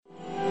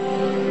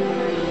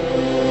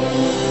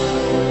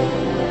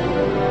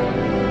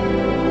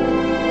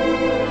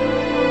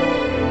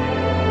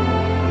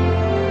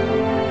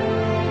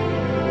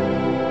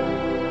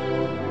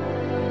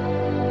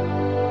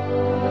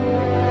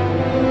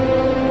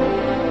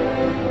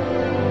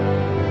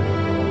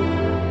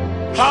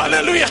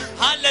Hallelujah.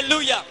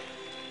 Hallelujah.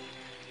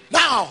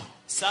 Now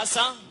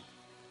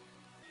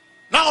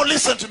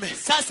listen to me.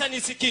 Sasa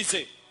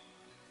nisikize.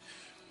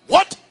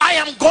 What I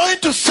am going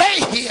to say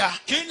here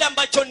Kile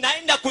ambacho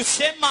naenda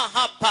kusema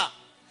hapa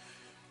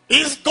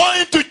is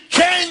going to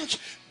change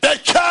the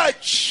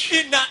church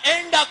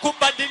inaenda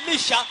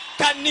kubadilisha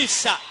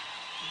kanisa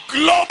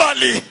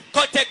globally.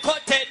 kote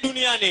kote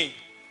duniani.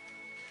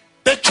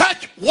 The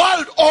church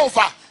world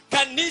over.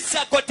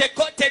 Kanisa kote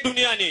kote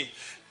duniani.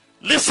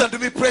 Listen to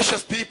me,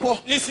 precious people.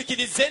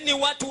 Nisikilizeni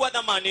watu wa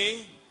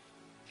dhamani.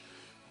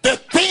 The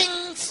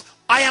things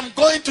I am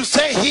going to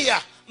say here,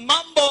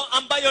 Mambo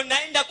ambayo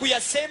naenda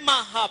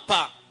kuyasema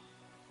hapa,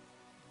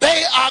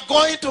 they are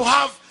going to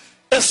have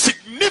a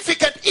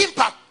significant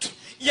impact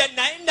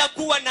yanaenda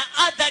kuwa na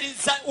athari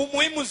za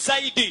umuhimu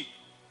zaidi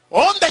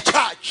on the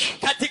church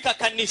katika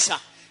kanisa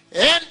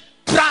and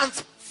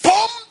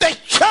transform the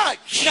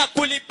church na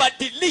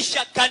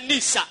kulibadilisha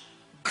kanisa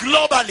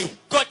globally.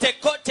 kote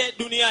kote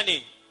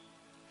duniani.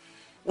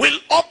 Will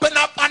open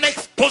up an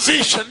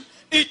exposition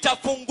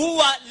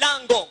Itafungua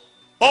lango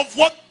of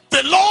what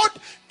the Lord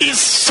is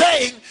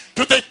saying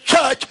to the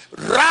church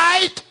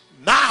right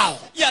now.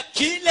 ya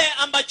kile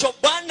ambacho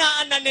Bwana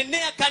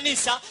ananenea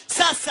kanisa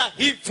sasa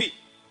hivi.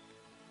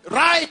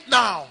 Right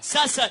now.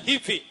 Sasa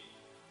hivi.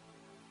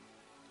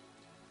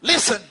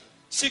 Listen.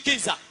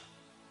 Sikiza.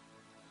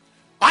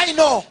 I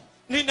know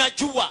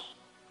Ninajua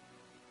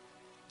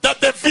that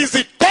the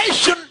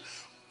visitation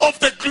of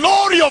the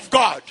glory of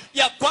God,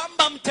 ya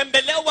kwamba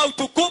mtembeleo wa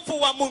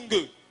utukufu wa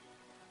Mungu,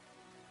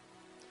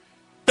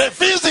 the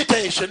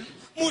visitation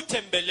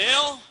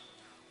mtembeleo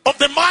of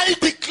the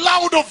mighty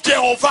cloud of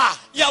Jehovah,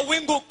 ya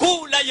wingu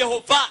kuu la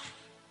Yehova,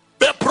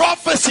 the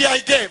prophecy I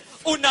gave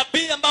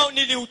unabii ambao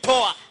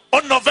niliutoa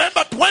on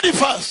November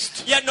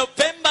 21st, ya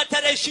Novemba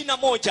tarehe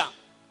 21,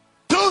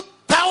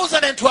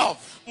 2012,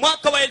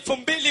 mwaka wa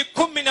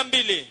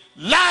 2012,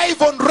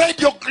 live on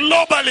radio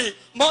globally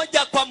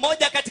moja kwa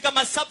moja katika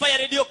masafa ya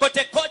redio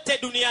kote kote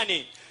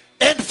duniani,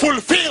 and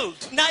fulfilled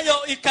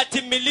nayo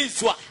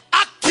ikatimilizwa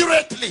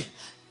accurately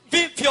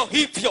vivyo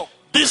hivyo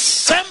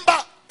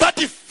December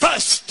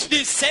 31st,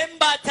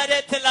 Disemba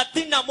tarehe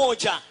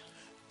 31,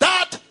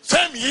 that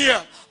same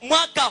year.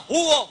 mwaka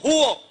huo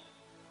huo.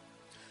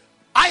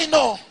 I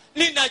know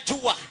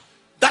Ninajua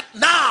that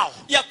now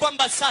ya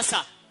kwamba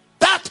sasa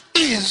that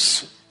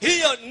is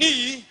hiyo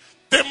ni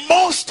the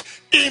most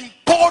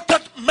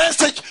important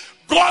message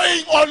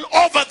going all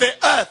over the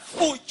earth.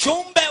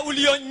 ujumbe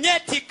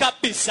ulionyeti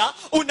kabisa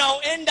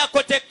unaoenda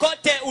kote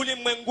kote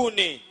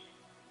ulimwenguni.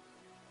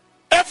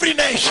 Every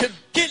nation,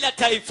 Kila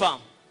taifa,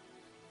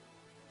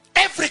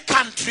 every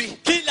country,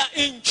 kila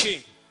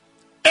nchi,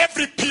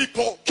 every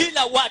people.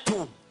 kila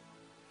watu.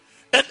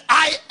 And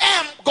I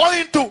am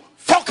going to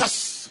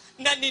focus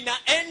Na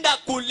ninaenda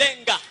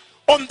kulenga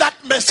on that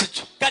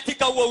message.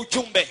 katika huo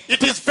ujumbe.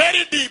 It is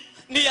very deep,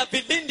 Ni ya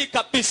vilindi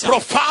kabisa,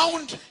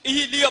 profound,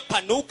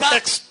 iliyopanuka,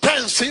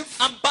 extensive,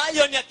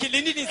 ambayo ni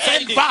akilini and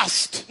zaidi,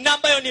 vast, na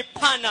ambayo ni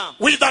pana,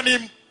 with an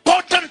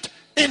important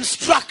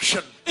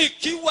instruction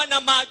ikiwa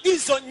na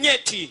maagizo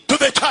nyeti to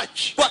the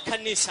church. kwa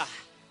kanisa.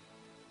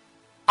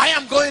 I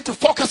am going to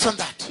focus on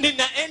that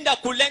Ninaenda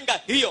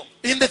kulenga hiyo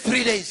in the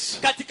 3 days.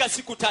 katika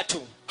siku 3.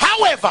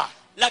 However,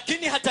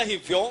 Lakini hata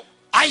hivyo,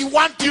 I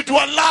want you to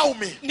allow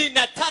me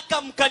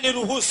ninataka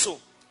mkaniruhusu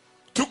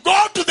to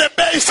go to the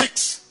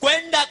basics,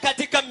 kwenda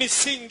katika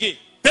misingi,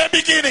 the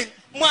beginning,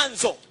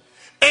 mwanzo,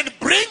 and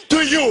bring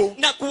to you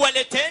na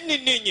kuwaleteni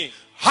ninyi.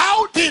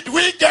 how did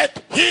we get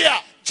here?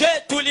 Je,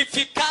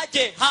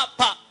 tulifikaje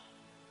hapa?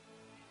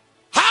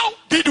 How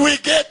did we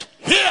get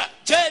here?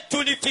 Je,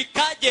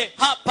 tulifikaje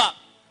hapa?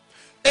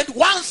 And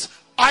once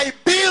I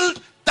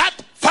build that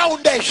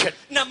foundation,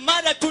 Na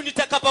mara tu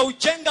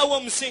nitakapoujenga huo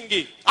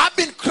msingi, I've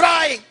been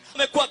crying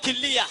amekuwa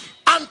kilia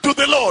unto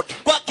the Lord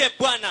kwake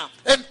Bwana,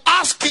 and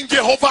asking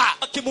Jehovah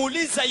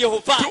akimuuliza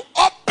Yehova to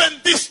open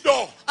this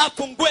door,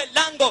 afungue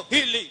lango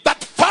hili,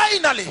 that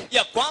finally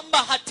ya kwamba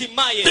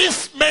hatimaye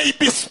this may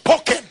be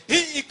spoken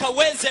hii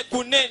ikaweze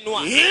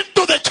kunenwa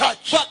into the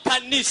church kwa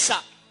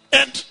kanisa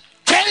and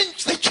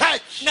change the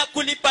church. na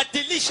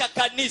kulibadilisha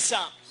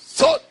kanisa.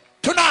 So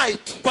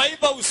tonight, Kwa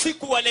hivyo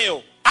usiku wa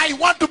leo I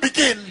want to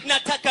begin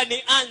nataka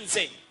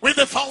nianze with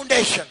the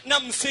foundation, na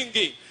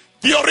msingi,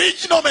 the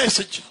original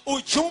message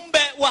ujumbe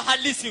wa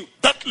halisi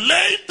that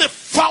laid the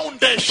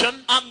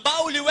foundation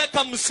ambao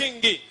uliweka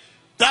msingi,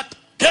 that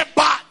gave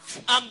birth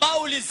ambao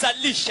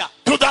ulizalisha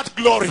to that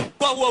glory.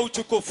 kwa huo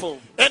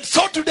utukufu. And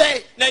so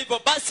today, Na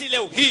hivyo basi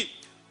leo hii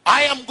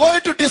I am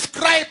going to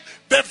describe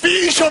the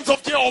visions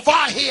of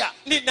Jehovah here.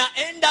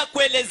 ninaenda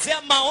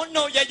kuelezea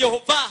maono ya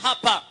Yehova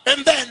hapa,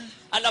 And then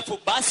alafu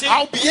basi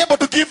I'll be able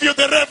to give you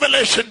the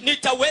revelation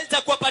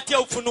nitaweza kuwapatia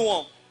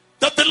ufunuo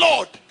that the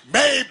Lord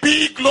may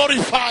be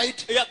glorified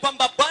ya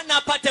kwamba Bwana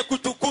apate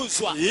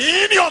kutukuzwa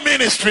in your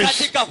ministries,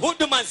 katika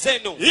huduma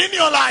zenu, in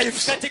your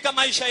lives. katika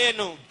maisha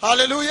yenu.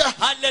 Hallelujah.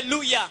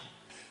 Haleluya.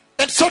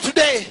 And so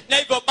today, Na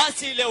hivyo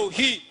basi leo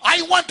hii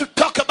I want to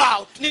talk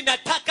about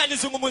ninataka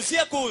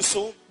nizungumzie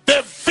kuhusu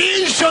the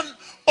vision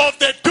of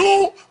the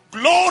two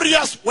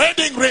glorious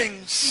wedding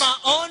rings.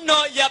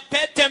 maono ya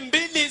pete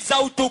mbili za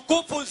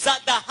utukufu za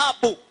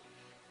dhahabu.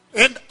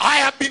 And I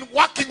have been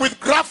working with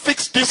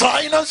graphics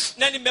designers,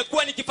 Na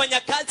nimekuwa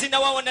nikifanya kazi na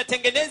wao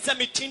wanatengeneza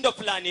mitindo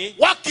fulani,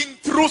 working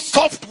through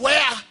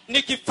software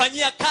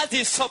nikifanyia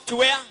kazi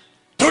software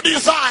to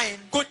design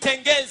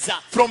kutengeza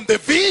from the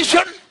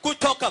vision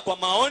kutoka kwa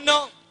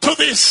maono to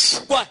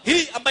this. kwa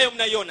hii ambayo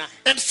mnaiona.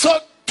 And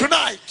so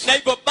tonight, Na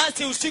hivyo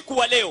basi usiku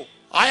wa leo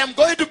I am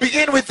going to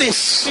begin with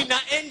this.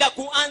 ninaenda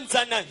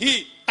kuanza na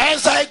hii.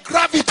 As I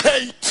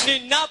gravitate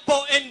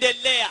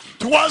Ninapoendelea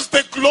towards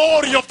the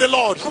glory of the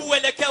Lord.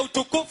 kuelekea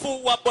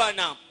utukufu wa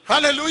Bwana.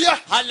 Hallelujah.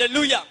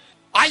 Haleluya.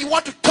 I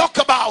want to talk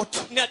about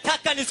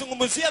Nataka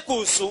nizungumzie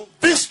kuhusu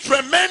this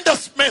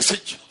tremendous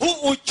message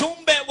huu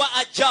ujumbe wa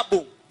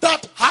ajabu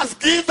that has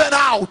given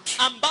out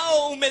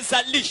ambao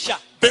umezalisha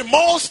the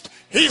most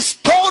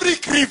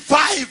historic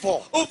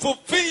revival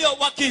ufufio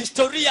wa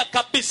kihistoria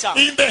kabisa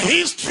in the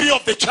history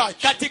of the church.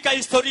 katika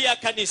historia ya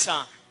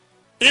kanisa.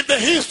 In the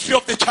history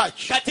of the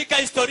church. Katika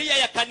historia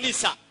ya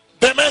kanisa,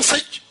 The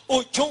message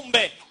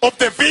ujumbe of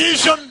the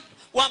vision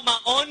wa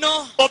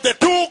maono of the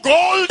two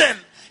golden,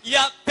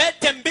 ya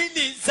pete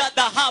mbili za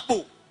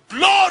dhahabu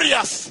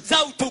glorious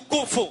za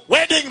utukufu,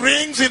 wedding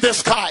rings in the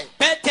sky.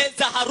 pete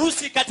za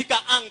harusi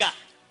katika anga.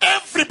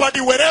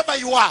 Everybody, wherever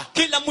you are,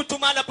 Kila mtu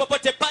mahala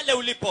popote pale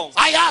ulipo,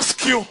 I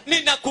ask you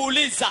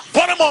ninakuuliza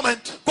for a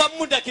moment kwa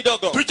muda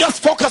kidogo to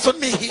just focus on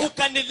me here.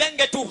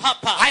 ukanilenge tu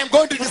hapa. I am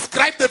going to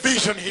describe the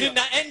vision here.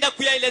 Ninaenda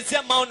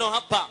kuyaelezea maono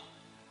hapa.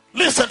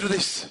 Listen to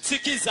this.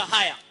 Sikiza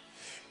haya.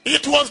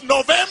 It was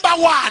November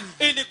 1.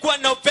 Ilikuwa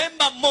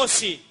Novemba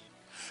mosi,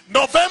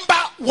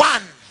 November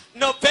 1.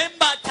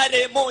 Novemba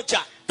tarehe 1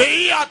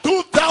 The year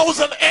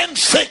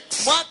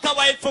 2006. mwaka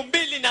wa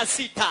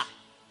 2006,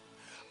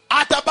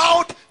 At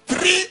about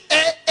 3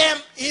 a.m.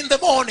 in the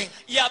morning.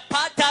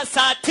 yapata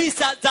saa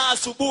 9 za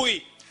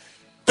asubuhi,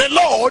 The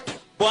Lord,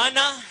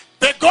 Bwana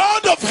the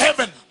God of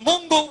heaven,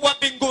 Mungu wa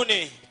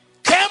mbinguni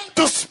came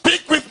to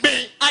speak with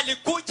me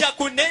alikuja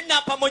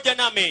kunena pamoja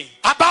nami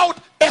about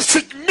a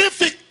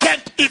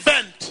significant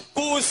event.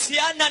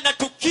 kuhusiana na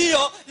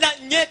tukio la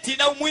nyeti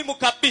la umuhimu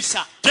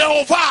kabisa.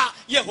 Jehovah,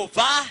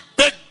 Yehova,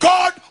 the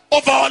God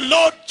of our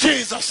Lord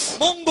Jesus,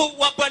 Mungu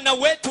wa Bwana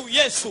wetu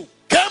Yesu,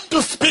 came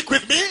to speak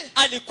with me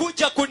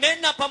alikuja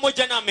kunena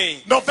pamoja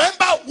nami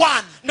November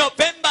 1,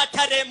 Novemba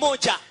tarehe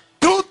 1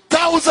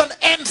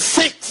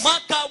 2006.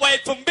 mwaka wa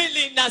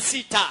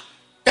 2006.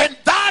 And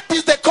that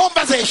is the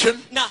conversation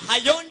Na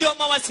hayo ndio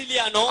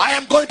mawasiliano I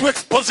am going to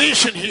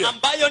exposition here.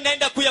 ambayo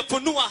naenda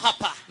kuyafunua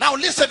hapa. Now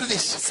listen to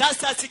this.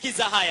 Sasa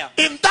sikiza haya.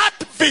 In that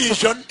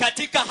vision,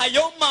 Katika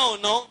hayo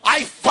maono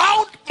I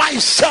found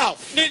myself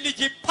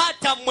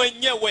nilijipata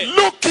mwenyewe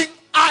looking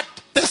at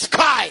the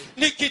sky.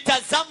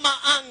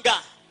 nikitazama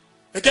anga.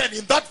 Again,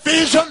 in that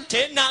vision,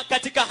 Tena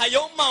katika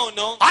hayo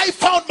maono I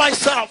found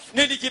myself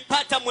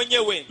nilijipata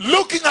mwenyewe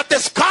looking at the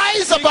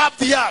skies above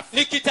the earth.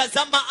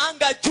 nikitazama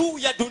anga juu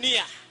ya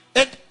dunia.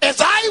 And as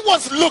I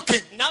was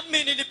looking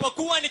Nami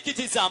nilipokuwa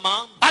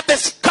nikitizama at the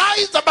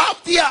skies above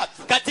the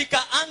earth,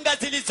 katika anga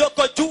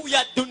zilizoko juu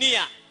ya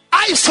dunia,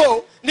 I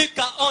saw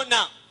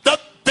nikaona that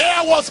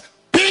there was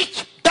pitch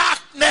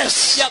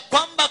darkness. ya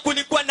kwamba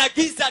kulikuwa na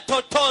giza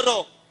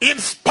totoro. In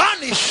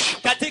Spanish,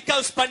 Katika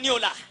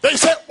Hispaniola they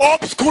say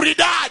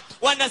obscuridad,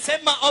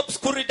 wanasema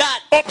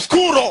obscuridad,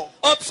 obscuro,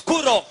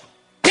 obscuro,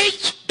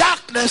 pitch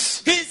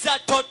darkness giza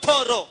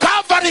totoro,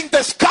 covering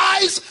the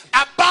skies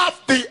above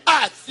the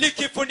earth.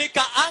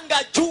 likifunika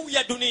anga juu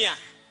ya dunia.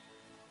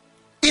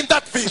 In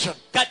that vision.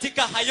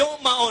 Katika hayo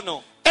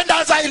maono, And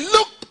as I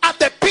looked at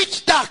the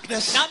pitch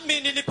darkness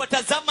nami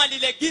nilipotazama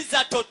lile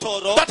giza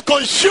totoro that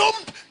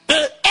consumed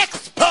the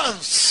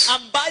expanse,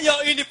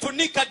 ambayo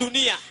ilifunika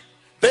dunia,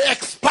 the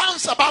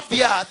expanse above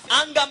the earth,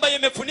 anga ambayo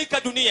imefunika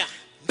dunia,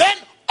 then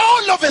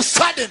all of a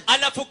sudden,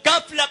 alafu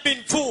ghafla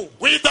bin fu,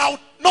 without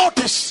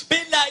notice,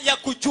 bila ya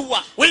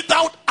kujua,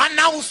 without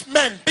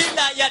announcement,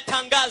 bila ya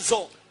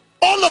tangazo,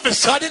 all of a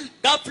sudden,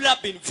 ghafla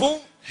bin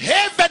fu,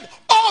 heaven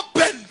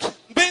opened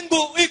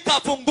mbingu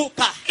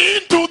ikafunguka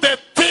into the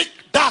thick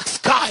dark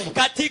sky,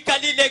 katika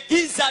lile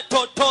giza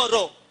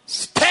totoro,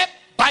 step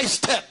by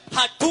step.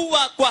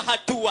 hatua kwa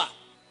hatua.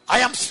 I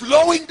am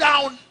slowing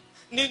down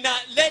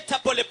Ninaleta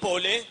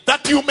polepole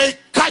that you may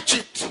catch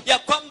it ya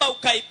kwamba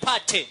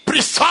ukaipate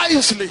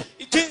precisely,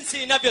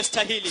 jinsi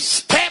inavyostahili,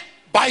 step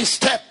by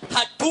step.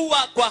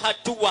 hatua kwa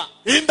hatua.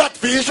 In that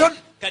vision,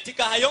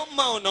 Katika hayo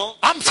maono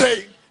I'm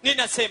saying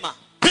ninasema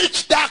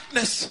pitch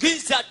darkness.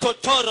 giza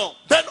totoro,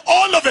 Then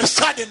all of a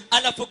sudden,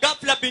 alafu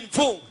ghafla bin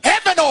fu,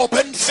 heaven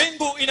opens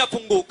mbingu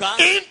inafunguka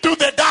into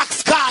the dark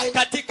sky.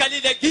 katika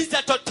lile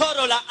giza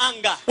totoro la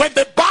anga. When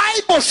the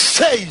Bible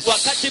says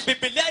Wakati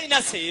Biblia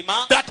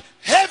inasema that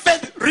heaven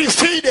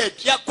receded,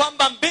 ya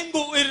kwamba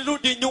mbingu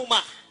ilirudi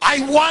nyuma, I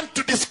want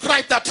to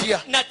describe that here.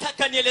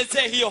 nataka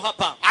nielezee hiyo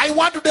hapa, I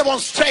want to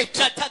demonstrate.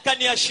 nataka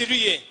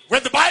niashirie.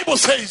 When the Bible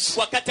says,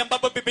 Wakati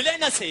ambapo Biblia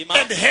inasema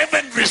and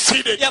heaven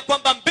receded, ya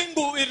kwamba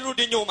mbingu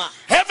ilirudi nyuma,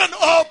 heaven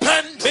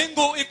opened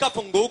mbingu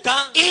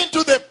ikafunguka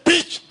into the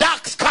pitch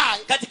dark sky.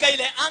 katika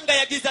ile anga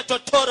ya giza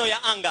totoro totoro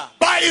ya anga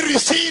by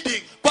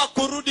receding kwa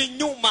kurudi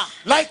nyuma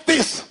like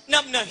this.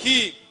 namna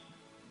hii,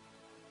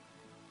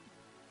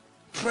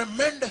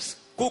 Tremendous.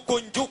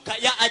 kukunjuka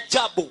ya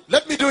ajabu.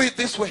 Let me do it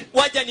this way.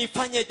 Waja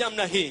nifanye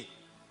namna hii.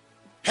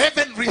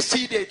 Heaven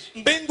receded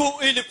Mbingu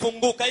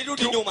ilifunguka,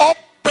 irudi to nyuma,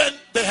 open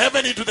the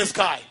heaven into the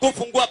sky.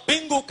 kufungua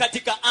mbingu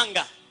katika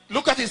anga.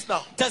 Look at this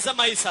now.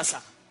 Tazama hii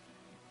sasa.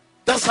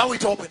 That's how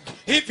it opened.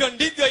 Hivyo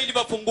ndivyo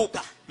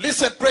ilivyofunguka.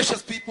 Listen,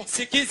 precious people.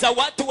 Sikiza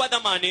watu wa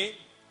dhamani,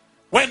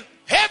 When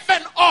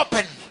heaven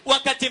opened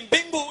wakati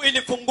mbingu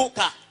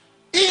ilifunguka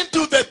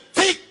into the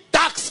thick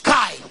dark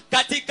sky,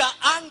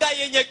 katika anga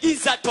yenye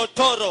giza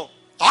totoro,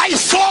 I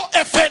saw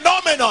a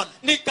phenomenon.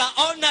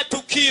 nikaona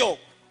tukio,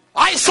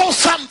 I saw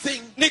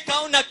something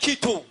nikaona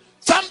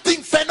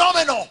something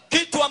phenomenal.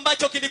 kitu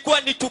ambacho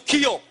kilikuwa ni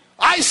tukio.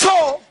 I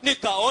saw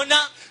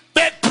Nikaona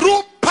the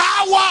true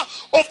power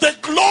of the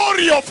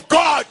glory of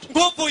God.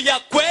 nguvu ya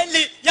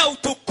kweli ya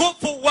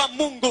utukufu wa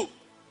Mungu.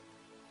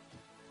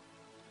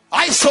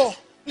 I saw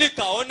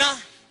Nikaona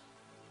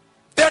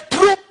the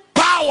true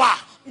power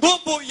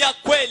nguvu ya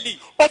kweli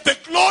of the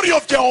glory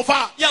of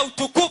Jehovah. ya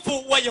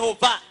utukufu wa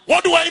Yehova.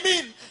 What do I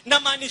mean?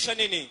 Namaanisha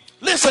nini?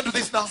 Listen to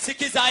this now.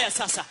 Sikiza haya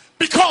sasa.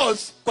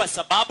 Because Kwa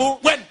sababu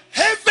when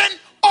heaven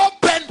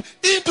opened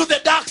into the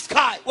dark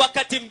sky,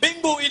 wakati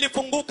mbingu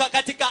ilifunguka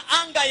katika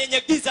anga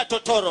yenye giza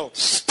totoro,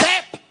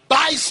 step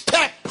by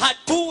step,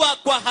 hatua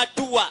kwa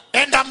hatua,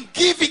 and I'm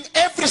giving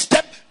every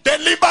step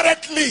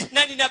deliberately,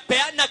 na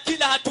ninapeana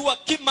kila hatua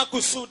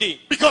kimakusudi,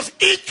 because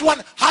each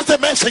one has a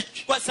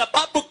message, kwa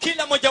sababu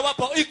kila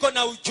mojawapo iko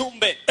na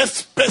ujumbe, a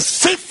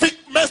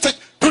specific message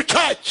to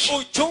church.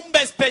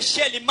 ujumbe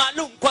spesheli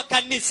maalum kwa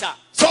kanisa.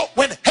 So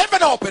when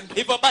heaven opened,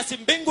 Hivyo basi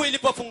mbingu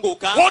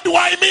ilipofunguka, what do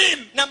I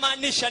mean?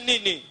 namaanisha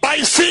nini?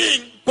 By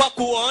seeing Kwa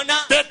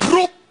kuona the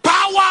true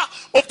power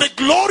of the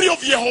glory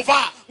of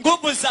Jehovah.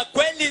 nguvu za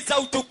kweli za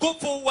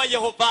utukufu wa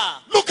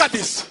Yehova. Look at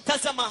this.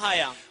 Tazama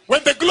haya.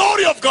 When the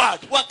glory of God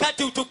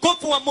Wakati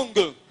utukufu wa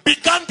Mungu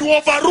began to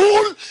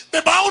overrule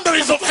the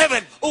boundaries of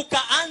heaven,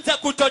 ukaanza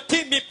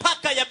kutotii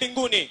mipaka ya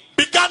mbinguni,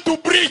 began to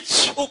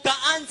breach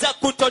ukaanza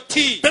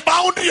kutotii the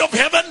boundary of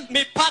heaven,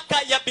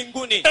 mipaka ya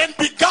mbinguni, and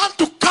began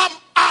to come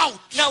out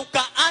na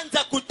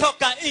ukaanza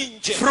kutoka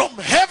nje from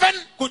heaven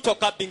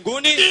kutoka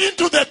mbinguni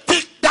into the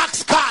thick dark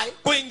sky,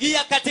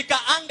 kuingia katika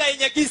anga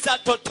yenye giza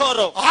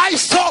totoro, I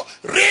saw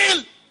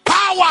real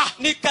power.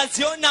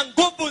 nikaziona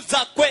nguvu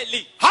za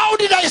kweli. How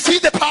did I see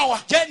the power?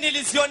 Je,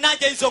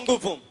 nilizionaje hizo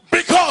nguvu?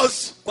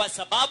 Because Kwa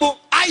sababu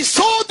I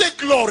saw the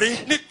glory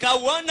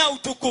nikauona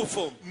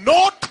utukufu,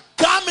 not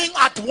coming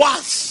at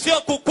once,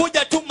 sio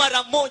kukuja tu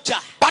mara moja,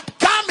 but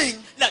coming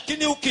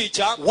lakini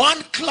ukija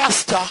one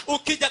cluster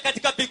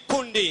katika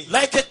vikundi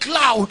like a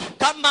cloud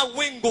kama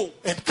wingu,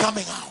 and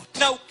coming out,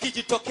 na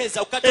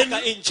ukijitokeza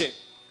ukatoka nje,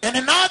 and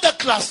another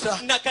cluster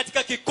na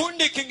katika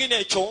kikundi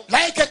kinginecho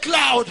like a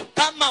cloud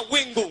kama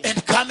wingu,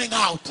 and coming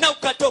out. na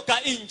ukatoka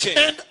nje.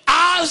 And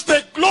as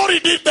the glory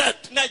did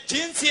that, Na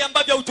jinsi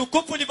ambavyo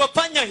utukufu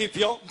ulivyofanya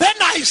hivyo, then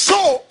I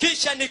saw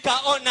kisha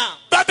nikaona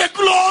that the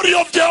glory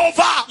of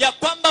Jehovah ya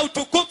kwamba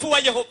utukufu wa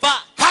Yehova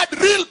had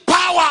real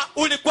power,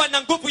 ulikuwa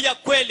na nguvu ya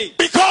kweli,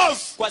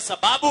 because kwa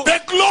sababu the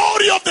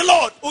glory of the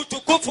Lord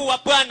utukufu wa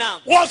Bwana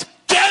was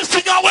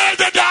chasing away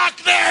the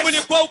darkness,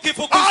 ulikuwa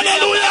ukifukuzia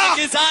Hallelujah!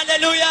 giza.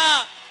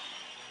 Haleluya!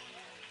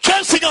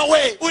 chasing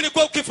away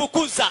Ulikuwa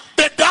ukifukuza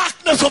the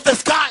darkness of the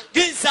sky,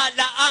 giza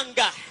la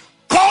anga,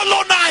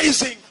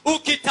 colonizing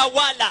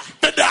ukitawala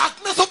the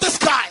darkness of the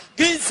sky,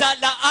 giza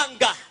la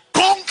anga,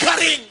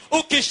 conquering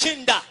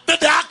ukishinda the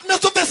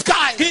darkness of the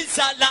sky,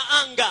 giza la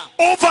anga,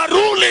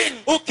 overruling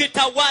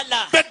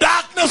ukitawala the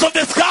darkness of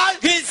the sky.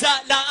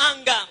 giza la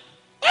anga.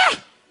 Ah!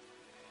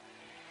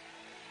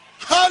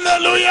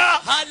 Hallelujah.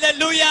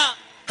 Haleluya!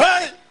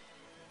 Hey,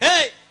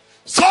 Hey,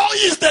 so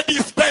is the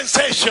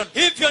dispensation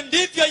hivyo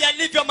ndivyo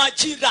yalivyo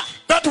majira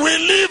that we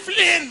live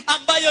in,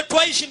 ambayo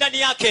twaishi ndani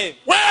yake,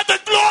 where the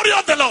glory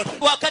of the Lord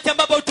wakati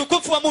ambapo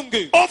utukufu wa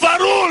Mungu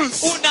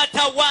overrules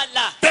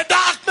unatawala the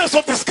darkness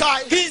of the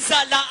sky.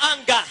 giza la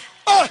anga.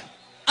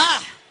 Ah,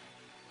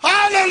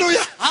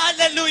 hallelujah.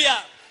 Haleluya!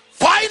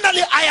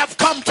 Finally, I have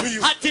come to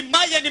you.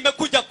 Hatimaye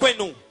nimekuja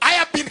kwenu, I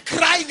have been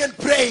crying and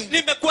praying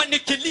nimekuwa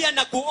nikilia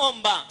na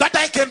kuomba that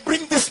I can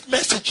bring this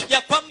message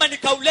ya kwamba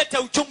nikaulete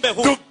ujumbe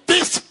huu to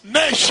this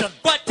nation.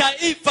 kwa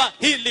taifa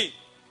hili,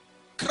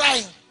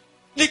 Crying.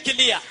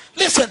 nikilia.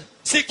 Listen,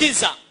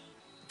 Sikiza,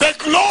 the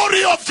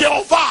glory of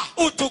Jehovah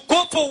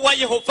utukufu wa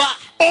Yehova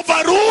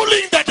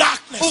overruling the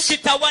darkness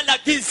ukitawala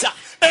giza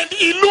and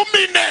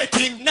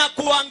illuminating na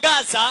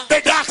kuangaza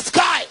the dark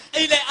sky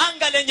ile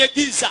anga lenye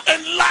giza,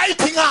 and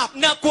lighting up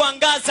na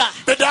kuangaza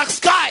the dark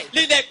sky,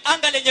 lile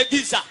anga lenye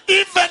giza,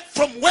 even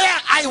from where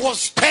I was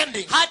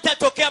standing hata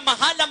tokea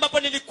mahala ambapo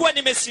nilikuwa on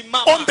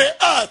nimesimama the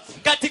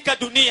earth. katika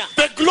dunia.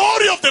 The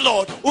glory of the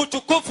Lord,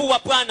 Utukufu wa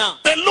Bwana,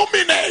 the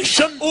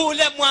illumination,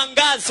 ule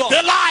mwangazo,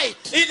 the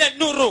light ile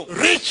nuru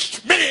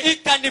reached me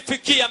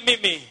ikanifikia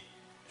mimi,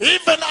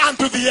 even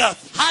unto the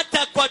earth,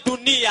 hata kwa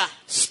dunia,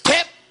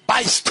 step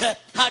by step.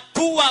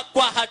 hatua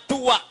kwa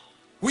hatua.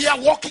 We are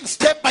walking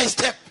step by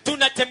step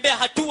tunatembea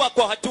hatua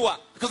kwa hatua,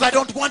 because I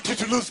don't want you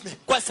to lose me.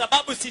 kwa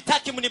sababu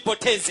sitaki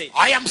mnipoteze.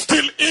 I am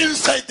still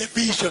inside the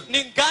vision.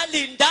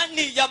 Ningali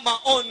ndani ya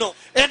maono,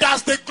 And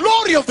as the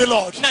glory of the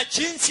Lord na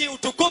jinsi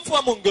utukufu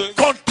wa Mungu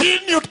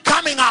continued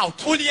coming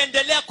out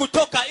uliendelea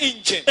kutoka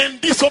nje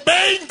and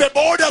disobeying the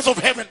borders of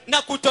heaven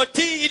na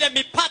kutotii ile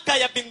mipaka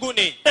ya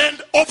mbinguni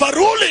and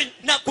overruling.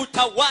 na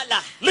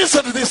kutawala.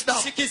 Listen to this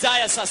now. Sikiza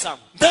haya sasa.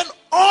 Then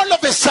all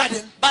of a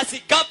sudden,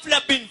 Basi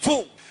ghafla bin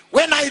vu,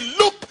 when I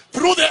looked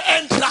through the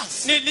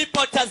entrance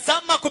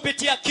nilipotazama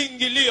kupitia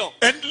kiingilio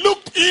and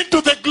looked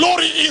into the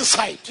glory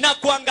inside, na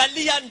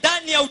kuangalia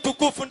ndani ya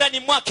utukufu ndani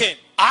mwake,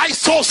 I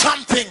saw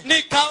something.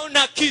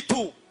 nikaona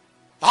kitu.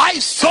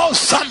 I saw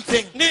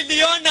something.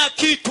 Niliona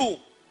kitu.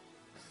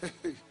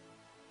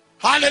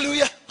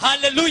 Hallelujah.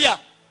 Haleluya.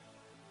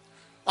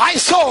 I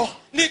saw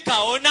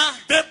Nikaona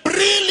the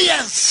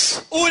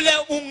brilliance, ule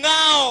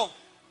ung'ao,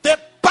 the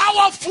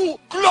powerful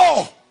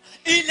glow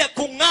ile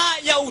kung'aa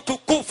ya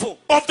utukufu,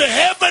 of the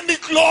heavenly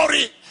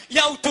glory.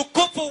 ya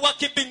utukufu wa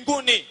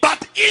kibinguni. But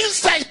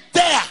inside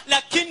there,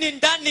 Lakini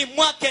ndani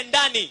mwake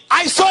ndani,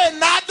 I saw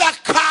another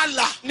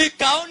color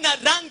nikaona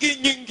rangi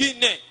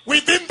nyingine.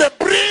 within the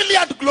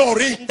brilliant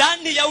glory.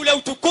 Ndani ya ule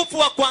utukufu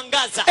wa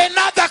kuangaza,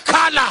 Another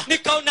color.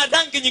 nikaona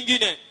rangi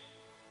nyingine.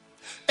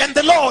 And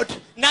the Lord,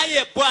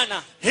 Naye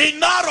Bwana he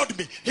narrowed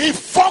me. He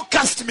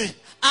focused me.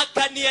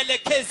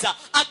 akanielekeza,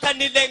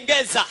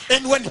 akanilengeza.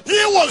 And when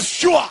he was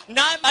sure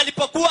Na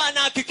alipokuwa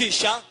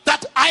anahakikisha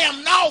that I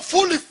am now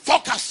fully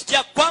focused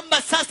ya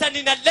kwamba sasa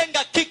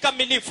ninalenga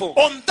kikamilifu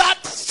on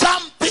that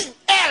something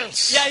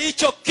else, ya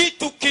hicho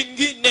kitu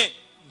kingine,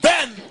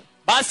 then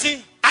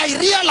basi I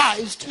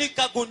realized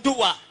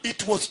nikagundua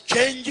it was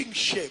changing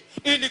shape.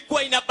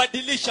 ilikuwa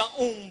inabadilisha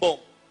umbo.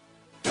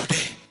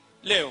 Today,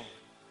 Leo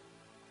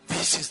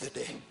this is the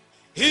day.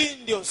 hii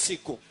ndio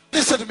siku.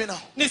 Listen to me now.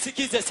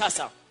 Nisikize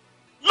sasa.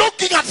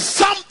 Looking at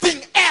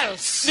something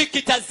else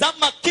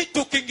Nikitazama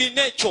kitu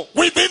kinginecho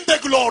within the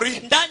glory,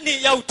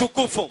 ndani ya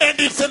utukufu, and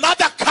it's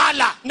another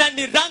color na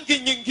ni rangi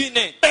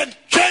nyingine and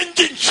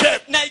changing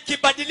shape. na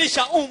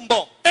ikibadilisha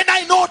umbo. And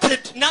I noted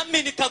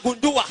Nami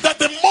nikagundua that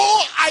the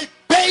more I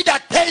paid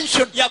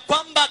attention ya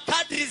kwamba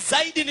kadri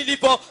zaidi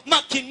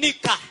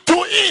nilivyomakinika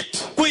to it,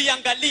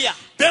 kuiangalia,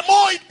 the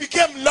more it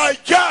became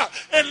larger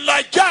and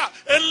larger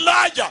and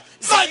larger. Larger,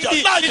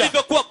 zaidi larger.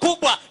 lilivyokuwa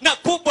kubwa na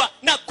kubwa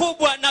na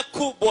kubwa na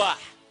kubwa.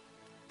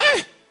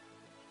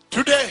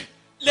 Today,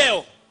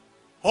 Leo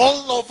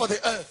all over the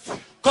earth,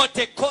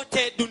 kote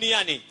kote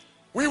duniani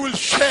we will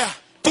share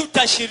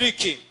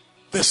tutashiriki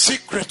the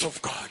secret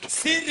of God.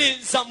 siri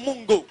za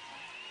Mungu.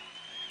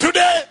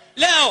 Today,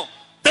 Leo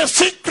the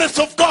secrets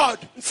of God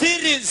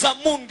siri za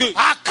Mungu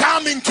are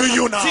coming to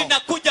you now.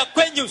 zinakuja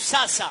kwenyu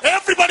sasa.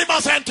 Everybody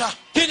must enter.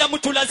 Kila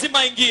mtu lazima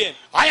aingie.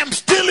 I am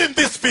still in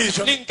this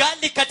vision.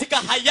 Ningali katika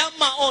haya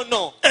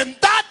maono, And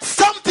that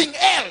something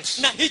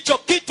else, na hicho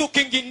kitu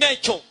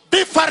kinginecho,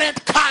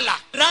 different color,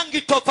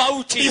 rangi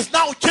tofauti, is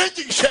now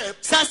changing shape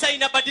sasa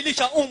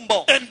inabadilisha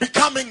umbo and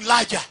becoming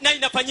larger. na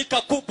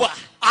inafanyika kubwa,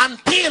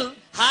 Until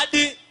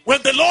hadi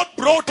when the Lord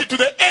brought it to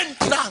the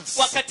entrance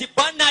wakati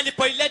Bwana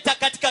alipoileta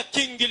katika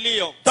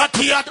kiingilio that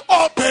he had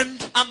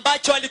opened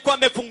ambacho alikuwa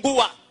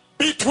amefungua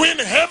between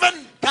heaven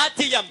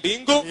kati ya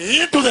mbingu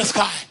into the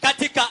sky.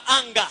 katika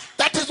anga.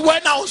 That is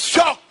when I was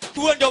shocked.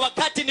 Huo ndio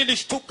wakati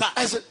nilishtuka,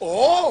 I said,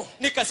 oh,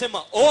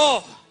 nikasema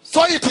oh,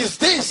 so it is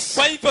this.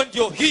 kwa hivyo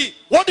ndio hii.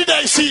 What did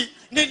I see?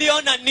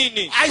 Niliona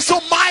nini? I saw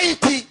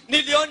mighty.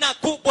 Niliona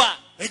kubwa.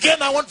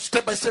 Again, I want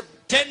step by step.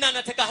 Tena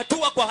nataka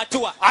hatua kwa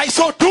hatua. I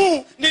saw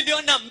two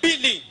Niliona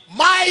mbili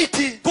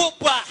mighty,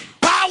 kubwa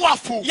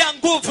powerful, ya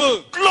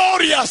nguvu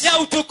glorious ya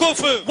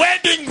utukufu,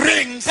 wedding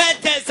rings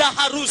pete za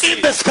harusi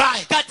in the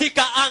sky.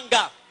 katika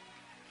anga.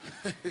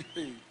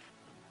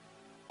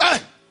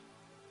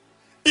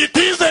 It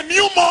is a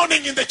new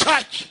morning in the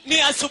church.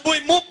 Ni asubuhi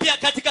mpya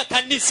katika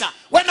kanisa.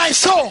 When I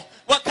saw,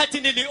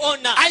 Wakati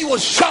niliona, I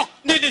was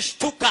shocked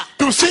nilishtuka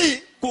to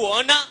see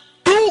kuona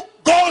two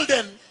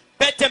golden,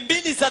 pete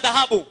mbili za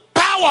dhahabu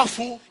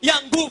powerful,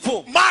 ya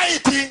nguvu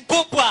mighty,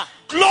 kubwa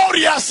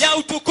glorious ya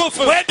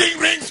utukufu, wedding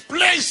rings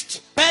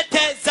placed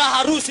pete za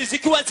harusi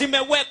zikiwa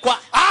zimewekwa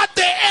at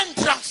the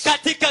entrance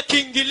katika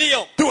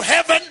kiingilio to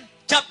heaven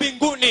cha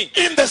mbinguni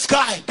in the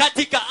sky.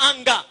 katika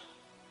anga,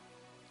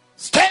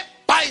 Step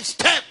by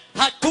step.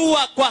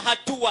 hatua kwa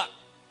hatua.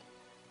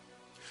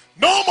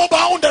 No more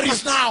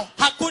boundaries now.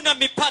 Hakuna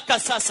mipaka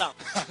sasa.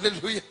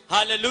 Hallelujah.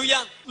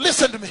 Haleluya.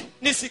 Listen to me.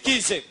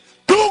 Nisikize.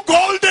 Two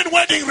golden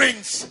wedding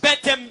rings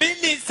Pete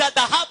mbili za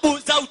dhahabu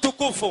za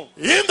utukufu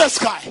in the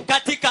sky.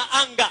 katika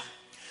anga.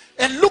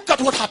 And look at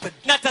what happened.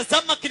 Na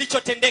tazama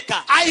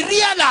kilichotendeka. I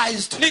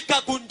realized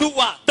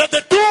Nikagundua that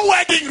the two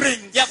wedding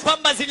rings ya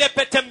kwamba zile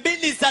pete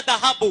mbili za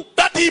dhahabu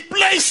that he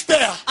placed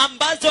there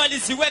ambazo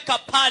aliziweka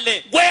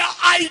pale were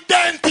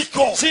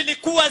identical.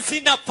 zilikuwa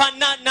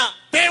zinafanana.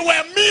 They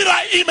were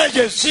mirror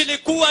images.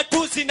 Zilikuwa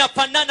tu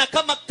zinafanana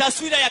kama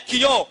taswira ya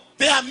kioo.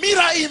 They are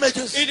mirror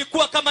images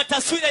ilikuwa kama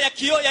taswira ya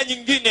kioo ya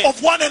nyingine,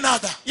 of one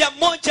another. ya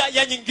moja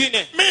ya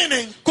nyingine.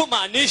 Meaning, you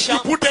Kumaanisha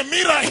put a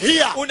mirror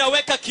here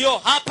unaweka kioo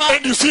hapa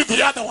and you see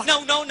the other one. na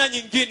unaona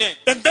nyingine.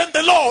 And then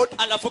the Lord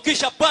Alafu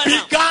kisha Bwana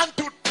began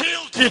to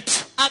tilt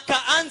it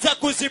akaanza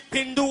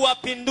kuzipindua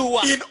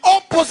pindua in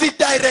opposite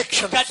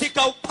directions.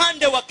 katika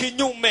upande wa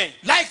kinyume,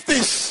 Like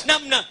this.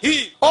 namna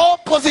hii,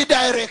 Opposite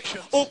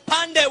directions.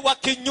 upande wa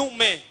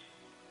kinyume.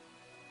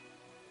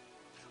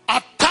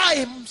 At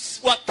times,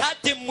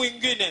 Wakati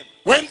mwingine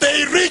when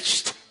they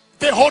reached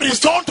the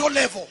horizontal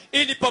level,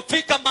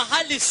 ilipofika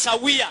mahali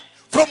sawia,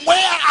 from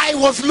where I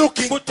was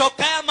looking,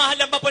 kutokea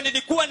mahali ambapo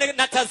nilikuwa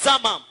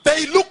natazama,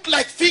 they looked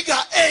like figure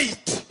 8.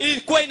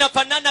 ilikuwa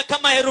inafanana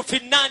kama herufi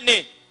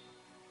 8.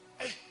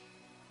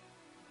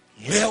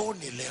 Leo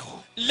ni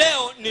leo.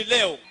 Leo ni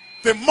leo.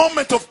 The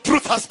moment of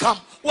truth has come.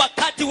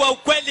 Wakati wa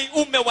ukweli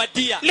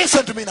umewadia.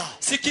 Listen to me now.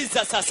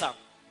 Sikiza sasa.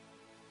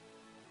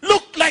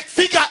 Look like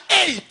figure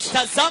 8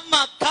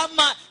 Tazama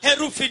kama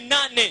herufi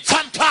 8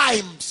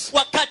 sometimes,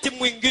 wakati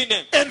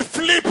mwingine, and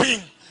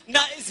flipping na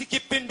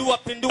zikipindua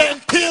pindua,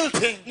 and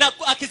tilting na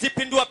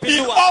akizipindua in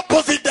pindua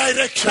opposite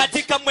directions.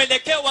 katika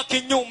mwelekeo wa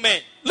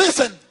kinyume.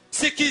 Listen.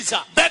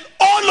 Sikiza. Then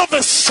all of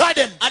a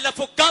sudden,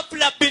 Alafu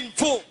ghafla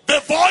binfu, the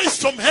voice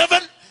from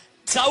heaven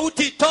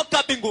sauti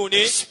toka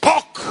mbinguni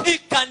spoke.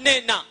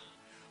 ikanena.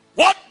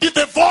 What did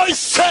the voice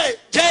say?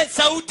 Je,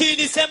 sauti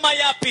ilisema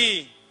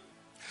yapi?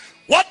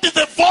 What did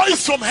the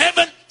voice from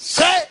heaven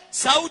say?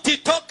 Sauti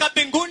toka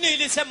mbinguni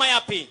ilisema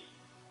yapi?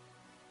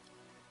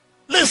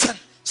 Listen.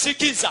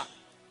 Sikiza.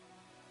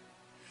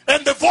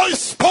 And the voice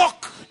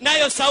spoke.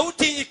 Nayo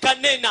sauti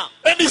ikanena.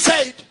 And he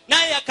said,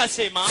 Naye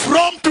akasema,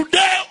 from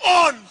today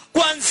on,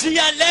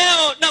 kuanzia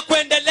leo na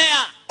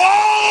kuendelea,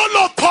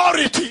 all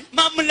authority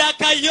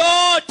mamlaka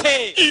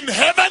yote in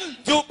heaven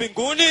juu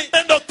mbinguni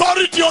and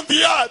authority on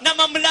the earth na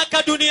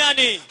mamlaka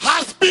duniani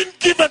has been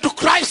given to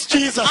Christ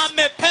Jesus.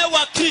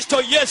 amepewa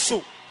Kristo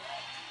Yesu.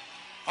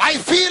 I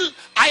feel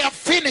I have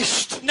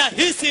finished. Na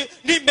hisi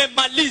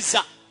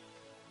nimemaliza.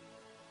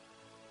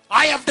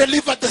 I have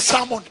delivered the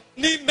sermon.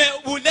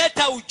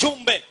 Nimeuleta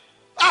ujumbe.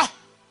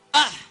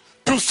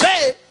 To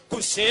say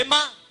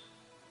Kusema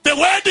the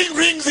wedding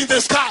rings in the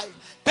sky.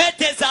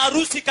 pete za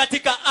harusi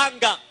katika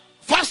anga.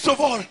 First of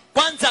all,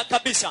 Kwanza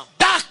kabisa,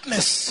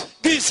 darkness,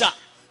 giza,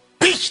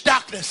 pitch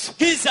darkness.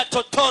 giza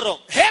totoro.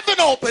 Heaven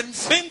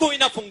opens Mbingu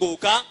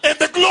inafunguka and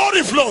the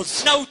glory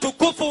flows, na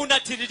utukufu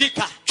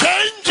unatiririka,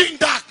 changing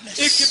darkness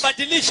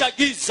ikibadilisha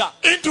giza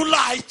into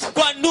light.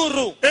 kwa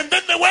nuru. And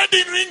then the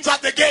wedding rings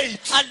at the gate.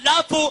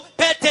 Alafu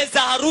pete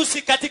za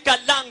harusi katika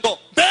lango.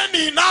 Then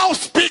he now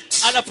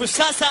speaks, Alafu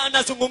sasa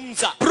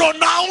anazungumza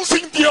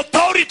pronouncing the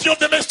authority of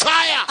the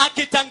Messiah.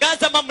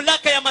 akitangaza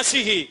mamlaka ya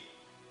Masihi.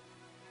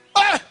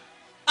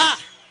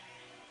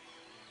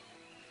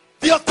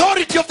 The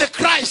authority of the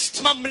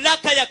Christ.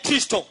 Mamlaka ya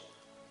Kristo.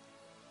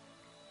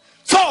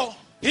 So,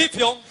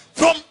 Hivyo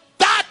from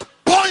that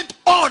point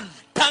on,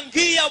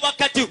 tangia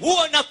wakati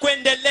huo na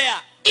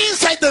kuendelea,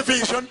 inside the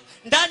vision,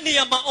 ndani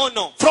ya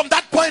maono, from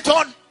that point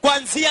on,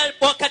 kuanzia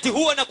wakati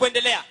huo na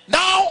kuendelea,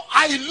 now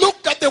I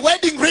looked at the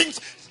wedding rings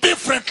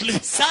differently.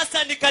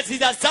 sasa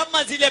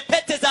nikazitazama zile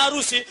pete za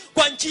harusi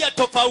kwa njia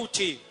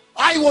tofauti.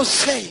 I was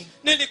saying,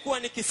 Nilikuwa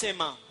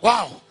nikisema,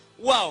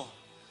 wow.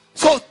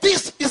 So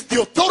this is the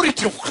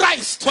authority of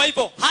Christ. kwa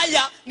hivyo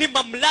haya ni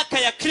mamlaka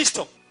ya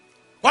Kristo.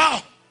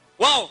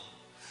 Wow.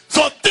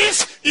 So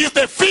this is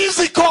the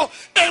physical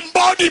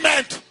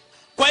embodiment.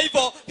 Kwa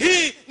hivyo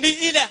hii ni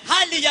ile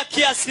hali ya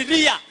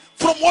kiasilia,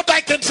 from what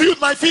I can see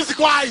with my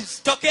physical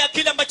eyes. tokea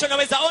kile ambacho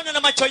naweza ona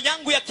na macho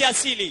yangu ya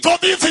kiasili. So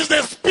this is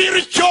the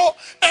spiritual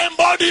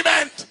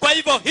embodiment. Kwa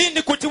hivyo hii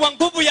ni kutiwa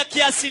nguvu ya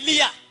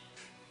kiasilia,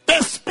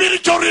 The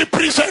spiritual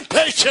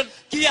representation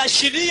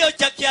kiashirio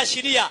cha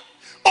kiashiria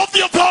of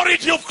the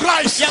authority of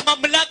Christ. ya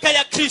mamlaka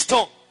ya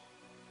Kristo.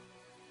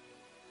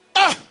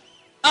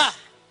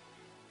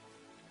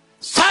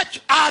 Such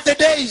are the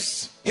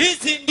days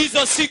Hizi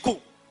ndizo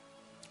siku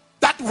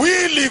that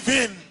we live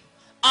in,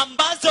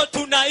 ambazo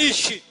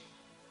tunaishi,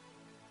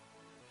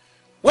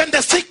 when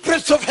the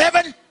secrets of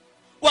heaven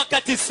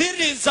wakati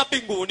siri za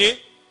mbinguni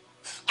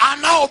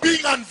are now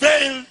being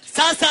unveiled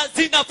sasa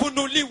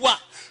zinafunuliwa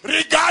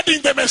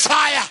regarding the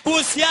Messiah.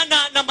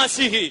 kuhusiana na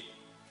Masihi.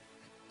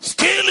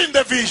 Still in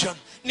the vision,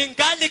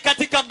 Ningali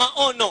katika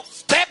maono,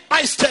 step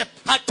by step.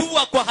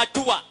 hatua kwa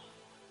hatua.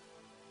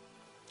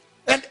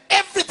 And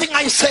everything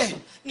I say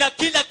Na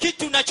kila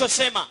kitu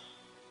nachosema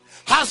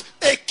has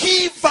a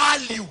key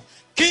value.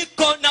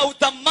 kiko na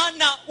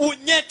udhamana,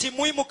 unyeti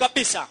muhimu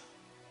kabisa.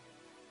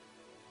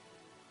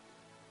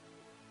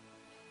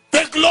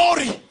 The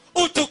glory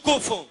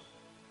Utukufu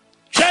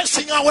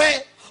chasing away,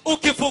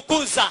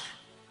 ukifukuza,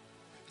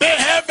 the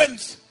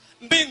heavens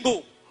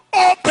mbingu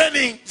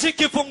opening.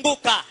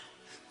 zikifunguka.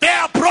 There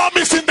are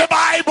promises in the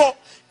Bible.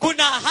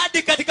 Kuna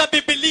ahadi katika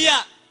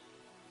Biblia.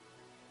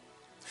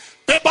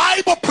 The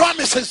Bible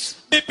promises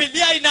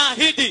Biblia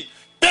inaahidi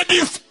the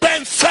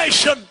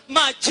dispensation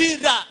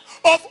majira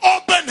of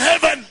open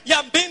heaven,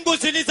 ya mbingu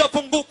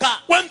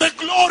zilizofunguka, when the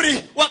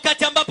glory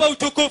wakati ambapo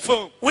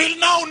utukufu will will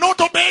now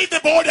not obey the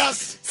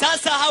borders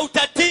sasa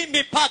hautatii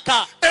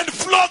mipaka and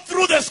float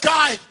through the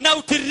sky, na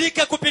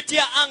utirike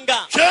kupitia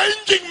anga,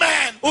 changing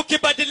man,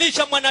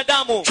 ukibadilisha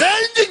mwanadamu,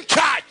 changing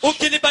church,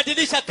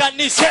 ukilibadilisha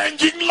kanisa,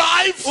 changing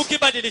lives,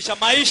 ukibadilisha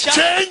maisha,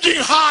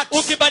 changing hearts.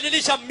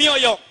 ukibadilisha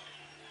mioyo.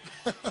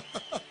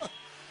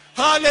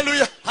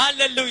 Hallelujah.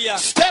 Hallelujah.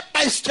 Step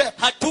by step.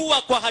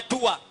 Hatua kwa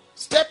hatua.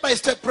 Step by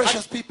step,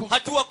 precious people.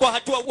 Hatua kwa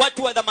hatua,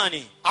 watu wa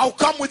dhamani. I'll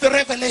come with the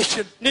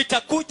revelation.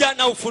 Nitakuja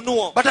na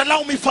ufunuo. But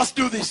allow me first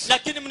do this.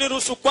 Lakini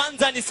mniruhusu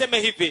kwanza niseme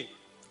hivi.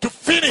 To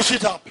finish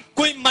it up.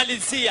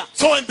 Kuimalizia.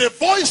 So when the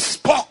voice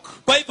spoke,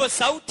 Kwa hivyo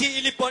sauti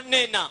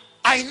iliponena,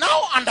 I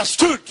now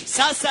understood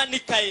sasa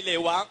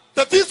nikaelewa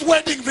that these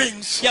wedding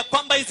rings, ya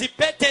kwamba hizi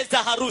pete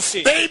za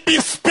harusi they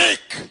bespeak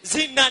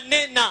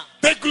zinanena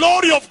the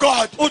glory of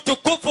God.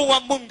 utukufu wa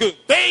Mungu.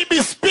 They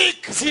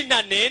bespeak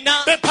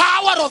Zinanena the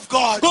power of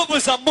God. nguvu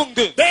za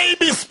Mungu. They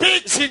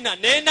bespeak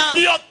Zinanena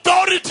the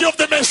authority of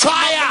the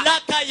Messiah.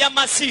 mamlaka ya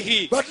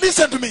Masihi. But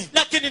listen to me.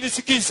 Lakini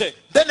nisikize.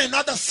 Then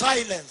another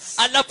silence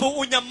Alafu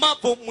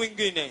unyamavu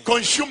mwingine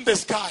consumed the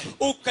sky,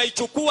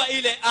 ukaichukua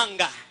ile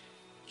anga,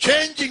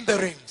 changing the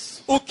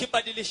rings,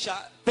 ukibadilisha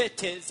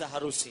pete za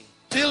harusi,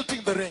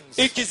 tilting the rings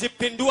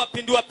ikizipindua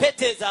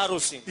pete za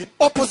harusi in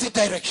opposite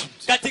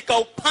directions. katika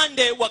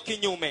upande wa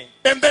kinyume.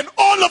 And then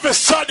all of a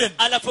sudden,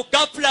 Alafu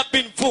ghafla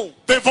bin vu,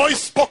 the voice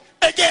spoke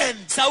again.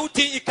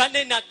 sauti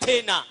ikanena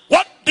tena.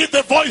 What did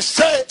the voice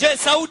say? Je,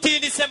 sauti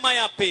ilisema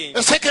yapi?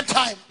 The second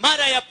time,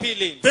 Mara ya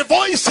pili the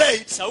voice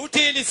said, sauti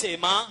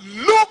ilisema,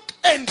 look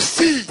and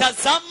see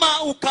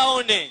tazama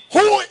ukaone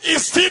who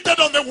is seated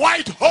on the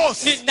white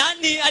horse. ni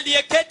nani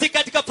aliyeketi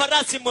katika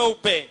farasi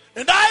mweupe.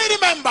 And I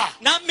remember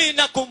Nami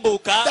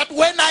nakumbuka that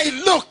when I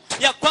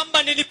looked ya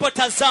kwamba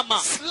nilipotazama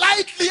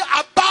slightly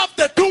above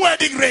the two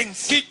wedding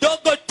rings,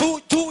 kidogo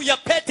tu juu ya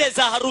pete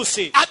za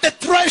harusi, at the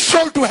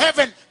threshold to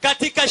heaven,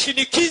 katika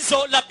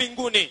shinikizo la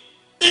mbinguni,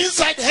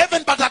 inside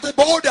heaven but at the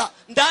border,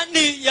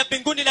 ndani ya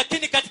mbinguni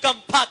lakini katika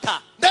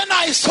mpaka, then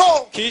I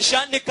saw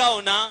kisha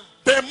nikaona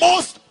the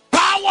most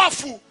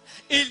powerful,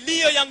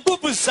 iliyo ya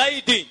nguvu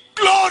zaidi,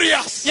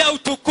 glorious, ya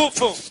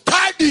utukufu,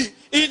 sturdy,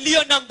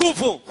 iliyo na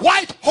nguvu,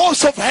 white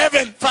horse of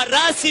heaven.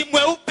 farasi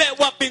mweupe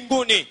wa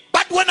mbinguni.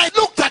 But when I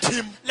looked at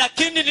him,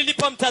 Lakini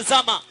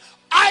nilipomtazama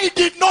I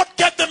did not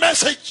get the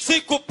message.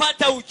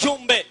 sikupata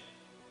ujumbe.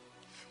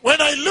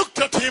 When I looked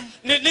at him,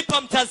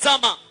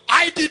 Nilipomtazama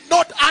I did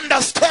not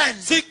understand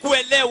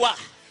sikuelewa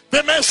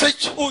the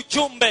message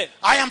ujumbe.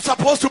 I am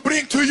supposed to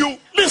bring to you.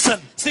 Listen,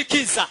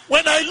 Sikiza.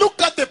 when I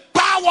looked at the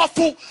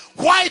powerful,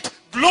 white,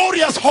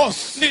 glorious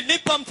horse,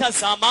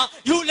 Nilipomtazama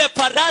yule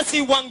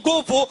farasi wa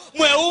nguvu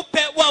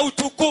mweupe wa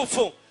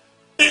utukufu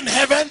in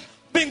heaven,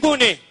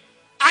 mbinguni,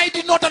 I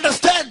did not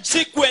understand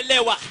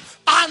sikuelewa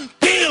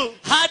until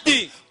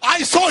hadi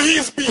I saw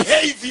his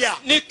behavior.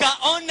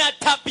 nikaona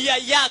tabia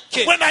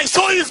yake. When I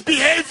saw his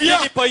behavior,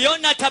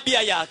 Nilipoiona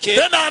tabia yake,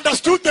 then I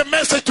understood the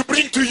message to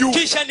bring to you.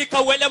 kisha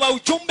nikauelewa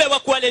ujumbe wa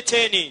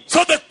kuwaleteni.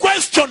 So the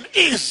question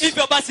is,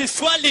 Hivyo basi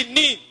swali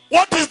ni,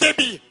 what is the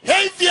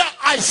behavior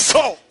I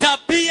saw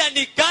tabia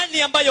ni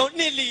gani ambayo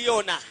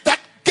niliona that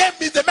gave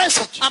me the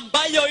message?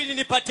 ambayo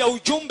ilinipatia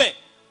ujumbe?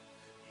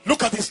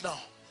 Look at this now.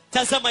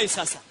 Tazama hii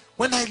sasa.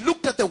 When I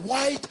looked at the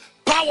white,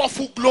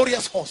 powerful,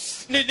 glorious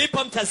horse,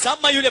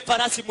 Nilipomtazama yule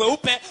farasi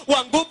mweupe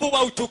wa nguvu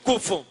wa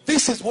utukufu,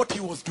 this is what he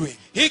was doing.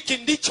 hiki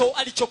ndicho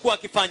alichokuwa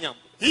akifanya.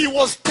 He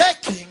was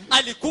taking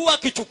Alikuwa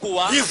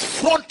akichukua his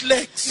front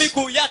legs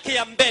miguu yake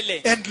ya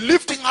mbele and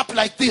lifting up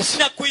like this,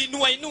 na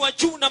kuinua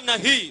juu namna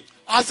hii,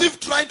 as if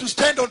trying to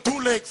stand on two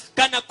legs.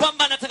 kana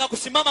kwamba anataka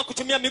kusimama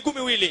kutumia miguu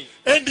miwili,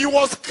 And he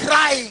was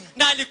crying.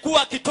 na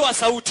alikuwa akitoa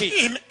sauti.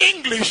 In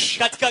English,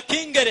 Katika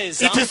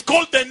Kiingereza it is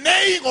called the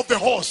neighing of the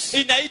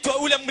horse. inaitwa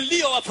ule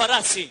mlio wa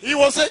farasi. He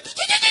was saying,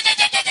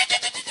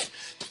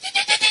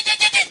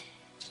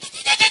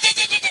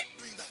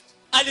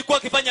 Alikuwa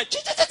akifanya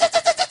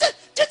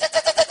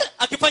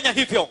akifanya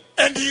hivyo,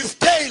 and his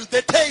tail,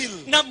 the tail,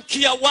 na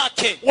mkia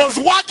wake was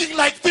working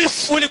like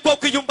this. ulikuwa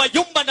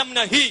ukiyumbayumba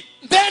namna hii.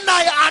 Then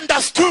I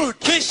understood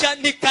Kisha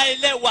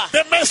nikaelewa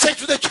the message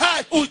to the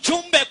church.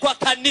 ujumbe kwa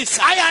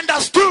kanisa. I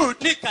understood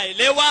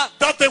Nikaelewa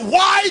that the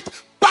white,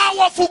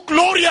 powerful,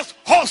 glorious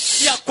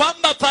horse ya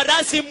kwamba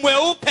farasi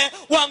mweupe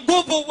wa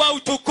nguvu wa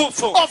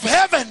utukufu of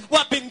heaven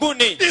wa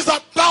mbinguni is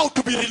about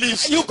to be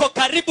released. yuko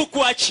karibu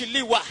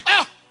kuachiliwa.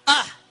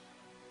 Ah,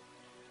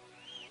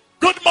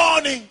 Good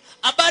morning,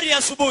 habari ya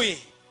asubuhi,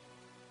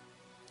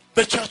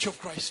 the Church of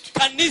Christ.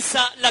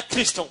 kanisa la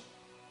Kristo.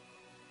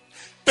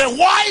 The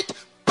white,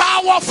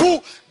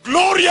 powerful,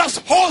 glorious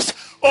horse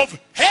of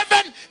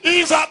heaven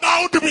is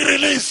about to be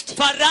released.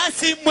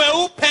 Farasi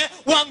mweupe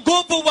wa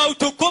nguvu wa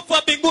utukufu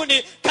wa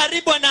mbinguni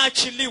karibu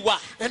anaachiliwa.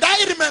 And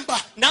I remember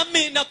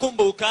Nami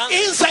nakumbuka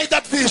inside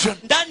that vision,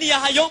 ndani ya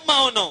hayo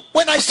maono,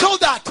 when I saw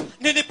that,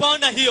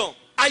 nilipoona hiyo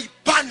I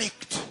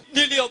panicked.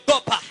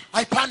 niliogopa.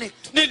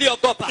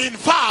 In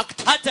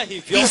fact, Hata he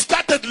hivyo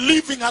started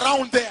living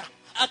around there.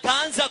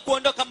 akaanza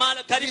kuondoka mahali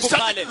He karibu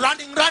started pale,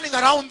 running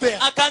around there.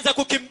 akaanza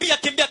kukimbia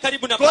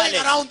karibu na Going pale,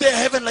 around there,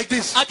 heaven like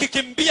this.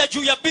 akikimbia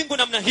juu ya mbingu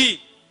namna hii.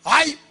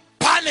 I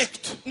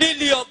panicked.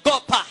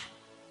 Niliogopa.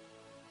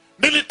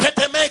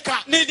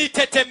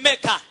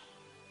 Nilitetemeka.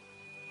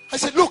 I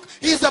said, look,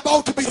 he's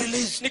about to be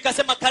released.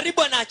 Nikasema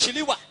karibu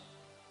anaachiliwa.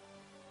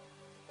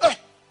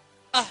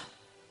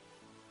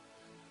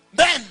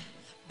 Then,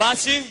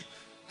 Basi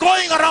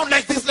going around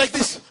like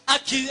this.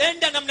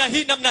 akienda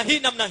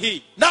namna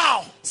hii.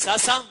 Now,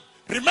 Sasa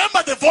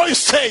remember the voice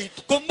said,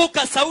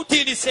 kumbuka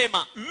sauti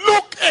ilisema,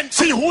 look and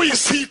see who is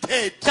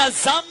seated.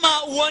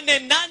 tazama uone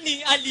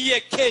nani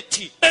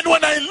aliyeketi. And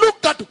when I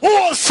looked at who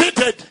was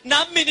seated,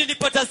 Nami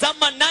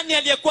nilipotazama nani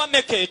aliyekuwa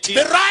ameketi,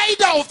 the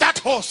rider of that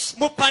horse,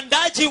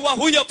 mpandaji wa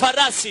huyo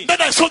farasi,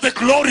 then I saw the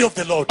glory of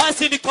the Lord.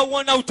 basi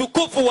nikauona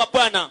utukufu wa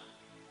Bwana.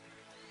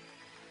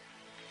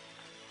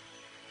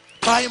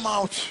 Time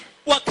out.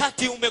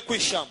 Wakati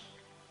umekwisha.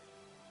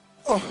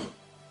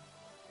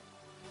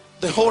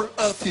 The whole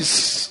earth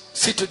is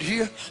seated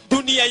here,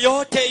 Dunia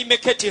yote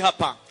imeketi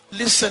hapa,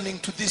 listening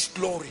to this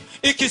glory.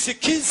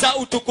 ikisikiza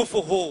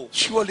utukufu huu.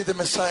 Surely the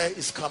Messiah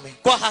is coming.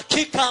 Kwa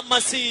hakika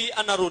Masihi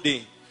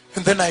anarudi.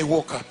 And then I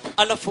woke up.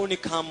 Alafu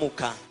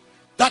nikaamuka.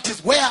 That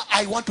is where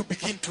I want to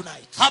begin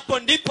tonight. Hapo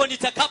ndipo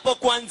nitakapo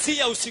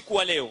kuanzia usiku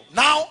wa leo.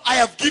 Now I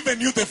have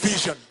given you the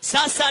vision.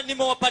 Sasa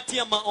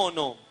nimewapatia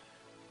maono,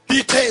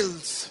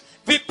 Details.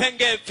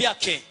 vipenge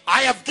vyake.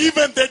 I have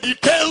given the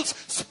details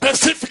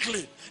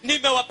specifically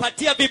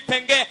Nimewapatia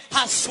vipenge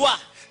haswa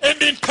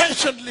and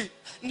intentionally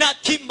na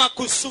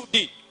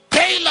kimakusudi,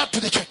 tailored to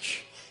the church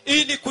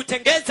ili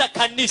kutengeza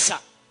kanisa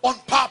on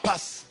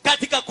purpose.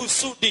 katika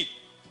kusudi.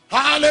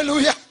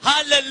 Hallelujah.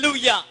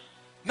 Haleluya.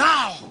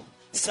 Now,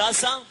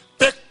 Sasa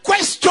the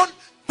question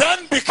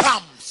then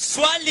becomes,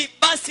 swali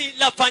basi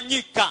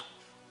lafanyika,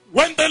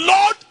 when the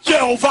Lord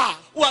Jehovah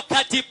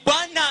wakati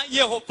Bwana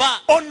Yehova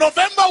on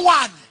November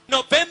 1,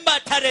 Novemba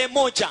tarehe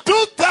 1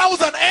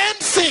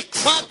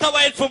 2006 mwaka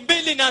wa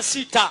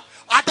 2006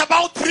 at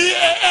about 3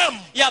 a.m.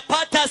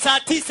 yapata saa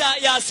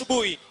 9 ya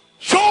asubuhi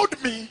showed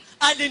me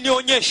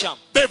alinionyesha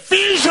the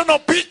vision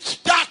of pitch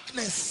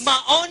darkness,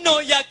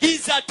 maono ya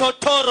giza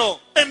totoro,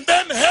 and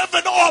then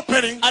heaven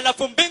opening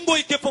alafu mbingu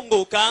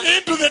ikifunguka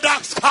into the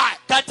dark sky,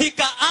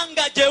 katika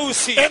anga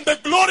jeusi and the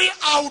glory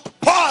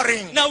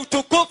outpouring na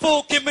utukufu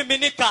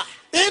ukimiminika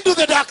into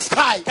the dark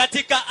sky,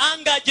 katika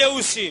anga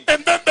jeusi,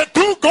 and then the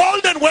two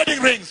golden wedding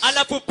rings,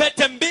 alafu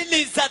pete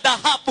mbili za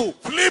dhahabu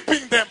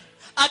flipping them,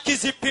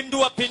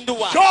 akizipindua,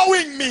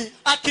 showing me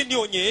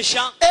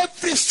akinionyesha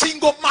every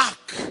single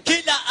mark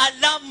kila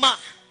alama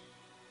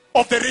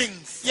of the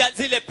rings ya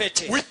zile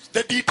pete, with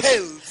the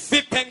details,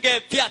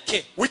 vipenge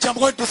vyake, which I'm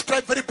going to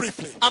describe very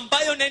briefly.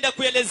 ambayo naenda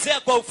kuelezea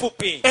kwa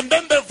ufupi. And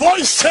then the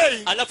voice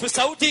saying Alafu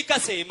sauti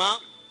ikasema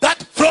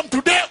that from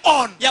today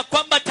on, ya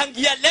kwamba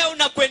tangia leo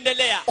na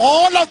kuendelea,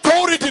 all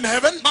authority in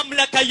heaven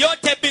mamlaka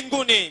yote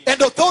mbinguni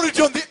and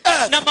authority on the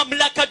earth na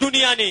mamlaka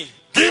duniani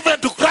given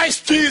to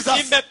Christ Jesus.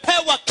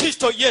 imepewa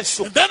Kristo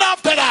Yesu. And then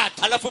after that,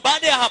 Alafu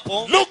baada ya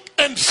hapo, look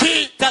and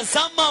see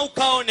tazama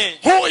ukaone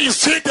who is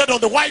seated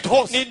on the white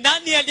horse. ni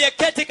nani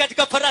aliyeketi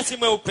katika farasi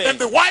mweupe. And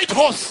the white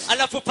horse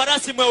Alafu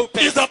farasi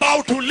mweupe is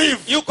about to leave.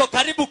 yuko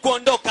karibu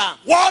kuondoka.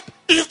 What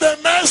is the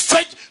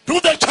message to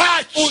the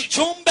church?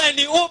 Ujumbe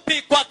ni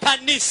upi kwa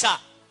kanisa?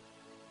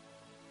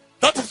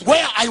 That is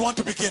where I want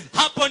to begin.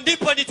 Hapo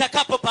ndipo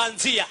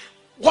nitakapopanzia.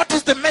 What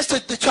is the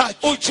message to the church?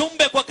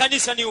 Ujumbe kwa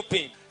kanisa ni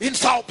upi? In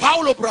Sao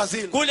Paulo,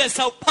 Brazil. Kule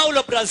Sao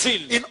Paulo,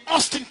 Brazil. In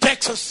Austin,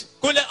 Texas.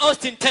 Kule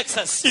Austin,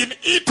 Texas. In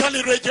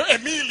Italy, Reggio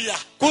Emilia.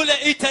 Kule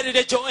Italy,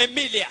 Reggio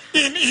Emilia.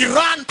 In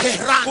Iran,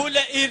 Tehran. Kule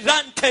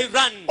Iran,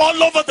 Tehran.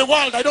 All over the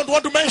world. I don't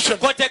want to mention.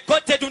 Kote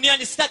kote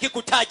duniani sitaki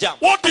kutaja.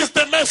 What is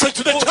the message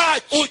to the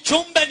church?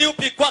 Ujumbe ni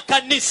upi kwa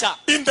kanisa?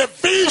 In the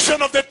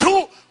vision of the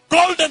two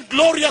golden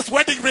glorious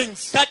wedding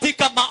rings.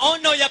 Katika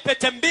maono ya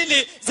pete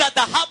mbili za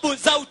dhahabu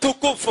za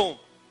utukufu.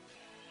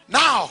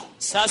 Now,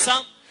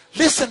 Sasa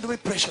listen to me,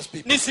 precious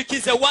people.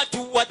 nisikize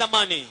watu wa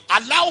dhamani.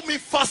 Allow me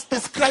first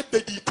describe the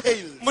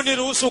details.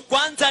 Mniruhusu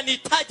kwanza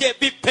nitaje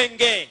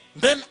vipenge,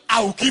 Then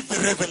I'll give the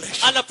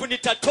revelation. alafu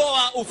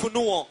nitatoa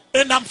ufunuo.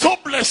 And I'm so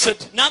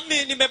blessed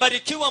Nami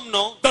nimebarikiwa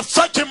mno that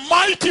such a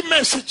mighty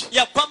message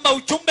ya kwamba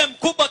ujumbe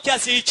mkubwa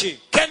kiasi hichi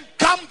can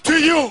come to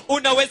you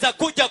unaweza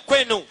kuja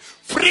kwenu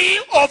free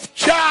of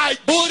charge.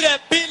 bure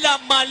bila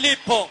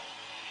malipo.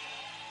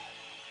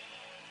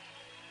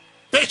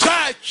 The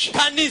church,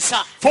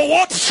 Kanisa for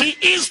what she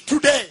is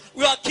today,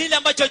 wa kile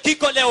ambacho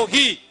kiko leo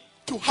hii,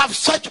 to have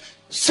such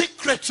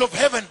secrets of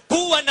heaven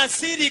kuwa na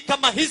siri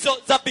kama hizo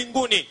za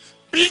mbinguni,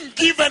 being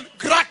given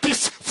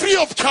gratis, free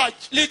of charge,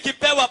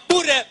 likipewa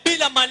bure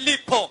bila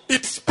malipo,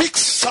 it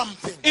speaks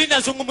something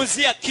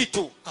inazungumzia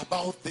kitu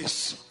about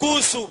this,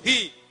 kuhusu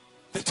hii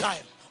the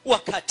time.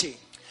 wakati.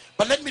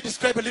 But let me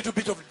describe a little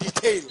bit of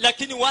detail.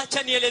 lakini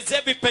wacha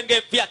nielezee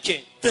vipenge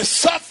vyake. The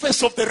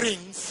surface of the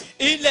rings.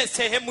 Ile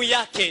sehemu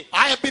yake.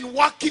 I have been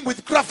working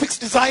with graphics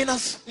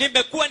designers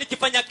Nimekuwa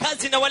nikifanya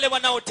kazi na wale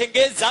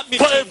wanaotengeza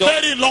for a mitindo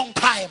very long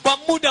time. kwa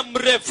muda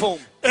mrefu,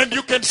 And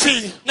you can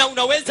see na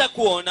unaweza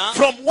kuona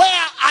from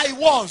where I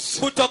was,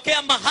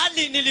 kutokea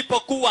mahali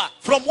nilipokuwa,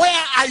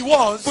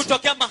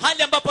 kutokea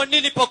mahali ambapo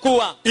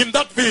nilipokuwa in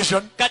that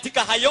vision,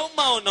 katika hayo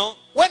maono.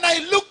 when I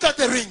looked at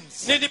the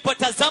rings,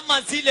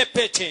 Nilipotazama zile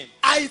pete,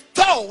 I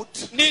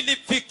thought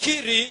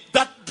nilifikiri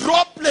that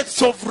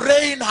droplets of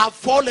rain have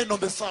fallen on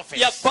the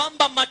surface. ya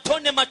kwamba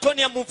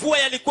matone ya mvua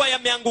yalikuwa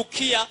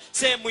yameangukia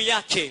sehemu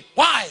yake.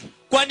 Why?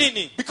 Kwa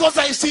nini?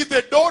 Because I see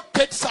the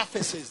dotted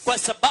surfaces. Kwa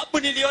sababu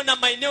niliona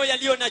maeneo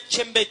yaliyo na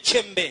chembe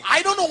chembe.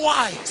 I don't know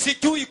why.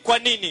 Sijui kwa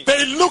nini.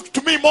 They look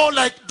to me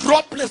more like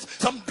droplets.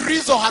 Some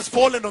drizzle has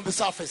fallen on the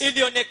surface.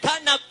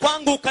 Ilionekana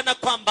kwangu kana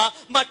kwamba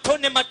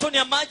matone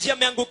ya maji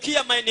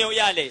yameangukia maeneo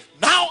yale.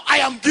 Now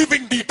I am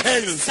giving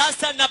details.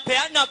 Sasa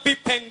napeana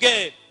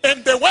vipenge.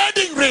 And the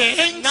wedding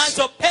rings,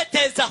 Nazo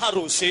pete za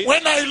harusi,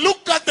 when I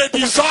looked at the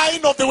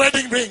design of the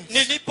wedding rings,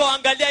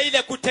 nilipoangalia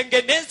ile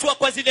kutengenezwa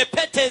kwa zile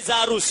pete za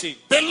harusi,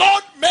 the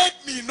Lord made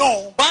me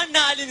know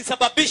Bwana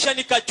alinisababisha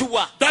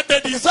nikajua that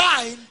the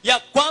design ya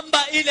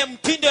kwamba ile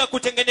mtindo ya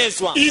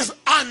kutengenezwa is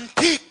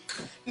antique.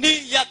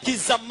 ni ya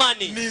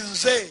kizamani,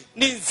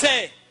 ni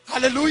nzee.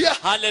 Hallelujah.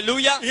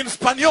 Haleluya. In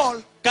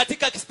Spanish,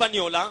 Katika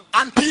Kispaniola,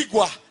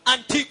 antigua,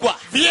 antigua,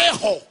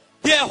 viejo.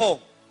 viejo.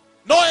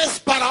 No es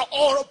para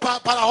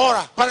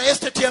ahora, para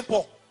este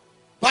tiempo.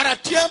 Para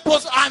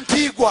tiempos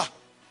antigua.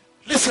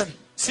 Listen,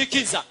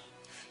 Sikiza,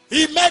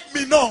 he made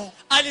me know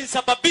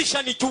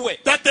alinisababisha nijue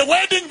that the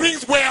wedding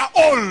rings were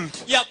old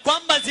ya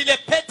kwamba zile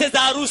pete za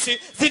harusi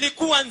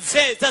zilikuwa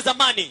nzee za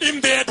zamani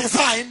in their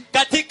design.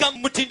 katika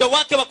mtindo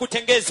wake wa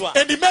kutengezwa.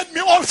 And he made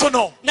me also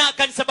know Na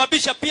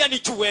akanisababisha pia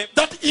nijue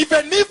that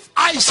even if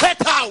I set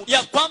out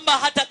ya kwamba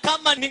hata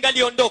kama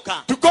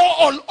ningaliondoka to go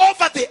all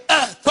over the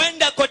earth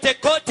kwenda kote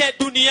kote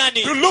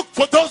duniani to look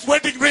for those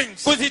wedding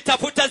rings,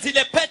 kuzitafuta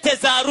zile pete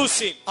za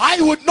harusi,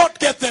 I would not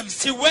get them.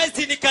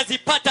 siwezi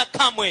nikazipata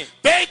kamwe.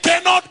 They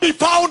cannot be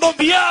found on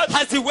the earth.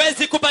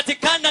 Haziwezi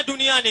kupatikana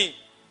duniani,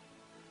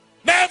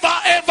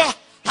 Never ever.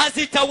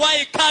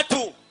 hazitawahi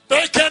katu,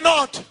 They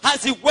cannot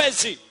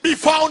haziwezi be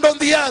found on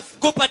the earth.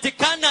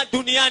 kupatikana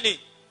duniani.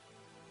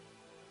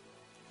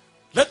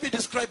 Let me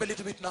describe a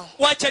little bit now.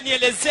 Wacha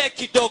nielezee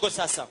kidogo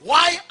sasa.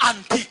 Why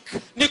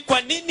antique? Ni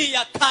kwa nini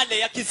ya kale,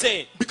 ya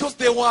kizee? Because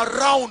they were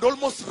round,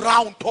 almost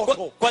round Kwa,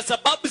 total. kwa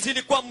sababu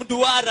zilikuwa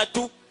mduara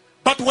tu,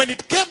 But when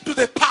it came to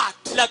the part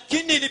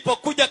lakini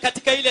ilipokuja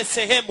katika ile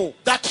sehemu,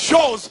 that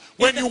shows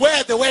when you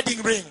wear the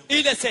wedding ring,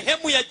 ile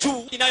sehemu ya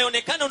juu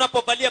inayoonekana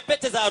unapovalia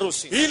pete za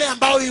harusi, ile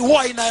ambayo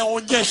huwa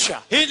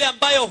inaonyesha ile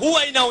ambayo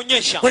huwa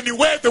inaonyesha when you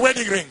wear the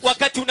wedding ring.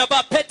 wakati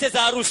unavaa pete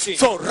za harusi.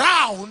 So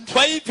round,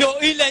 Kwa hivyo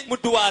ile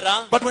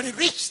mduara, but when it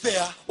reached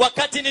there,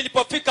 wakati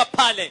nilipofika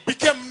pale,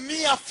 became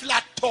near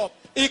flat top.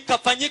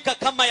 ikafanyika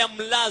kama ya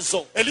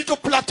mlazo, A little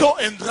plateau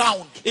and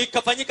round.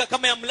 ikafanyika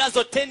kama ya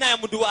mlazo tena ya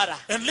mduara.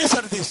 And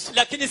listen to this.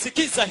 Lakini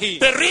sikiza hii,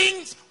 The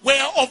rings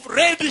were of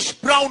reddish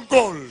brown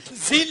gold.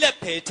 zile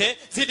pete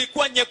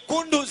zilikuwa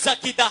nyekundu za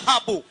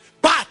kidhahabu,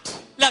 But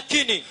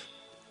lakini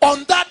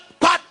on that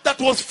part that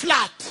was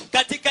flat,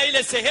 katika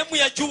ile sehemu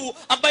ya juu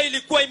ambayo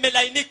ilikuwa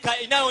imelainika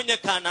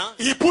inayoonekana,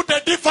 he put a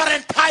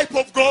different type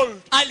of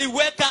gold.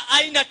 aliweka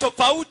aina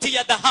tofauti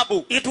ya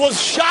dhahabu. It was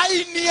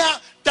shinier,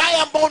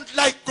 diamond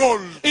like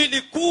gold.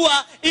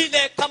 Ilikuwa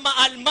ile kama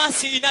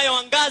almasi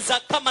inayoangaza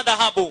kama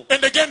dhahabu,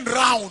 And again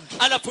round.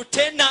 alafu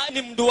tena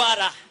ni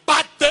mduara.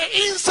 But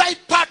the inside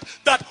part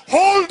that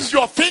holds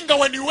your finger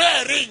when you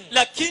wear a ring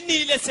Lakini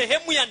ile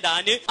sehemu ya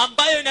ndani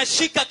ambayo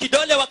inashika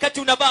kidole wakati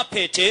unavaa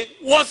pete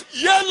was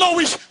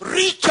yellowish,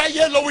 richer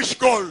yellowish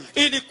gold.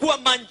 ilikuwa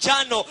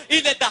manjano,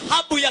 ile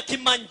dhahabu ya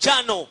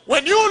kimanjano.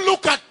 When you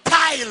look at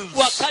tiles,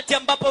 Wakati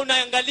ambapo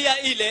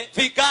unaangalia ile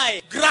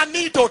vigae,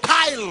 granito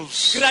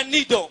tiles,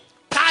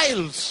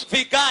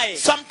 vigae,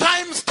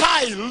 sometimes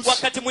tiles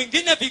wakati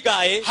mwingine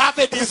vigae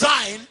have a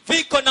design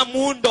viko na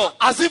muundo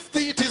as if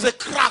it is a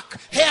crack,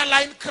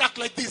 hairline crack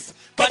like this,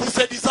 but it's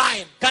a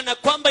design. kana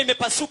kwamba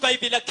imepasuka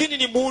hivi, lakini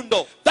ni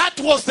muundo. That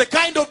was the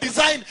kind of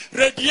design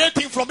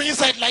radiating from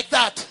inside like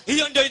that.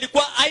 Hiyo ndio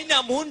ilikuwa aina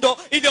ya muundo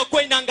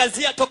iliyokuwa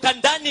inaangazia toka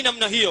ndani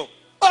namna hiyo.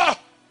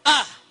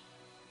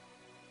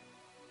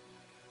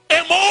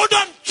 A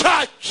modern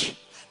church,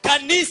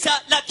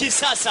 Kanisa la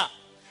kisasa,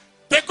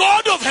 the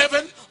God of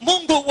heaven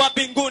Mungu wa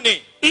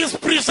mbinguni is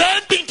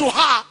presenting to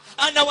her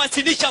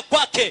anawasilisha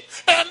kwake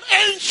an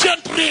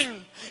ancient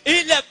ring.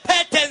 ile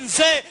pete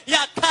nzee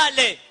ya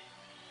kale.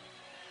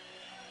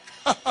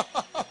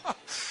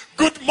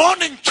 Good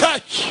morning,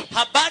 church.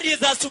 Habari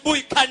za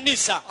asubuhi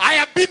kanisa. I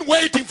have been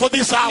waiting for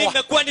this hour.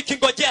 Nimekuwa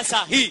nikingojea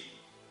saa hii.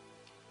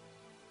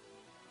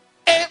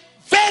 A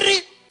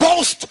very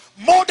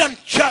post-modern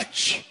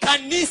church,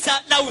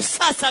 Kanisa la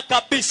usasa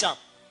kabisa,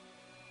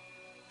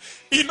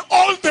 in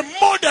all the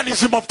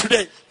modernism of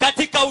today,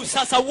 katika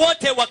usasa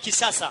wote wa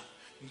kisasa.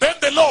 Then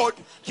the Lord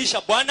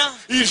Kisha Bwana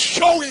is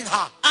showing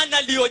her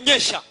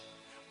analionyesha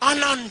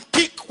an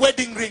antique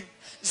wedding ring.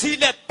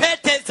 zile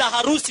pete za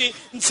harusi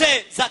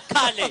nzee za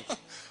kale.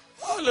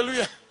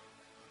 Hallelujah.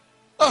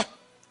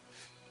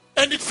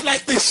 And it's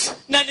like this.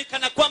 Na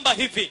nikana kwamba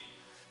hivi,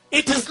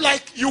 It is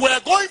like you were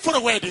going for a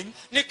wedding,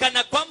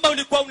 nikana kwamba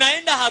ulikuwa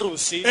unaenda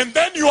harusi, and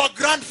then your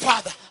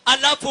grandfather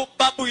alafu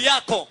babu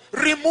yako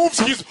removes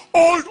his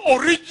old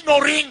original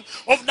ring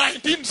of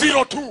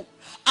 1902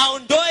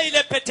 aondoe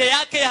ile pete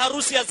yake ya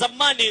harusi ya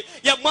zamani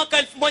ya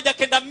mwaka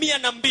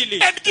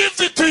 1902 and gives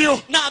it to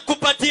you na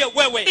akupatie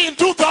wewe in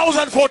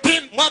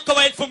 2014. mwaka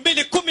wa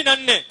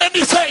 2014, And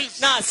he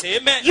says, na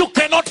aseme you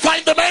cannot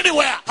find them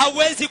anywhere.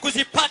 hawezi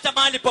kuzipata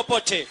mahali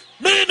popote,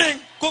 Meaning,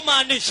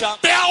 kumaanisha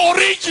they are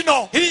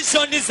original.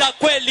 hizo ni za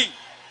kweli.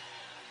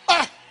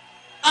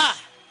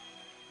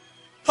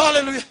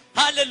 Hallelujah.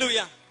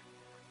 Haleluya.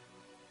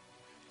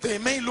 They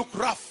may look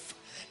rough,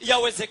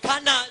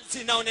 Yawezekana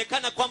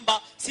zinaonekana kwamba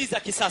si za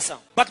kisasa,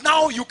 but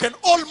now you can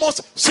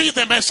almost see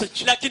the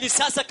message lakini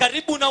sasa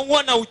karibu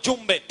nauona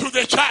ujumbe to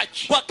the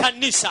church. kwa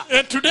kanisa.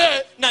 And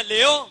today, Na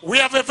leo we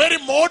have a very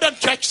modern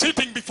church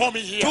sitting before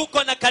me here.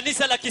 tuko na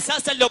kanisa la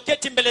kisasa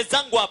liloketi mbele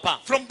zangu hapa,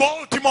 From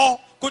Baltimore,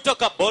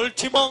 kutoka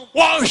Baltimore,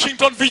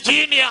 Washington,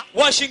 Virginia,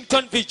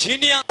 Washington,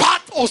 Virginia,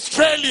 Perth,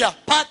 Australia,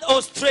 Perth,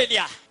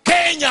 Australia,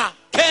 Kenya.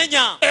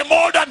 Kenya, A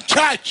modern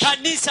church.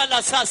 kanisa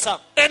la sasa.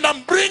 And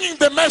I'm bringing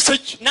the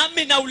message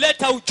Nami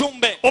nauleta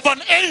ujumbe of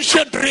an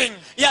ancient ring.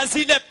 ya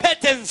zile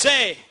pete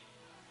nzee.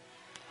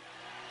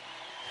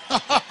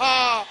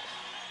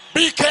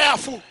 Be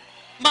careful.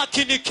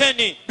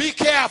 Makinikeni, Be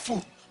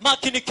careful.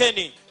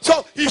 makinikeni.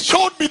 So he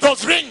showed me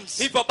those rings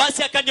Hivyo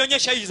basi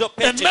akanionyesha hizo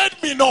and pete made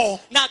me know,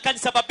 na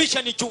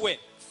akanisababisha nijue,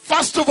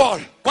 first of all,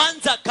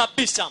 kwanza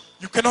kabisa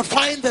you cannot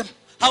find them.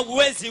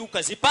 hauwezi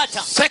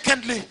ukazipata.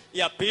 Secondly,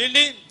 Ya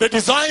pili, the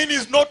design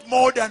is not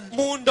modern.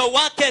 muundo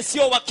wake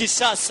sio wa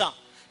kisasa.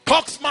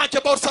 Talks much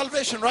about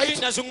salvation, right?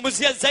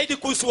 Inazungumzia zaidi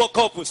kuhusu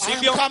wokovu,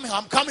 sivyo?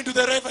 I'm coming to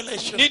the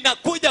revelation.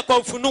 Ninakuja kwa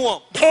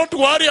ufunuo. Don't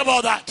worry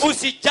about that.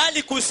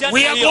 Usijali kuhusiana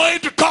We na are hiyo. going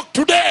to talk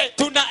today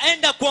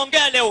Tunaenda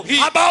kuongea leo hii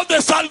about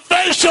the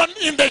salvation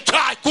in the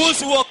church.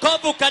 kuhusu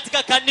wokovu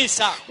katika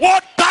kanisa.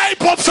 What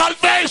type of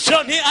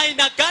salvation Ni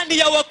aina gani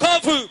ya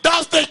wokovu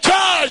does the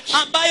church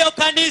ambayo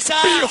kanisa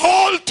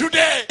behold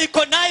today?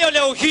 iko nayo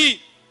leo hii?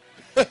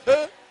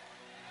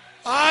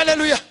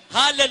 Hallelujah.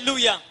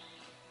 Haleluya.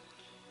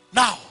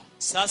 Now,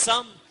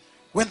 Sasa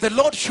when the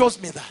Lord shows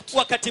me that,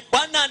 wakati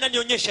Bwana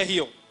ananionyesha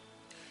hiyo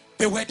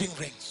the wedding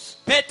rings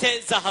pete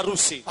za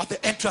harusi at the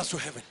entrance to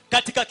heaven,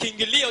 katika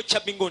kiingilio cha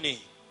mbinguni,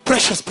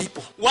 precious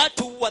people,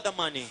 watu wa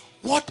dhamani,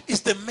 what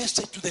is the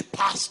message to the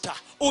pastor?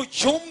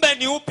 ujumbe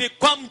ni upi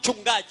kwa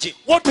mchungaji?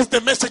 What is the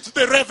message to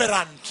the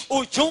reverend?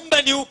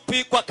 Ujumbe ni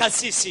upi kwa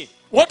kasisi?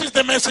 What is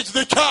the message to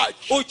the church?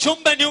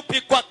 Ujumbe ni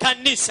upi kwa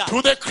kanisa?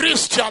 To the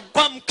Christian,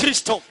 Kwa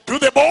Mkristo, to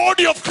the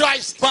body of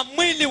Christ, kwa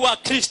mwili wa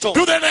Kristo,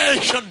 to the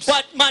nations.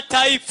 kwa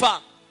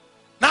mataifa.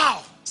 Now,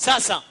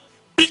 Sasa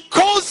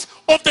because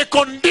of the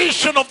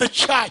condition of the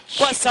church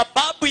kwa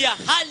sababu ya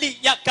hali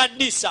ya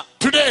kanisa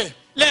today,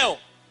 leo,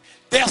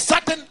 there are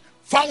certain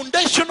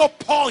foundational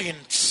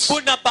points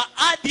kuna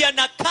baadhi ya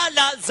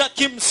nakala za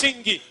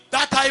kimsingi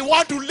that I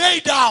want to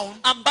lay down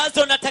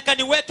ambazo nataka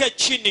niweke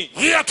chini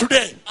here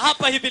today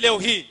hapa hivi leo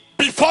hii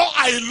before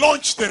I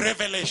launch the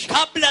revelation.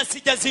 kabla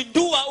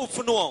sijazindua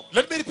ufunuo.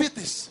 Let me repeat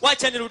this.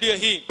 Wacha nirudie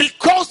hii.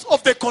 Because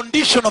of the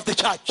condition of the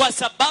church Kwa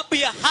sababu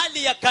ya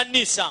hali ya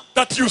kanisa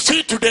that you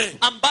see today,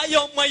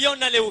 ambayo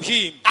mwaiona leo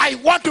hii, I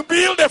want to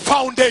build a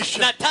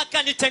foundation,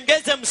 nataka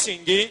nitengeze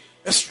msingi,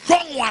 a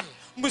strong one,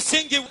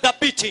 msingi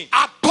dhabiti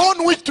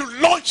upon which to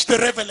launch the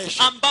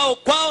revelation. ambao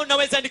kwao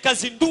naweza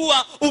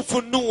nikazindua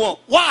ufunuo.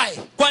 Why?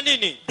 Kwa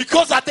nini?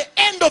 Because at the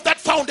end of that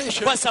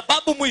foundation, Kwa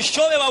sababu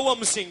mwishowe wa huo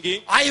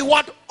msingi I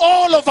want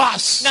all of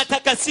us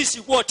nataka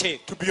sisi wote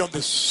to be on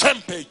the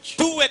same page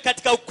tuwe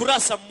katika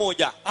ukurasa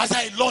mmoja as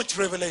I launch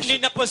revelation.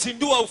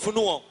 ninapozindua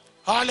ufunuo.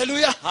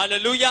 Hallelujah.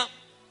 Haleluya.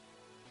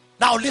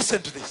 Now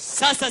listen to this.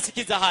 Sasa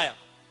sikiza haya.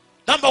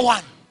 Number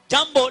one,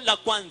 Jambo la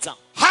kwanza,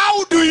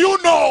 how do you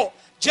know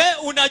je,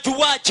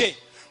 unajuaje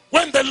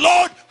when the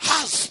Lord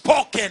has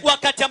spoken?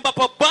 wakati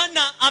ambapo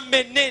Bwana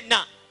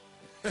amenena?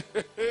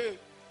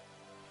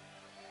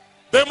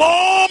 The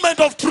moment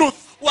of truth.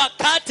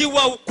 Wakati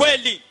wa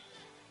ukweli.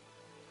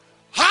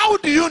 How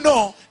do you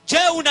know Je,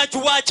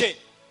 unajuaje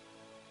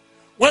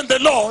when the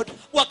Lord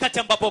wakati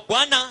ambapo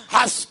Bwana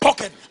has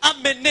spoken?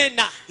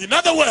 amenena? In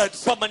other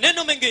words, Kwa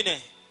maneno mengine,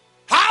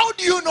 how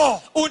do you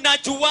know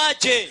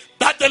unajuaje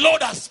that the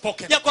Lord has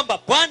spoken? ya kwamba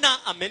Bwana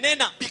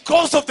amenena?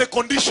 Because of the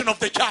condition of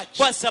the church.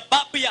 Kwa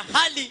sababu ya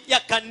hali ya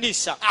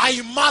kanisa.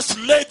 I must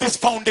lay this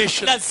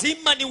foundation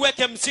Lazima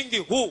niweke msingi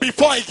huu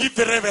before I give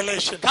the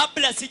revelation.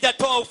 kabla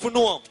sijatoa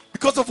ufunuo.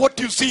 because of what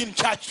you see in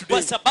church today.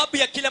 kwa sababu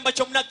ya kile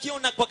ambacho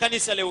mnakiona kwa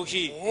kanisa leo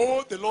hii.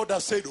 Oh, the Lord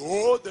has said.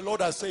 Oh, the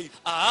Lord has said.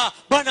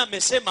 Bwana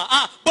amesema,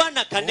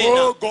 Bwana Oh,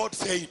 kanena, God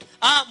said.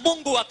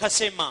 Mungu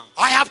akasema.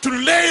 I have to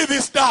lay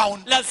this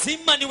down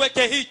Lazima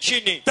niweke hii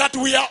chini, that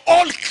we are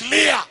all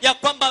clear ya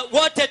kwamba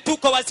wote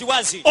tuko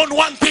waziwazi on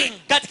one thing.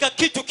 katika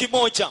kitu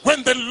kimoja.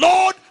 When the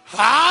Lord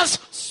has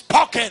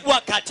spoken.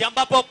 Wakati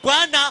ambapo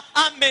Bwana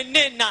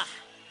amenena.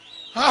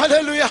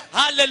 Hallelujah.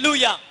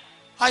 Haleluya.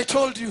 I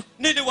told you.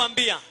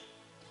 Niliwaambia,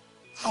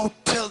 I'll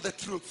tell the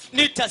truth.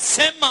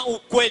 nitasema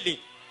ukweli,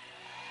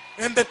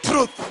 And the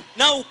truth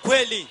na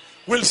ukweli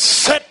will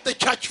set the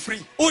church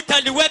free.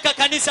 utaliweka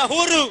kanisa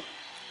huru.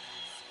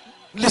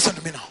 Listen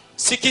to me now.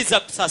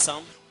 Sikiza sasa.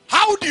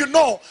 How do you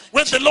know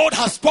when the Lord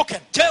has spoken?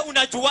 Je,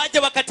 unajuaje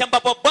wakati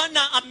ambapo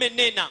Bwana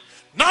amenena?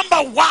 Number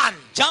one.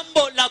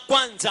 Jambo la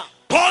kwanza,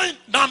 Point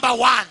number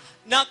one.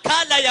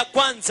 nakala ya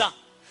kwanza,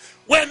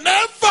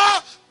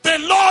 Whenever the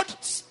Lord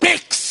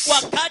speaks,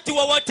 wakati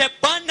wowote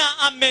Bwana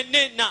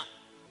amenena,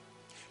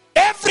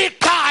 every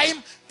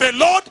time the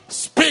Lord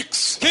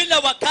speaks, kila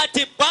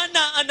wakati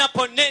Bwana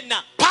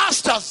anaponena,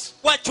 pastors,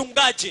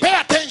 wachungaji, pay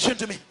attention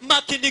to me.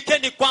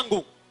 makinikeni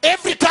kwangu.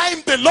 Every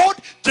time the Lord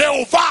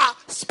Jehovah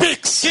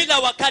speaks, Kila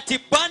wakati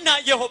Bwana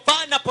Yehova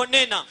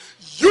anaponena,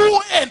 you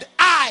and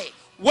I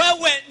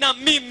wewe na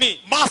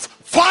mimi must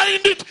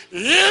find it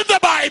in the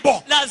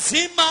Bible.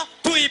 lazima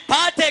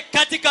tuipate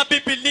katika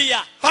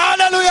Biblia.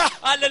 Hallelujah.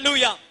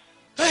 Haleluya.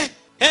 Hey,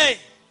 Hey,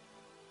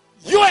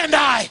 you and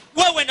I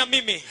wewe na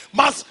mimi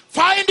must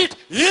find it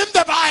in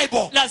the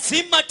Bible.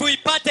 lazima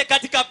tuipate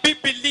katika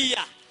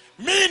Biblia.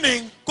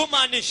 Meaning,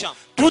 Kumaanisha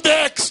to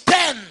the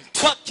extent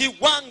kwa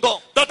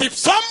kiwango that if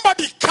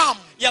somebody comes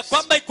ya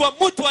kwamba ikiwa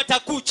mtu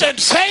atakuja and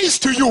says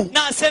to you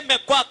na aseme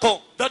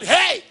kwako that,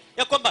 hey,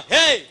 ya kwamba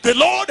hey, the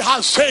Lord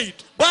has said,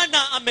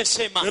 Bwana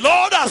amesema, the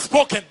Lord has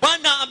spoken,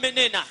 Bwana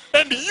amenena,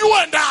 and you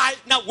and I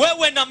na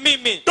wewe na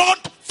mimi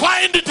don't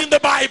find it in the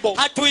Bible,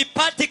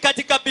 hatuipati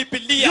katika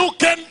Biblia, you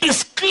can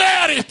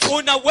declare it.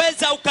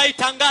 unaweza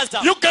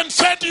ukaitangaza, You can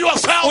say to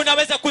yourself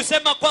unaweza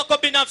kusema kwako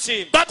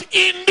binafsi that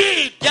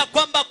indeed ya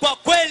kwamba kwa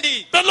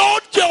kweli the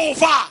Lord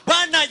Jehovah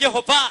Bwana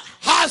Yehova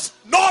has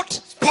not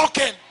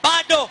spoken.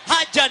 bado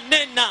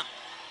hajanena.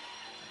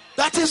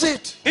 That is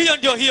it. Hiyo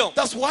ndio hiyo.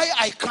 That's why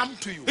I come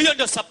to you. Hiyo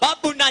ndio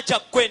sababu naja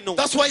kwenu.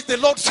 That's why the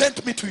Lord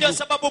sent me to Ndio you,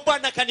 sababu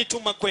Bwana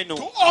kanituma kwenu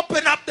to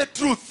open up the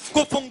truth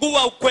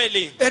kufungua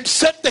ukweli and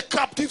set the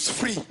captives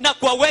free. na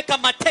kuwaweka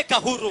mateka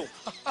huru.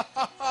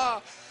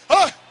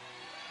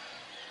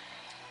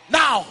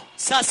 Now,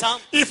 Sasa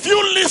if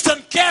you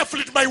listen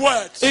carefully to my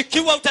words,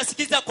 ikiwa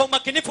utasikiza kwa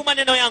umakinifu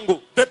maneno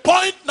yangu, the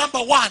point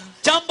number one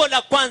jambo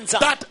la kwanza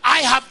that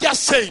I have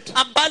just said,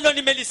 ambalo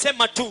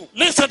nimelisema tu,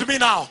 listen to me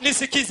now.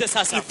 nisikize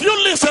sasa. If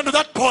you listen to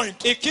that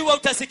point, Ikiwa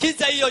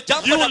utasikiza hiyo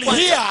jambo you la will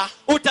kwanza, hear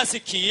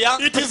utasikia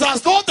it is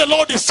as though the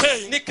Lord is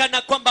saying ni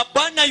kana kwamba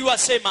Bwana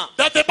yuasema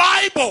that the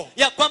Bible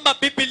ya kwamba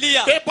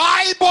Biblia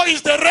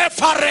is the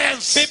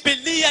reference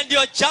Biblia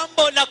ndio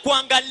jambo la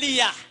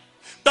kuangalia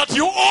that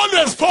you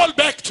always fall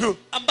back to.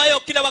 ambayo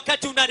kila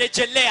wakati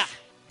unarejelea.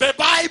 The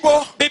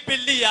Bible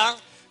Biblia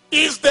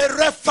is the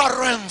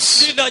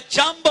reference ndilo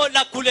jambo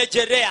la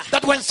kurejelea,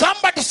 that when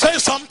somebody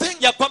says something,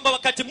 ya kwamba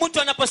wakati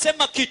mtu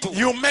anaposema kitu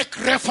you make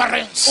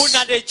reference.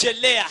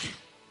 unarejelea.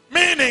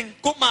 Meaning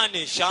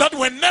Kumaanisha that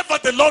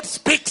whenever the Lord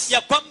speaks,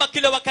 ya kwamba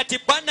kila wakati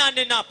Bwana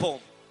anenapo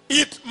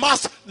it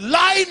must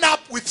line up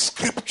with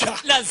scripture.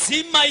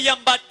 lazima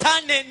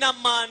iambatane na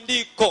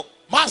maandiko,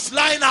 Must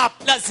line up.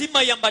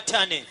 lazima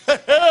iambatane.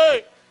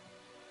 Hey.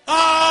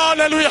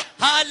 Hallelujah.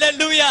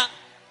 Haleluya.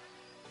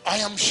 I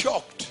am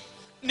shocked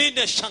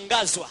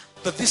Ninashangazwa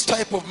that this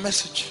type of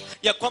message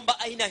ya kwamba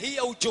aina hii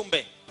ya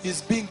ujumbe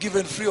is being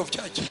given free of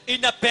charge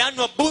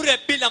inapeanwa bure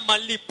bila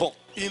malipo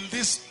in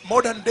this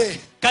modern day.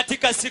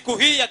 katika siku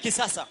hii ya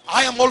kisasa.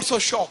 I am also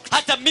shocked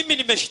Hata mimi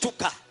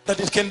nimeshtuka that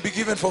it can be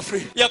given for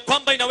free. ya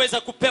kwamba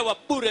inaweza kupewa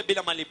bure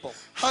bila malipo.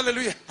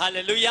 Hallelujah.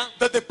 Haleluya.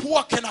 That the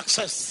poor can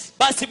access,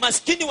 Basi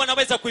maskini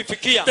wanaweza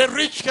kuifikia, the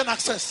rich can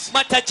access,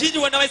 matajiri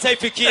wanaweza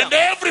ifikia, and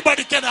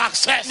everybody can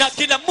access. na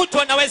kila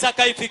mtu anaweza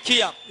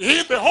akaifikia.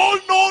 In the whole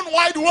known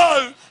wide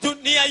world,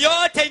 Dunia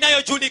yote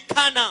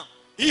inayojulikana,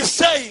 he's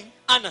saying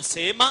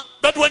anasema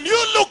that when you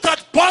look at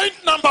point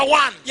number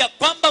one, ya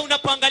kwamba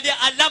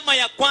unapoangalia alama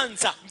ya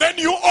kwanza, then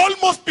you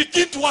almost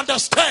begin to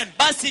understand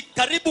basi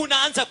karibu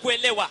unaanza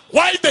kuelewa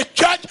why the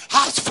church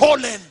has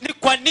fallen. ni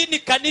kwa nini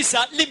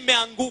kanisa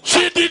limeanguka.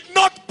 She did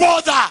not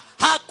bother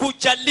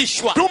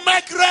Hakujalishwa to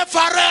make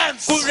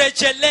reference.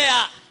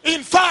 kurejelea.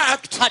 In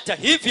fact, Hata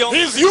hivyo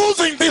he's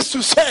using this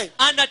to say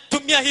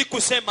anatumia hii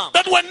kusema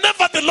that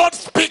whenever the Lord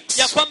speaks,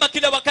 ya kwamba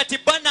kila wakati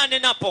Bwana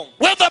anenapo,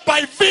 whether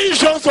by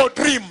visions or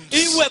dreams,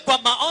 iwe kwa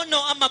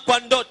maono ama kwa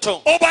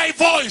ndoto or by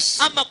voice,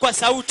 ama kwa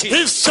sauti,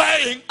 he's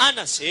saying that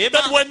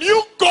anasema when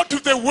you go to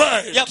the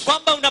word ya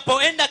kwamba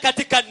unapoenda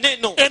katika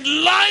neno and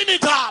line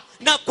it up,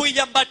 na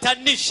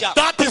kuiambatanisha,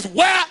 that is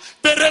where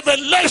the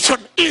revelation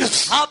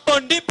is. hapo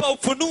ndipo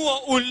ufunuo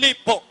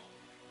ulipo.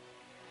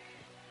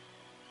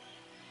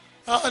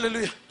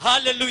 Hallelujah.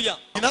 Hallelujah.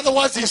 In other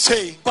words, he's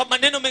saying Kwa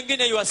maneno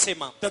mengine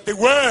yuasema that the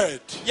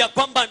word ya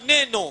kwamba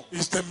neno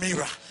is the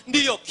mirror.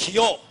 ndiyo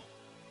kioo.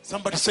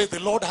 Somebody say the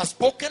Lord has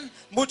spoken.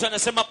 Mtu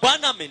anasema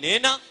Bwana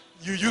amenena,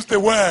 You use the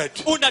word.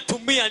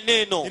 unatumia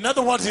neno. In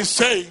other words, he's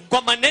saying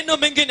Kwa maneno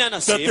mengine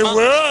that the anasema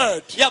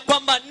word ya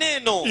kwamba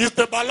neno is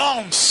the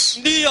balance.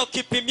 ndiyo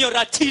kipimio,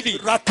 ratili.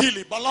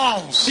 Ratili,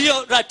 balance.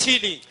 Ndiyo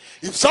ratili.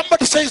 If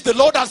somebody says the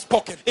Lord has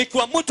spoken,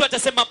 Ikiwa mtu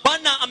atasema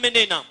Bwana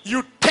amenena,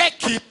 you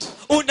take it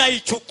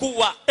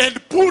unaichukua and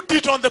put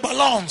it on the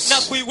balance.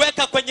 na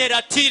kuiweka kwenye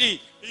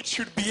ratili. It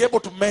should be able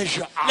to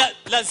measure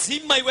up.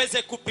 Lazima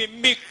iweze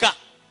kupimika.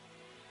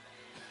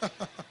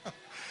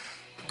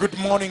 Good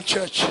morning,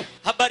 church.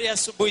 Habari ya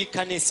asubuhi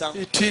kanisa.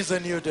 It is a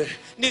new day.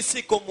 Ni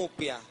siku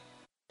mpya.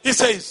 He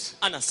says,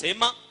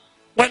 Anasema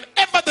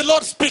whenever the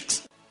Lord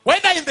speaks,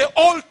 whether in the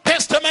Old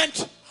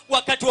Testament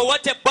wakati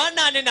wowote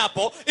Bwana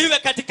anenapo, iwe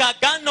katika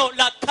agano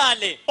la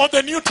kale or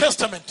the New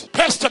Testament,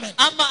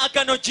 ama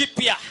agano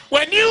jipya,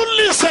 when you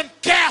listen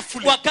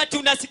carefully, wakati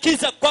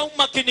unasikiza kwa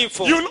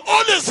umakinifu, you'll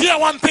always hear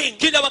one thing.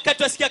 kila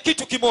wakati wasikia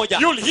kitu kimoja.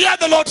 You'll hear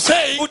the Lord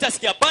saying,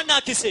 Utasikia Bwana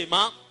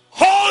akisema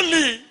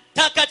holy,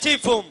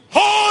 takatifu,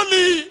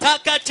 holy,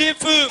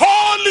 takatifu,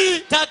 holy,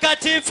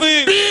 takatifu,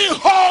 be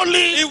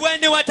holy,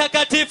 iweni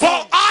watakatifu,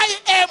 for I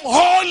am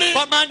holy.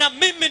 kwa maana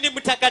mimi ni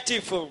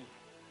mtakatifu.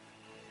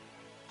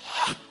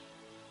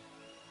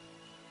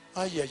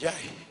 Ay, ay,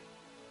 ay.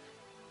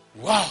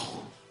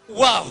 Wow.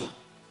 Wow.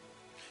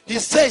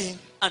 He's saying,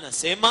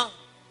 Anasema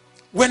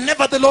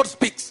whenever the Lord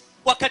speaks,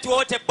 wakati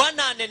wowote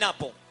Bwana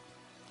anenapo,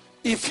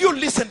 if you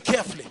listen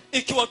carefully,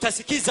 ikiwa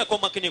utasikiza kwa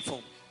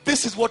umakinifu,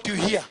 this is what you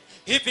hear.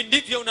 hivi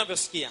ndivyo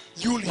unavyosikia.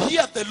 You'll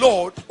hear the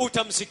Lord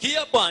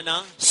Utamsikia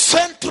Bwana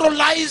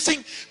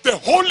centralizing the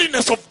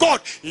holiness of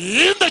God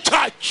in the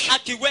church.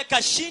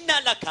 akiweka shina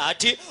la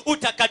kati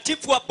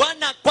utakatifu wa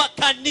Bwana kwa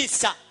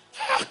kanisa.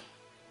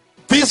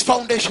 This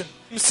foundation,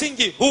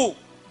 Msingi huu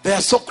they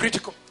are so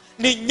critical.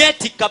 ni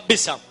nyeti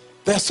kabisa.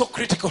 They are so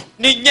critical.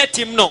 Ni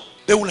nyeti mno.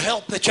 They will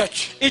help the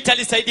church,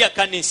 Italisaidia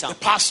kanisa the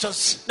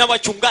pastors, na the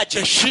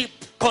wachungaji, sheep,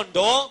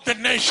 kondoo, the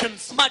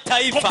nations,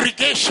 mataifa,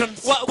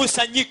 congregations. wa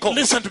kusanyiko.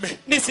 Listen to me.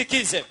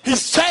 Nisikize.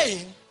 He's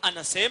saying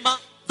Anasema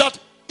that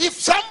if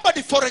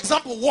somebody, for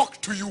example,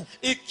 walked to you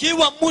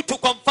ikiwa mtu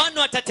kwa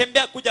mfano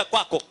atatembea kuja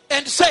kwako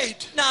and said,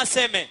 na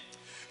aseme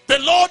the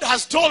Lord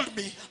has told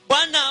me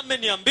Bwana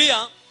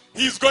ameniambia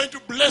he's going to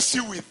bless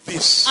you with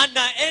this.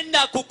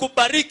 anaenda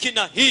kukubariki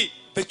na hii.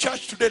 The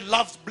church today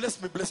loves bless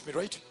me,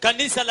 right?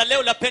 Kanisa la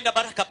leo lapenda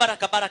baraka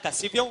baraka baraka,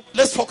 sivyo?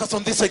 Let's focus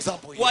on this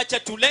example here. Wacha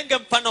tulenge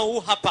mfano huu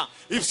hapa.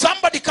 If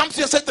somebody comes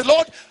here and says the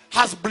Lord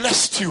has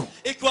blessed you,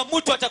 Ikiwa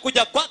mtu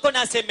atakuja kwako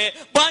na aseme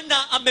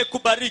Bwana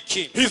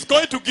amekubariki, he's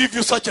going to give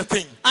you such a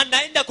thing.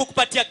 anaenda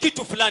kukupatia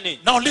kitu fulani.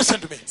 Now listen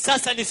to me.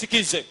 Sasa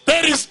nisikize.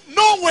 There is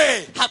no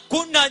way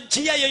Hakuna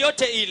njia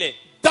yoyote ile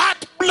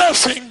that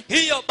blessing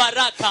hiyo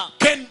baraka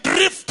can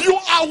drift you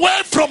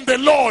away from the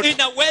Lord.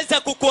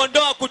 inaweza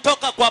kukuondoa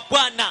kutoka kwa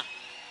Bwana.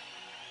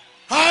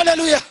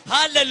 Hallelujah.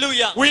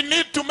 Hallelujah. We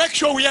need to make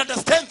sure we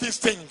understand these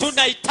things,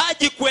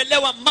 Tunahitaji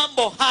kuelewa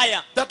mambo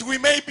haya that we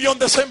may be on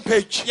the same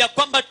page. ya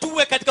kwamba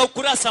tuwe katika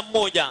ukurasa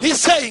mmoja.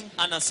 He's saying,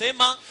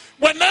 Anasema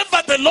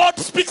whenever the Lord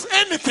speaks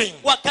anything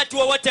wakati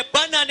wowote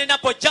Bwana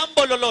anenapo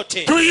jambo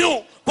lolote to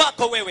you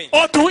kwako wewe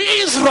or to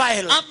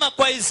Israel ama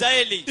kwa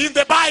Israeli in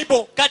the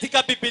Bible,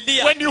 katika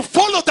Biblia, when you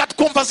follow that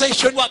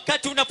conversation,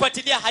 wakati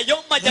unafuatilia hayo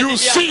you majadiliano,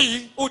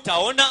 see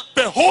utaona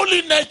the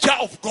holy nature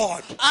of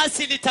God,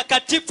 asili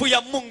takatifu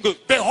ya Mungu,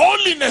 the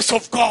holiness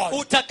of God.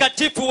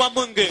 utakatifu wa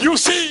Mungu. You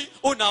see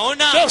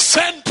Unaona the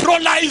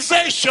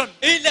centralization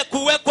ile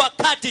kuwekwa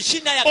kati,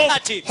 shina ya of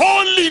kati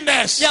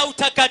holiness. ya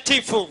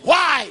utakatifu.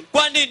 Why?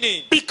 Kwa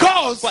nini?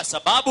 Because Kwa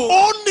sababu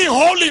only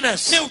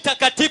holiness ni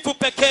utakatifu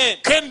pekee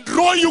can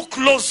draw you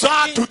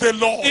closer to the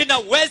Lord.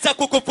 inaweza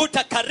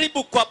kukuvuta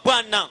karibu kwa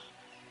Bwana.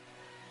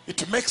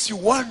 It makes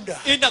you wonder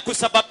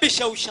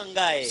Inakusababisha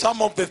ushangae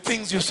some of the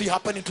things you see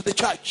happening to the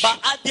church.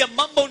 baadhi ya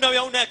mambo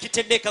unayoona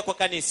yakitendeka kwa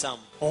kanisa.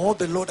 Oh,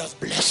 the Lord has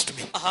blessed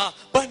me. Aha,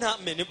 Bwana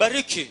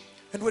amenibariki.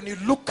 And when you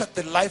look at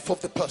the life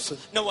of the person,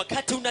 Na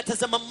wakati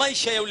unatazama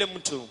maisha ya yule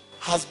mtu,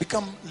 has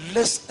become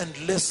less and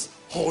less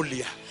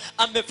holier,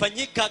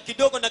 amefanyika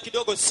kidogo na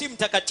kidogo si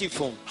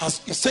mtakatifu.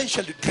 has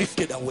essentially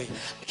drifted away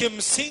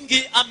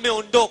Kimsingi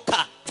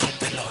ameondoka from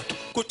the Lord.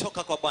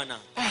 kutoka kwa Bwana.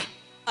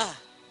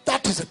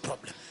 That is a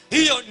problem.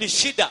 Hiyo ni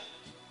shida.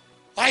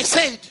 I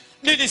said,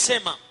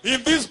 Nilisema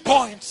in these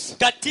points,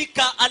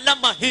 katika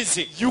alama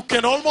hizi you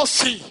can almost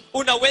see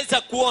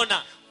unaweza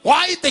kuona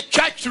why the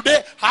church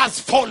today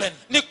has fallen.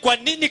 ni kwa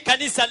nini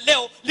kanisa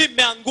leo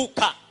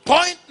limeanguka.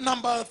 Point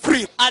number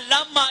 3.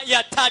 Alama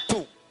ya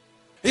tatu,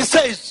 He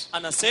says,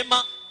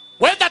 anasema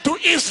whether to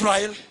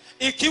Israel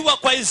ikiwa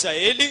kwa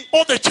Israeli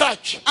or the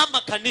church,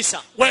 ama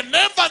kanisa,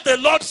 whenever the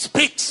Lord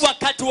speaks,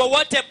 wakati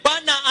wowote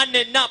Bwana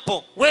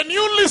anenapo, when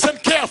you listen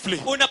carefully,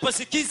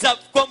 unaposikiza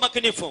kwa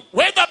makinifu,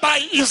 whether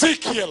by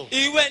Ezekiel,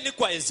 iwe ni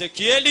kwa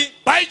Ezekieli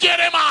by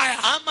Jeremiah,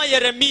 ama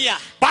Yeremia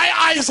by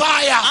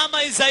Isaiah,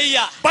 ama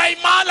Isaia by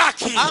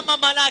Malachi, ama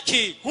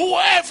Malaki,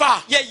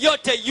 whoever,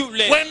 yeyote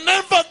yule,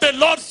 whenever the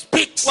Lord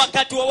speaks,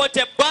 wakati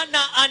wowote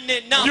Bwana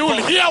you will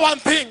anenapo, hear one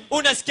thing: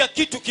 unasikia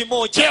kitu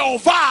kimoja,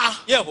 Jehovah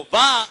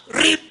Yehova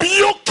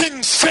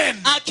rebuking sin.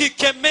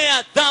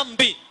 akikemea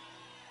dhambi,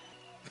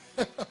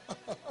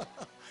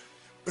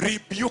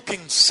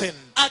 Rebuking sin.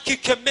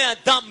 akikemea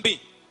dhambi.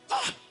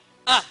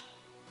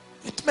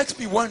 It makes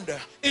me wonder,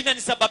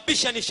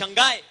 Inanisababisha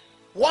nishangae,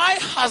 why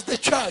has the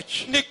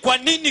church ni kwa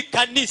nini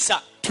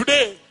kanisa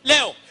today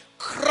leo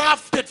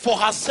crafted for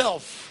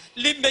herself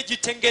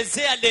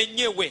limejitengezea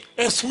lenyewe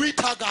a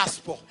sweeter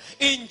gospel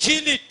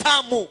injili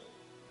tamu,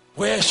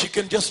 where she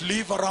can just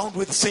live around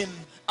with sin,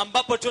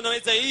 ambapo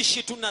tunaweza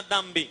ishi tu na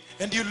dhambi,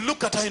 and you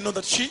look at her, you know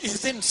that she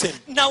is in sin,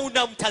 na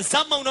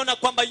unamtazama unaona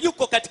kwamba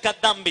yuko katika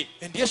dhambi,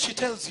 and yet she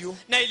tells you,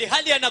 na ili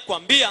hali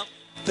anakuambia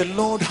the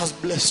Lord has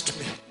blessed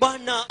me.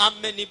 Bwana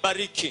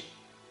amenibariki.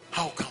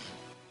 How come?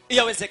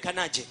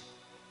 Yawezekanaje?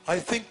 I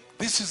think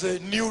this is a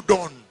new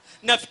dawn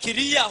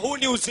Nafikiria huu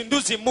ni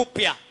uzinduzi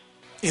mpya,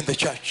 in the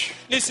church.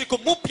 ni siku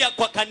mpya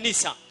kwa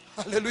kanisa.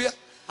 Hallelujah.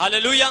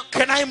 Haleluya.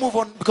 Can I move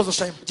on because of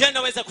time? Je,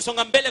 naweza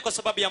kusonga mbele kwa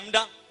sababu ya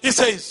muda? He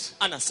says,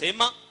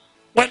 Anasema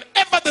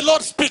whenever the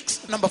Lord speaks,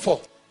 number 4,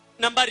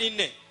 nambari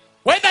 4,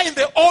 whether in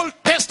the Old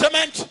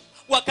Testament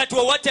wakati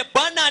wowote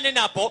Bwana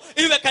anenapo,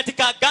 iwe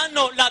katika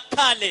agano la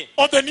kale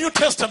or the New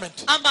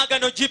Testament, ama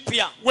agano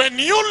jipya, when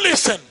you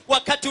listen,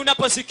 wakati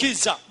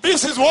unaposikiza,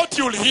 this is what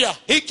you'll hear.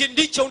 hiki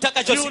ndicho You'll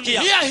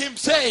utakachosikia. hear him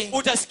saying,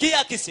 Utasikia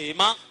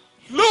akisema,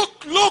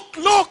 look, look,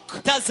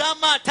 look,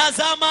 tazama,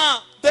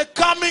 tazama, the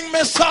coming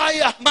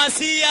Messiah.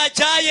 Masihi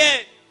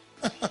ajaye.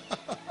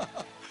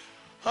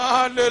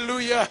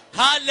 Hallelujah.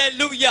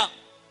 Haleluya.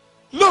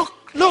 Look,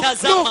 look,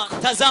 Tazama,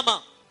 look.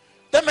 tazama,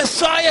 The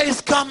Messiah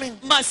is coming.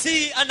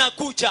 Masihi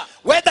anakuja,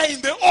 Whether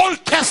in the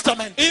Old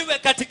Testament iwe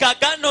katika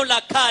agano la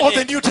or the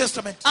kale New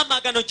Testament. ama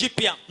agano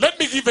jipya. Let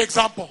me give an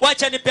example.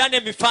 Wacha nipeane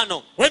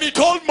mifano. When he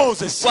told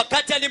Moses,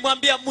 Wakati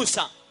alimwambia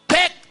Musa,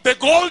 take the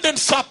golden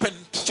serpent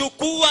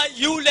chukua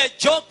yule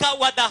joka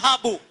wa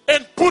dhahabu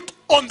and put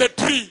on the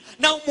tree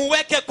na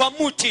umuweke kwa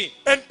mti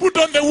and put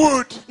on the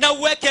wood na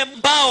uweke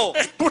mbao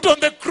and put on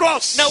the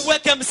cross. na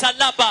uweke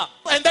msalaba.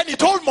 And then he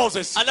told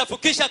Moses, Alafu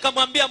kisha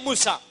akamwambia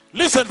Musa,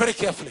 listen very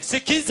carefully.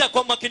 sikiza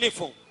kwa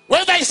makinifu,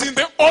 Whether it's in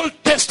the Old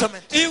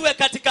Testament iwe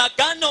katika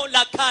agano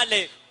la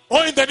kale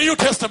or in the New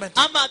Testament,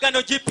 ama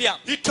agano jipya,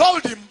 he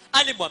told him,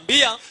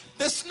 alimwambia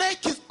the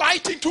snake is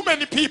biting too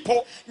many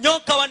people.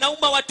 nyoka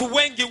wanauma watu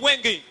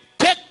wengi.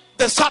 Take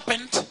the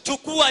serpent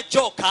Chukua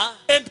joka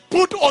and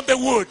put on the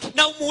wood.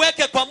 na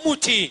umuweke kwa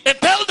mti. And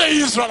tell the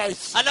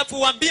Israelites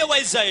Alafu waambie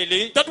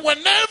Waisraeli that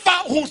whenever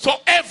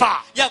whosoever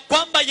ya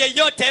kwamba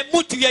yeyote,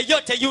 mtu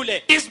yeyote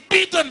yule is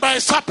beaten by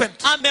a serpent,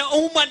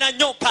 ameumwa na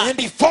nyoka, and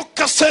he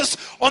focuses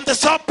on the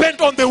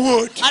serpent on the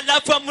wood,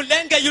 alafu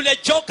amlenge yule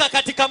joka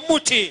katika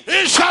mti,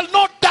 he shall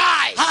not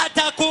die,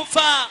 hata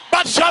kufa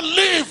but shall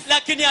live.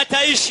 lakini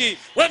ataishi.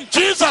 When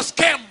Jesus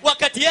came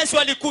Wakati Yesu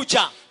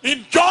alikuja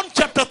in John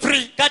chapter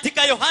 3,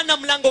 katika Yohana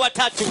mlango wa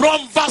 3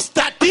 from verse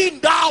 13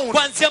 down,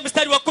 kuanzia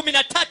mstari wa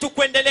 13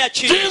 kuendelea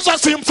chini,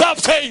 Jesus himself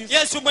says,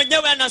 Yesu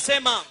mwenyewe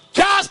anasema,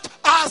 just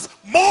as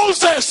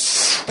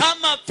Moses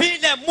kama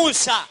vile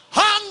Musa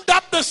hung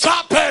up the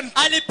serpent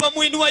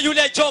alipomuinua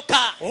yule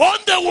joka on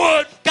the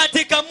wood,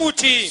 katika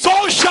mti,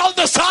 so shall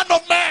the Son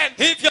of Man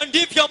hivyo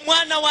ndivyo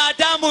mwana wa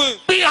Adamu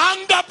be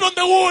hung up on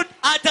the wood,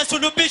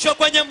 atasulubishwa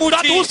kwenye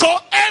that mti,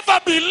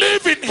 whosoever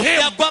believe in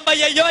ya him kwamba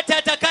yeyote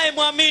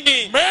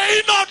atakayemwamini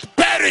may not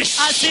perish,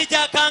 asije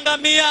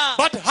akaangamia,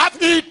 but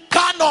have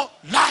eternal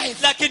life.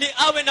 lakini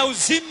awe na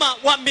uzima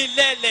wa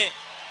milele.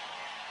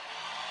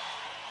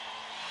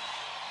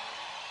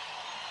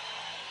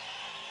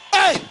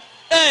 Hey,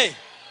 Hey,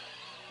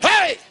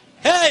 hey,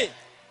 hey,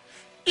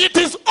 it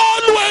is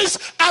always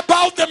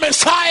about the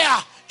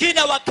Messiah.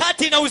 kila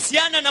wakati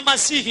inahusiana na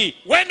Masihi.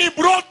 When he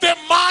brought the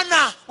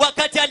manna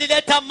Wakati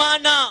alileta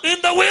mana in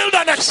the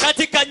wilderness,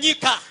 katika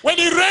nyika, when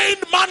he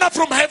rained manna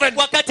from heaven,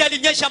 wakati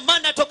alinyesha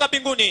mana toka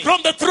mbinguni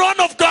from the throne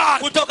of God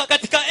kutoka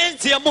katika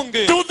enzi ya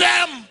Mungu to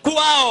them,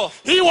 kwao,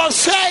 he was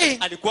saying,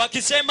 alikuwa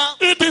akisema,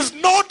 it is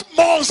not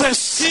Moses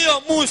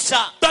sio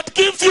Musa that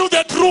gives you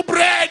the true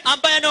bread,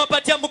 ambaye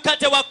anawapatia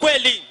mkate wa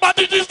kweli, but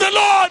it is the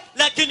Lord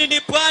lakini ni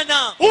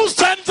Bwana who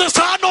sends the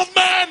Son of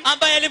Man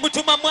ambaye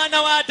alimtuma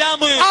mwana wa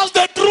Adamu as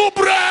the true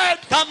bread,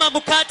 kama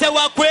mkate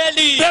wa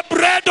kweli, the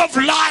bread of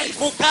life.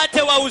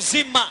 mkate wa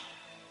uzima.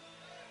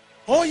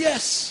 Oh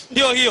yes,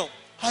 Ndio hiyo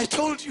I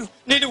told you,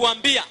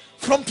 niliwaambia,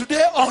 from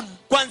today on,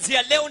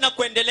 kuanzia leo na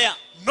kuendelea,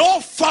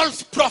 no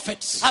false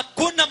prophets,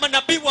 hakuna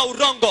manabii wa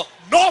urongo,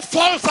 no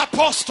false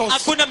apostles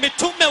hakuna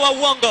mitume wa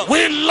uongo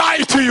will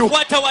lie to you.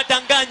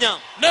 watawadanganya,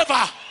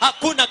 Never,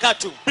 hakuna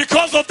katu,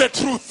 because of the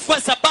truth.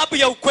 kwa sababu sababu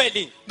ya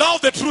ukweli. Now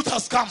the truth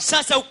has come.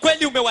 Sasa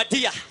ukweli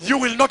umewadia. You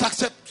will not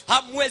accept.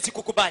 Hamwezi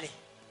kukubali.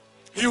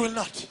 You will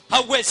not.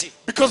 Hauwezi.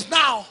 Because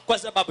now Kwa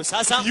sababu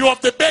sasa you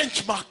have the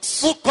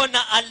benchmarks. muko na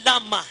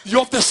alama. You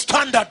have the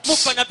standards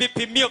Muko na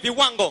vipimio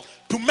viwango.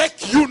 to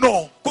make you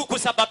know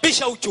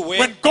Kukusababisha ujue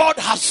when God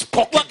has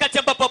spoken wakati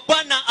ambapo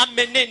Bwana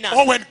amenena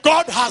or when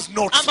God has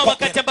not ama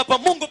wakati spoken. ambapo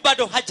Mungu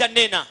bado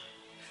hajanena.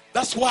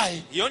 That's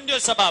why Hiyo ndio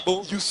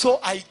sababu you saw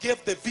I gave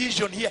the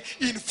vision here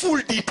in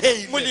full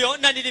detail.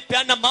 mliona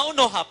nilipeana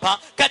maono hapa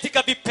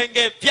katika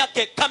vipenge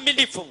vyake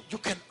kamilifu. You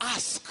can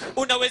ask.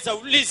 Unaweza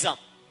uliza,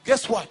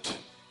 Guess what?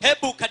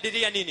 hebu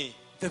kadiria nini?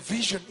 The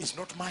vision is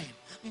not mine.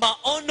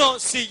 Maono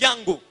si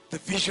yangu. The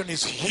vision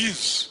is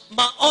his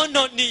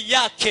Maono ni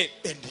yake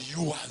and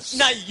yours.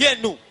 na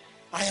yenu.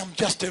 I am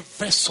just a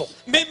vessel.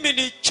 Mimi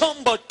ni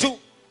chombo tu.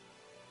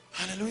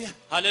 Hallelujah.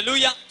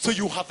 Haleluya. So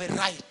you have a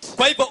right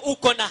Kwa hivyo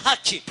uko na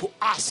haki to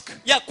ask.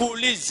 ya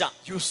kuuliza.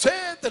 You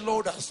say the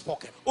Lord has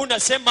spoken.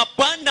 Unasema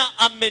Bwana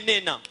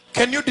amenena.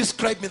 Can you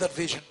describe me that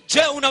vision?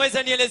 Je,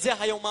 unaweza nielezea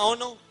hayo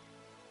maono?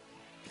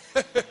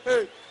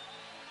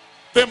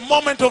 The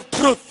moment of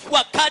truth.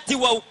 Wakati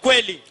wa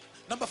ukweli.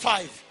 Number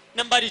 5.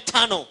 Nambari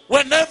 5.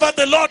 Whenever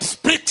the Lord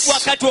speaks,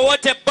 Wakati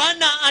wowote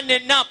Bwana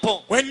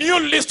anenapo, when you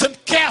listen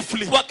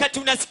carefully, wakati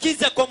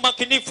unasikiza kwa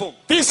makinifu,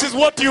 this is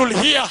what you'll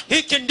hear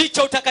hiki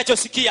ndicho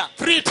utakachosikia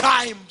 3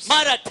 times.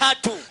 mara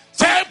 3.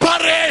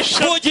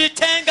 Separation.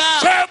 Kujitenga,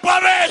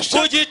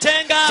 Separation.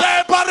 kujitenga,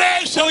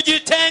 Separation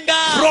kujitenga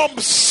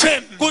from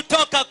sin.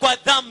 kutoka kwa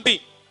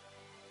dhambi.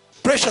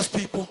 Precious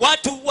people,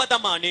 Watu wa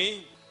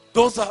dhamani,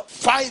 those are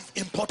 5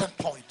 important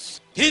points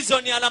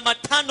hizo ni alama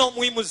 5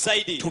 muhimu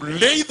zaidi. to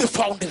lay the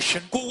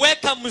foundation,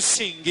 Kuweka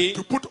msingi,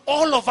 to put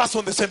all of us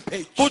on the same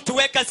page.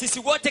 kutuweka sisi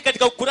wote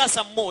katika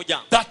ukurasa mmoja.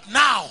 That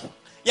now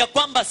Ya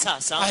kwamba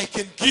sasa I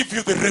can give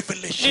you the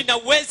revelation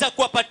ninaweza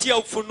kuwapatia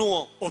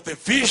ufunuo of the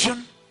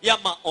vision ya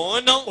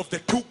maono of the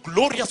 2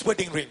 glorious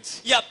wedding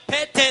rings. ya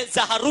pete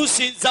za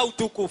harusi za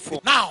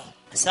utukufu. Now,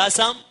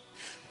 Sasa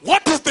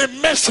what is the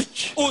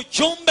message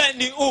ujumbe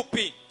ni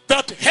upi?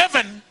 that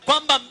heaven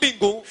Kwamba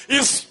mbingu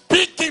is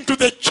speaking to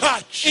the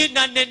church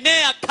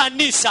inanenea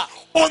kanisa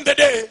on the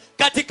day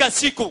katika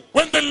siku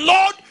when the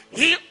Lord,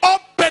 he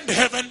opened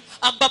heaven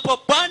ambapo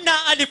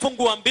Bwana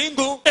alifungua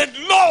mbingu and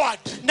lowered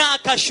na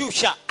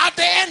akashusha at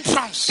the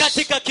entrance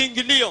katika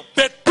kiingilio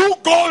the 2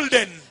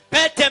 golden,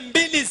 pete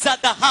 2 za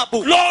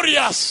dhahabu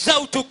glorious za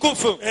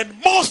utukufu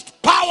and most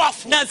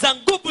powerful na za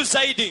nguvu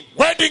zaidi,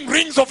 wedding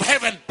rings of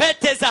heaven.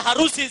 pete za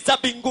harusi za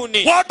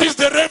mbinguni. What is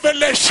the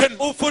revelation?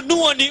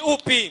 Ufunuo ni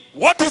upi?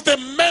 What is the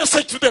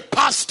message to the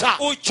pastor?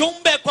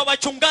 Ujumbe kwa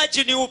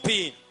wachungaji ni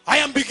upi? I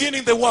am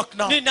beginning the work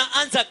now.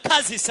 Ninaanza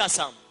kazi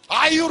sasa.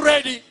 Are you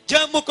ready? Je,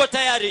 muko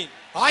tayari?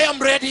 I am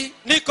ready.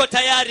 Niko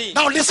tayari.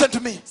 Now listen to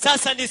me.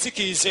 Sasa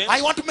nisikize.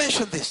 I want to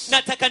mention this.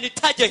 Nataka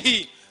nitaje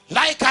hii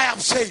Like I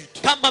have said,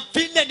 kama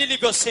vile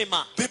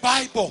nilivyosema, the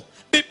Bible.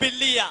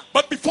 Biblia.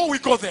 But before we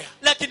go there,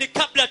 Lakini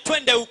kabla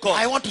twende huko,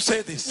 I want to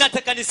say this.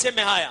 nataka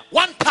niseme haya.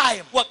 One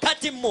time,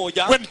 Wakati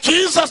mmoja, when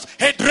Jesus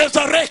had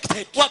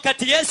resurrected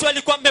wakati Yesu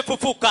alikuwa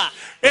amefufuka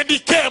and he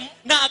came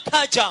na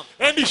akaja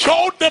and he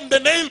showed them the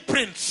nail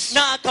prints,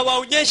 na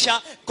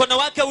akawaonyesha mkono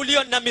wake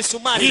ulio na he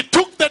misumari,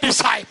 took the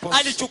disciples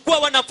alichukua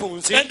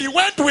wanafunzi and he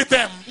went with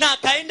them na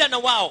akaenda na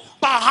wao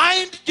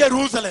behind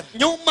Jerusalem,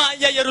 nyuma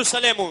ya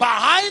Yerusalemu,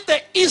 behind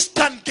the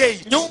eastern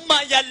gate,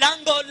 nyuma ya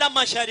lango la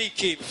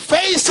mashariki,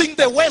 facing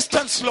the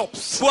western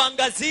slopes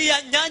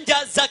kuangazia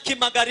nyanja za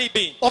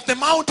kimagharibi of the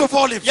Mount of ya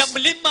Olives.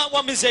 mlima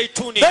wa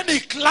Mizeituni. Then he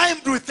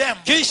climbed with them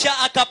Kisha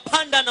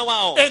akapanda na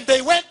wao and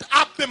they went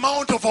up the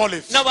Mount of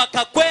Olives. na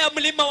wakakwea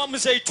mlima wa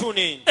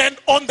Mizeituni, And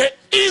on the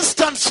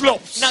eastern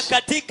slopes, na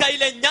katika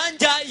ile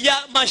nyanja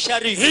ya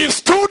mashariki he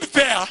stood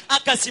there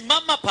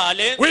akasimama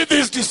pale with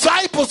his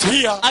disciples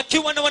here.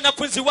 akiwa na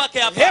wanafunzi wake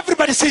hapa.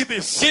 Everybody see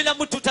this. Kila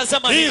mtu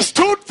tazama He hii.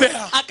 stood there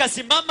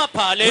Akasimama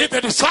pale with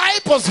the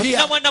disciples here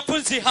na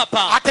wanafunzi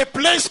hapa at a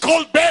place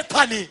called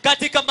Bethany.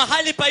 katika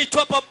mahali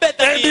paitwapo And he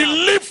Bethania,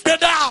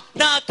 lifted up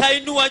na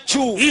akainua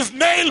juu, his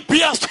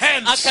nail-pierced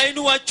hands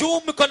akainua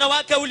juu mkono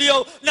wake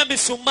ulio na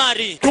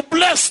misumari to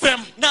bless them.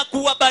 na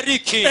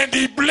kuwabariki, And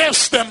he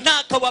blessed them. na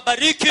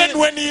akawabariki. And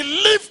when he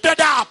lifted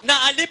up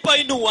Na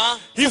alipoinua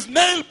his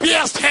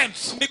nail-pierced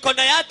hands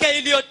mikono yake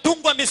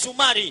iliyodungwa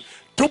misumari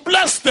to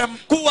bless them,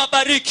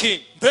 kuwabariki,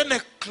 then a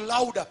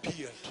cloud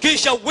appeared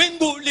kisha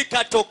wingu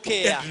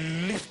likatokea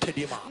and lifted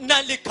him up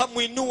na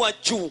likamwinua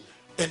juu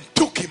and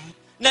took him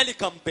na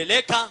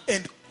likampeleka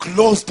and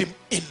closed him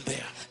in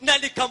there. na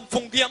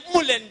likamfungia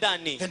mule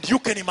ndani. And you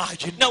can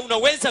imagine Na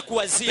unaweza the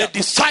kuwazia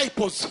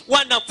disciples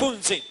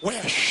wanafunzi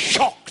were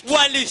shocked.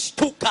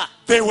 walishtuka,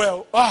 They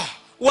were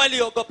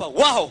waliogopa,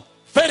 wao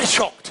very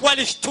shocked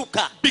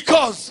walishtuka,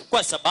 because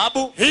kwa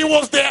sababu he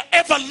was their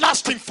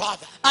everlasting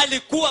father.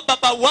 alikuwa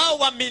baba wao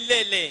wa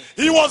milele,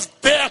 He was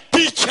their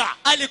teacher,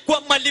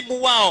 alikuwa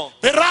mwalimu wao,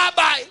 the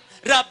rabbi,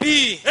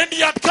 rabii, and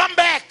he had come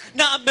back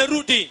na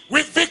amerudi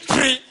with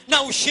victory.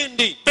 na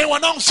ushindi. They were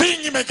now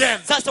seeing him again.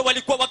 Sasa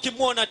walikuwa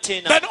wakimwona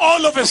tena, Then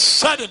all of a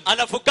sudden,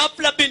 alafu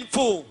ghafla bin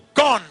fu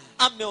gone.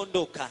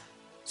 ameondoka.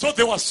 So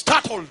they were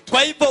startled,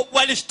 Kwa hivyo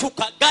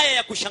walishtuka, gaya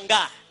ya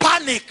kushangaa.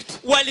 panicked,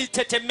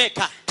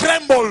 Walitetemeka,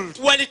 trembled,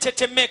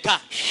 walitetemeka,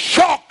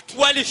 shocked,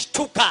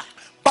 walishtuka,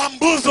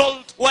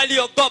 bamboozled,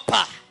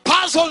 waliogopa,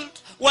 puzzled,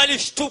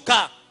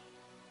 walishtuka,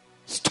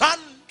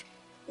 stunned,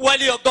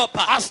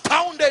 waliogopa,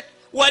 astounded,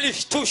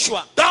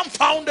 walishtushwa,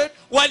 dumbfounded.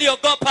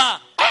 waliogopa.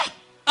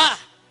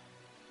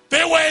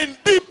 They were in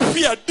deep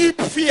fear,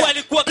 deep fear.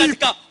 Walikuwa Deep.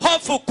 katika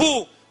hofu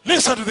kuu.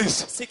 Listen to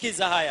this.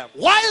 Sikiza haya.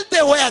 While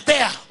they were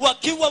there,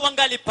 Wakiwa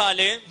wangali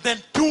pale, then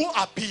two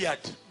appeared,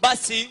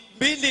 basi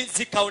mbili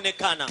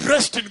zikaonekana.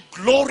 dressed in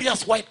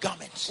glorious white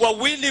garments.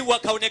 Wawili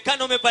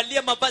wakaonekana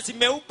wamevalia mavazi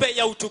meupe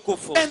ya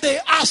utukufu. And they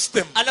asked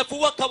them,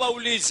 Alafu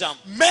wakawauliza,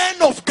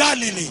 men of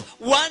Galilee,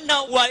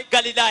 wana wa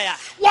Galilaya,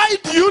 why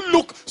do you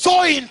look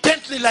so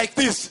intently like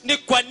this? ni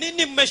kwa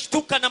nini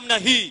mmeshtuka namna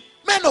hii?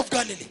 Men of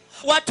Galilee,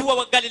 Watu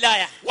wa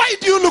Galilaya, why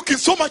do you look in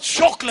so much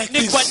shock like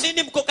ni kwa this?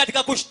 nini mko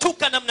katika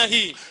kushtuka namna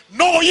hii?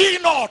 Know ye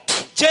not?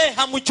 Je,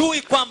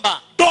 hamjui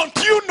kwamba? Don't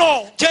you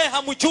know Je,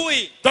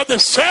 hamjui that the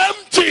same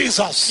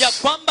Jesus ya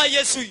kwamba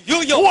Yesu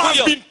yuyo who has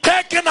huyo been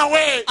taken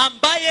away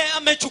ambaye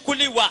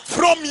amechukuliwa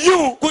from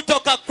you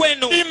kutoka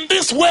kwenu in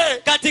this way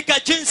katika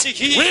jinsi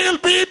hii will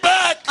be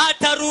back,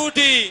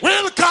 atarudi,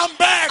 will come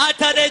back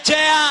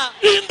atarejea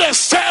in the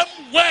same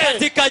way?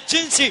 katika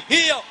jinsi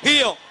hiyo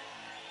hiyo.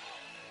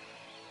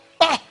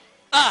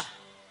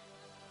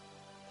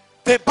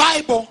 The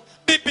Bible,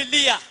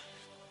 Biblia,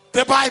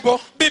 the Bible,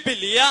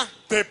 Biblia,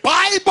 the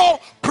Bible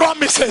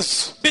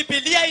promises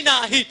Biblia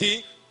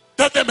inaahidi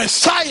that the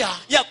Messiah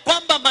ya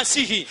kwamba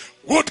Masihi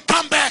would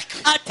come back,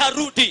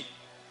 atarudi,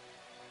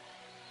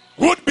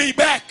 would be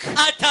back,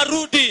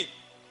 atarudi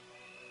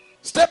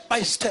step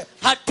by step,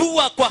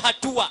 hatua kwa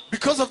hatua,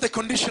 because of the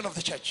condition of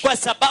the church. kwa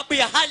sababu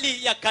ya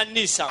hali ya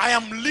kanisa. I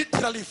am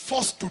literally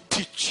forced to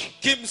teach.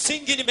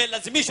 Kimsingi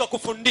nimelazimishwa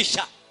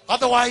kufundisha,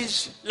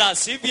 Otherwise, la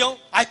sivyo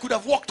I could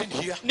have walked in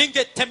here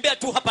ningetembea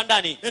tu hapa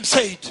ndani and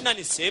said, na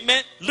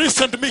niseme,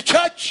 listen to me,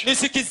 church.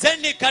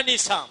 nisikizeni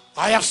kanisa,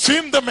 I have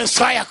seen the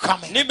Messiah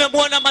coming,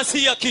 nimemwona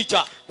Masihi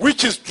akija,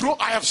 which is true.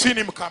 I have seen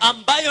him coming.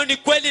 ambayo ni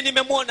kweli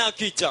nimemwona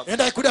akija.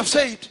 And I could have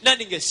said, Na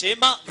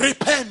ningesema,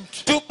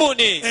 repent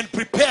tubuni and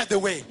prepare the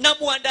way. na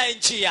muandae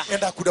njia,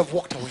 And I could have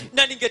walked away.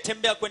 na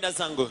ningetembea kwenda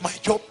zangu. My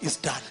job is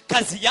done.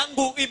 Kazi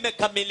yangu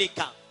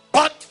imekamilika.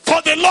 But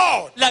for the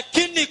Lord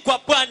Lakini kwa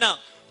Bwana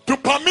to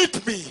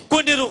permit me,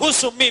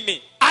 kuniruhusu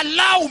mimi,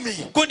 allow me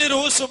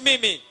kuniruhusu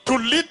mimi to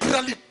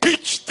literally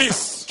teach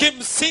this,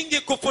 kimsingi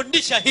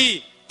kufundisha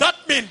hii, that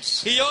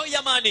means hiyo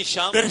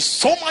yamaanisha there is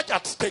so much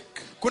at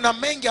stake. Kuna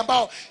mengi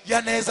ambao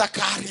yanaweza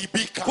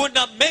kaharibika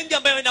kuna mengi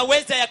ambayo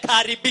yanaweza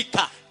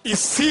yakaharibika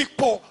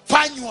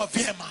isipofanywa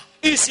vyema.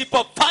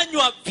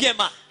 isipofanywa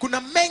vyema.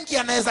 Kuna mengi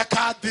yanaweza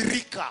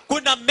kaadhirika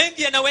Kuna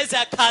mengi yanaweza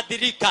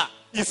yakaadhirika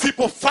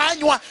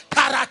isipofanywa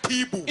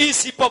taratibu.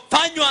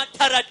 isipofanywa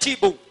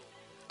taratibu.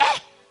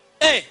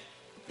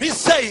 He's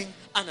saying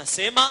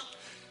Anasema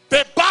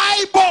the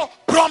Bible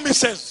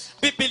promises,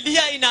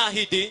 Biblia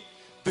inaahidi,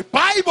 the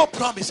Bible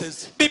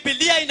promises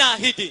Biblia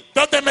inaahidi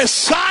that the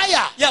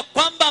Messiah ya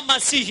kwamba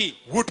Masihi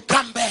would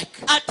come back.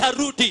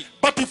 atarudi.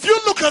 But if you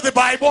look at the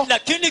Bible,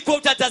 Lakini kwa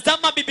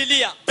utatazama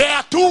Biblia, there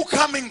are two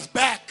comings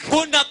back.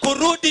 kuna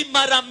kurudi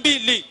mara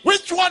mbili.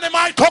 Which one am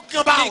I talking Ni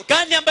about?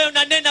 gani ambayo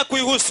nanena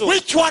kuihusu?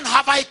 Which one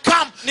have I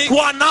come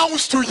to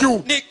announce to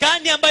you? Ni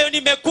gani ambayo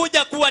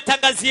nimekuja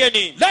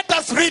kuwatangazieni? Let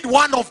us read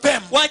one of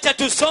them Wacha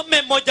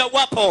tusome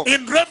mojawapo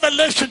in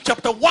Revelation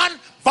chapter 1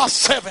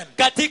 verse 7.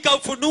 katika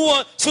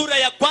Ufunuo sura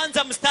ya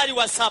kwanza mstari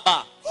wa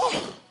 7.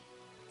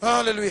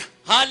 Hallelujah.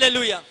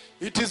 Haleluya.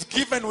 It is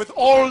given with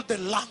all the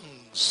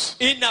lungs.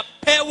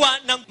 Inapewa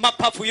na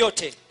mapafu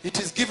yote. It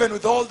is given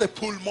with all the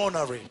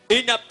pulmonary.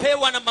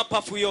 Inapewa na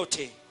mapafu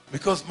yote.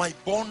 Because my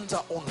bones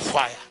are on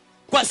fire.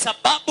 Kwa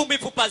sababu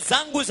mifupa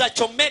zangu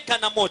zachomeka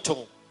na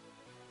moto.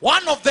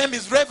 One of them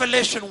is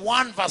Revelation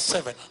 1 verse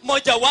 7.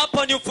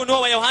 Mojawapo ni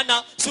Ufunuo wa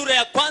Yohana sura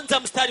ya kwanza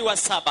mstari wa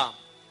 7.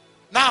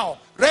 Now,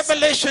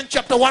 Revelation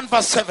chapter 1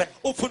 verse 7.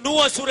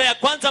 Ufunuo sura ya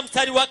kwanza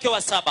mstari wake wa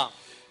 7.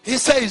 He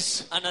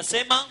says,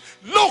 Anasema,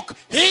 look,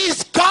 he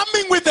is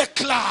coming with the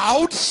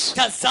clouds,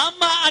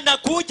 tazama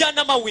anakuja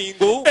na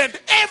mawingu, and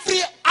every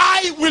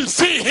eye will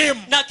see him,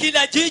 na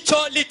kila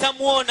jicho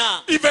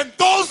litamuona, even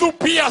those who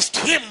pierced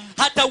him,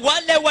 hata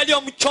wale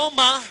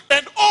waliomchoma,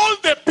 and all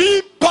the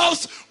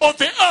peoples of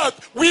the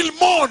earth will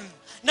mourn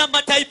na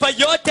mataifa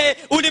yote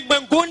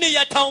ulimwenguni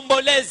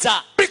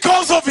yataomboleza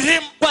because of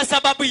him. kwa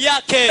sababu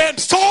yake. And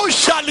so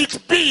shall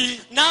it be.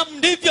 Na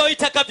ndivyo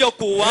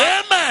itakavyokuwa.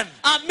 Amen.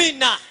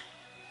 Amina.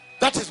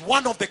 That is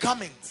one of the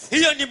comings.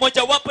 Hiyo ni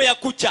mojawapo ya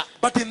kuja.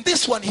 But in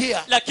this one here,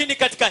 Lakini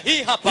katika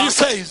hii hapa he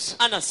says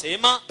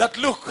anasema, that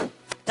look,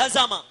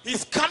 tazama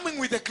he's coming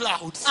with the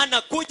clouds.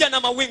 anakuja na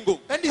mawingu,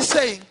 And he's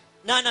saying,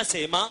 Na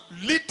anasema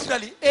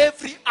literally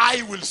every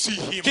eye will see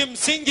him.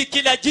 kimsingi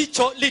kila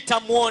jicho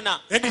litamuona.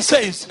 And he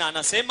says, Na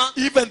anasema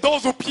even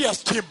those who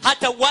pierced him,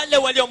 hata wale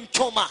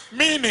waliomchoma,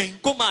 meaning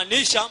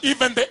kumaanisha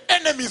even the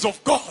enemies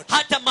of God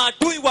hata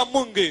maadui wa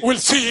Mungu will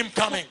see him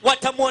coming.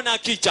 watamuona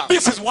akija.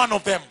 This is one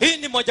of them. Hii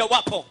ni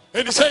mojawapo.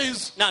 And he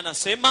says, Na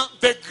anasema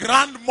the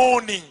grand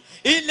mourning.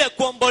 ile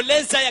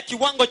kuomboleza ya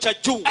kiwango cha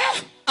juu.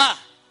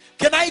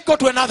 Can I go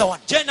to another one?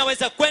 Je,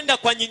 naweza kwenda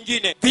kwa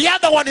nyingine? The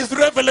other one is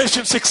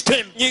Revelation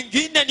 16,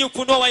 Nyingine ni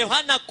Ufunuo wa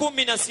Yohana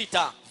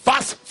 16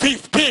 verse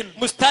 15.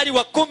 mstari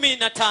wa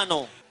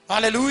 15.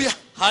 Hallelujah.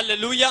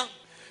 Haleluya.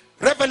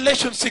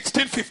 Revelation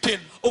 16:15.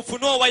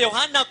 Ufunuo wa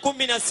Yohana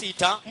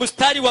 16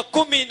 mstari wa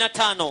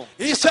 15.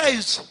 He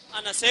says,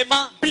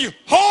 Anasema,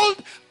 behold,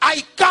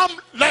 I come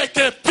like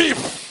a thief.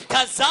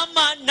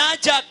 tazama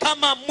naja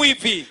kama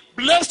mwivi.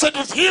 Blessed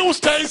is he who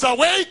stays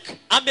awake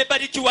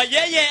Amebarikiwa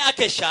yeye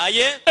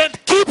akeshaye and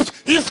keeps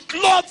his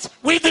clothes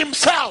with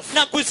himself,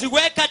 na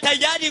kuziweka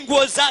tayari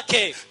nguo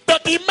zake,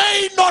 that he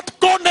may not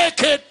go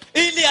naked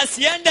ili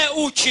asiende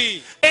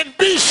uchi and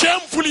be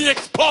shamefully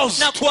exposed.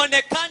 na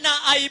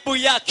kuonekana aibu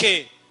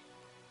yake.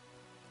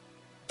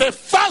 The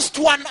first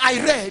one I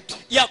read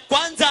Ya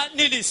kwanza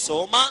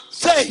nilisoma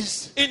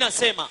says,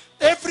 inasema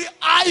every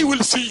eye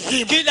will see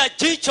him, kila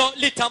jicho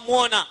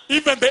litamuona,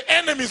 even the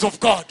enemies of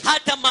God.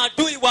 hata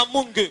maadui wa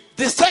Mungu.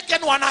 The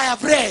second one I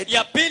have read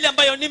Ya pili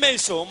ambayo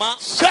nimeisoma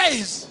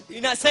says,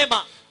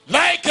 inasema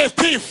like a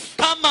thief,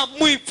 kama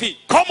mwivi,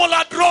 como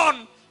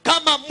ladrón,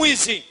 kama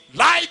mwizi,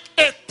 like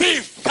a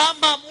thief,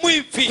 kama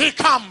mwivi he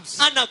comes.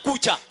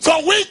 anakuja. So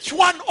which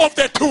one of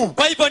the two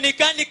Kwa hivyo ni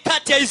gani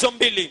kati ya hizo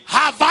mbili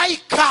have I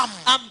come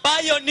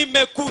ambayo to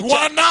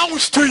nimekuja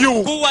announce to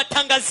you?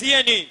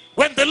 kuwatangazieni?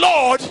 When the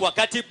Lord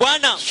Wakati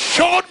Bwana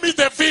showed me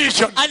the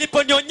vision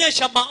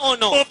aliponionyesha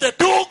maono of the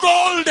two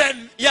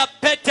golden, ya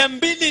pete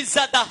mbili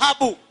za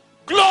dhahabu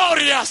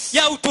glorious,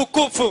 ya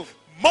utukufu,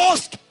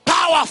 most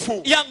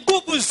powerful ya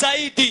nguvu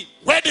zaidi,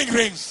 wedding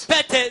rings.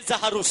 pete za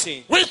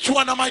harusi. Which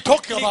one am I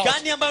talking Ni about?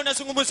 gani ambayo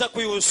unazungumza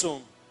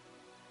kuihusu?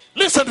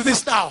 Listen to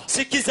this now.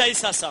 Sikiza hii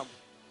sasa.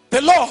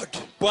 The Lord,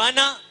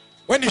 Bwana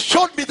when he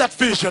showed me that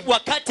vision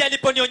wakati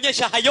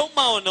aliponionyesha hayo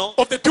maono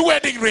of the two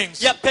wedding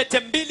rings, ya pete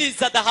mbili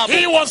za dhahabu,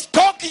 he was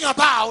talking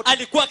about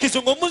alikuwa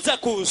akizungumza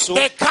kuhusu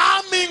the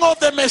coming of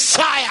the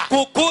Messiah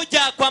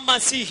kukuja kwa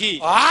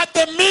Masihi at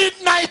the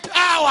midnight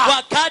hour,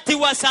 wakati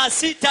wa saa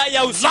 6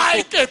 ya usiku,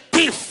 like a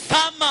thief.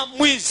 kama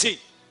mwizi,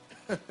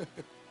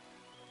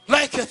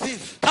 Like a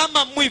thief.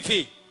 kama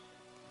mwivi.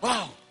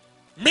 Wow.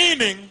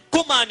 Meaning,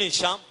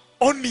 Kumaanisha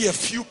only a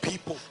few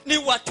people ni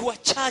watu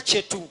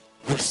wachache tu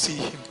will see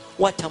him.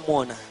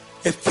 watamwona.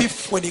 A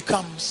thief, when he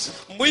comes,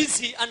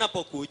 Mwizi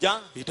anapokuja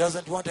he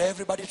doesn't want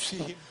everybody to see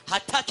him.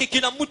 hataki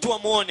kila mtu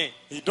amuone,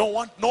 He don't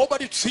want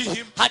nobody to see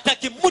him.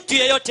 hataki mtu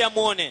yeyote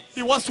amuone.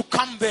 He wants to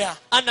come there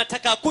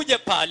Anataka akuje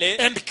pale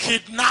and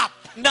kidnap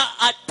na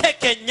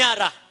ateke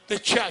nyara the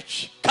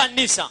church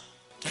kanisa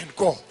and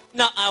go.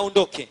 na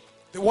aondoke.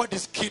 The word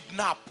is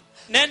kidnap.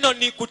 Neno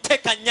ni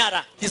kuteka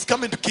nyara. He's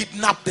coming to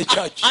kidnap the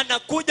church.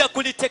 Anakuja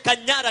kuliteka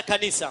nyara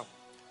kanisa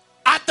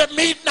At the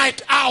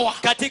midnight hour,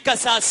 katika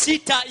saa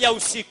 6 ya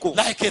usiku,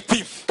 like a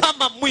thief.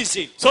 kama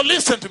mwizi. So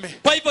listen to me.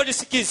 Kwa hivyo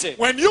nisikize,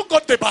 When you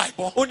got the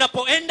Bible,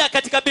 unapoenda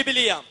katika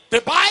Biblia, the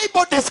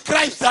Bible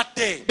describes that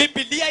day.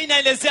 Biblia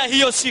inaelezea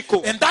hiyo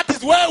siku, And that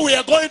is where we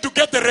are going to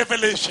get the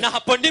revelation. na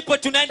hapo ndipo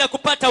tunaenda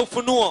kupata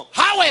ufunuo.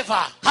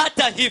 However,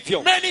 Hata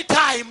hivyo, many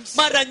times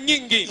mara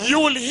nyingi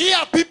you will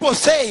hear people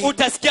say,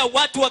 utasikia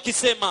watu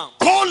wakisema,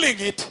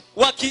 calling it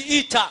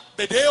wakiita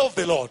the day of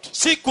the Lord,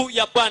 siku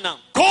ya Bwana,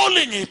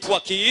 calling it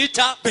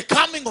wakiita the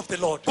coming of the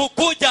Lord,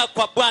 kukuja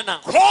kwa Bwana,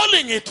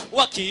 calling it the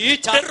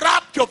wakiita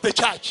rapture of the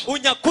church,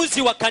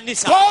 unyakuzi wa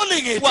kanisa,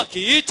 calling it the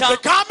wakiita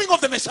coming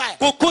of the Messiah.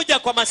 kukuja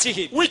kwa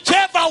Masihi.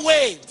 Whichever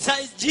way,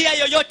 Njia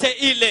yoyote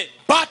ile,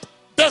 but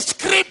the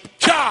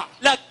scripture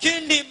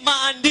lakini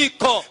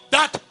maandiko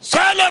that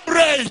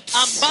celebrates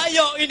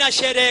ambayo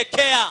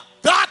inasherehekea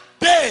that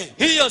day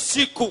hiyo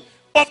siku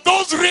of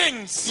those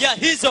rings, ya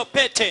hizo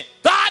pete,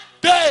 that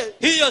day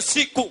hiyo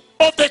siku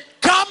of the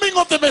coming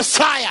of the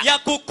Messiah ya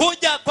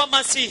kukuja kwa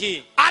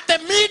Masihi at the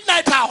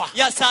midnight hour,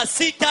 ya saa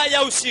 6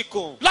 ya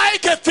usiku,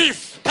 like a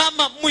thief,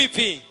 kama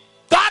mwivi,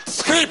 that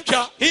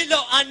scripture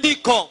hilo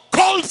andiko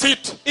calls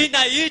it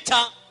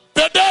inaita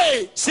the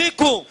day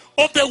siku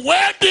of the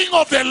wedding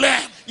of the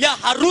Lamb. ya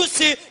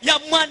harusi ya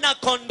mwana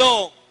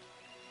kondoo.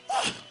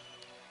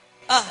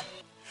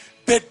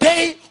 The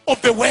day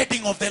of the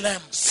wedding of the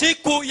Lamb.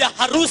 Siku ya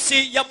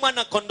harusi ya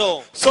mwana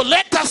kondoo. So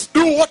let us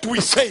do what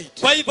we said.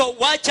 Kwa hivyo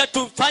wacha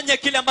tufanye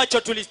kile ambacho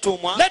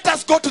tulitumwa. Let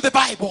us go to the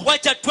Bible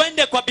Wacha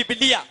twende kwa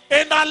Biblia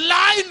and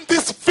align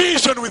this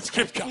vision with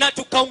scripture na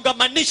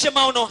tukaungamanishe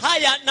maono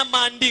haya na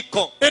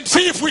maandiko, and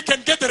see if we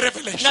can get the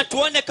revelation. na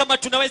tuone kama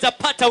tunaweza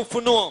pata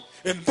ufunuo.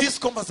 And these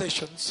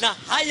conversations Na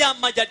haya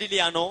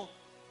majadiliano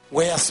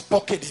were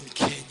spoken in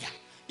Kenya.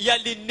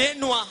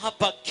 yalinenwa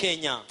hapa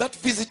Kenya. That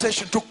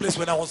visitation took place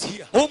when I was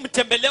here. Huu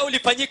mtembeleo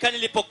ulifanyika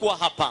nilipokuwa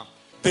hapa.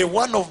 The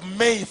one of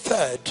May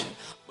 3rd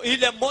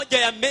ile moja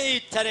ya Mei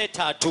tarehe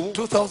 3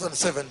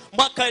 2007.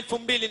 mwaka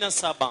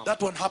 2007.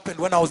 That one happened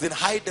when I was in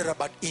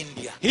Hyderabad,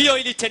 India. Hiyo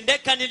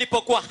ilitendeka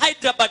nilipokuwa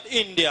Hyderabad,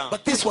 India.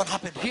 But this one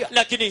happened here.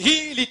 Lakini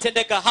hii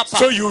ilitendeka hapa.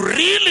 So you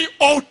really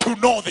ought to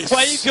know this.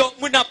 Kwa hivyo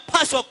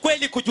mnapaswa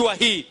kweli kujua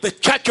hii. The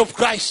Church of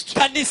Christ,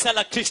 Kanisa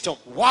la Kristo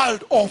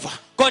world over.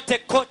 kote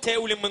kote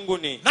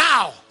ulimwenguni.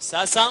 Now,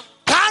 Sasa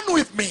turn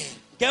with me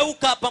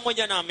geuka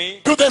pamoja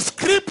nami to the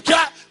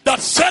scripture that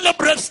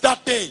celebrates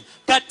that day.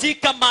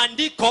 katika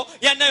maandiko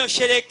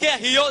yanayosherehekea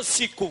hiyo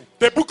siku.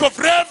 The book of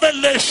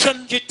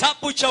Revelation,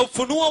 Kitabu cha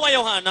Ufunuo wa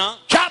Yohana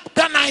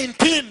chapter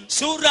 19.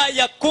 sura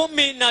ya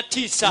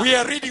 19. We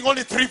are reading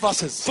only 3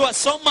 verses.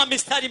 Tuwasoma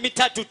mistari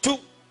mitatu tu.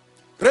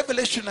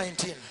 Revelation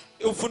 19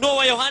 Ufunuo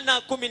wa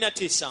Yohana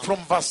 19 from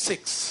verse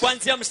 6.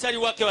 kuanzia mstari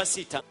wake wa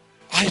 6.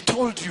 I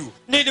told you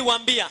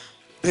Niliwaambia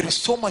there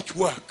is so much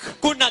work.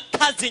 kuna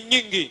kazi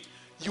nyingi.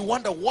 You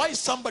wonder why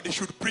somebody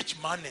should preach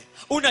money.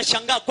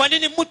 Unashangaa kwa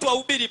nini mtu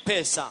ahubiri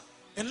pesa.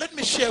 And let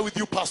me share with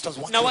you, pastors,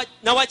 one Na, thing.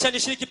 na wacha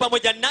nishiriki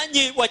pamoja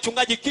nanyi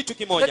wachungaji kitu Let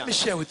kimoja. me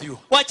share with you.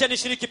 Wacha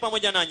nishiriki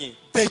pamoja nanyi.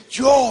 The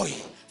joy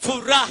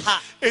Furaha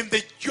and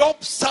the job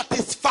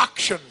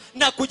satisfaction.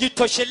 na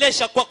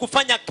kujitoshelesha kwa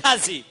kufanya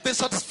kazi. The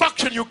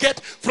satisfaction you get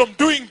from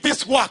doing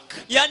this work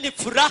Yaani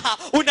furaha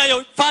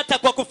unayopata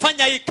kwa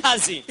kufanya hii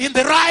kazi in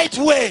the right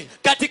way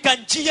katika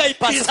njia is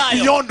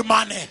ipasayo beyond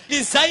money.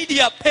 ni zaidi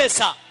ya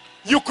pesa.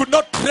 You could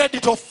not trade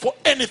it off for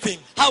anything.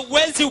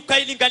 Hauwezi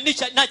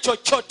ukailinganisha na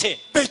chochote.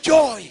 The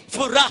joy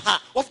Furaha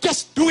of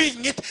just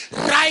doing it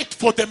right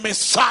for the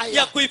Messiah.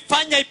 ya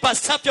kuifanya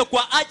ipasavyo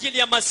kwa ajili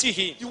ya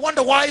Masihi. You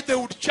wonder why they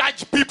would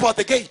charge people at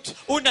the gate.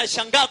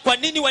 Unashangaa kwa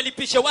nini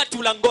walipishe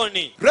watu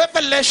langoni.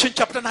 Revelation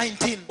chapter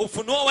 19,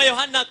 Ufunuo wa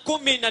Yohana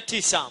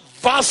 19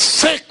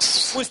 verse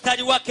 6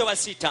 mstari wake wa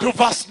to 6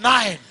 verse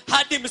 9.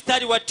 hadi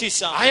mstari wa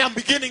 9. I am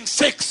beginning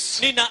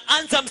 6.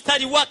 Ninaanza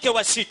mstari wake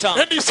wa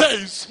 6. And he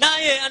says,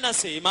 Naye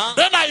anasema,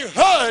 then I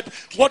heard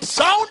what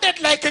sounded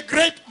like a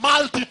great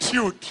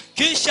multitude,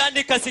 kisha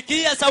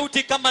nikasikia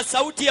sauti kama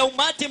sauti ya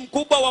umati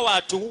mkubwa wa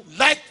watu,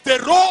 like the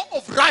roar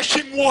of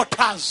rushing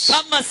waters,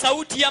 kama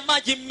sauti ya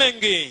maji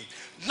mengi,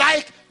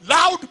 like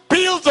loud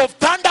peals of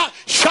thunder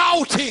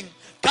shouting,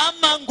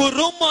 kama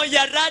ngurumo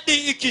ya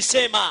radi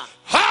ikisema,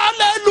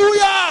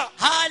 hallelujah,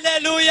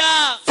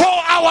 haleluya,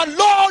 for our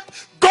Lord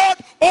God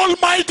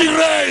Almighty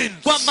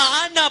reigns. kwa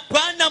maana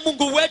Bwana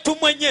Mungu wetu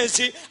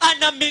mwenyezi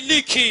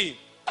anamiliki.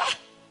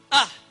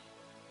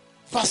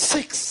 Verse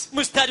 6.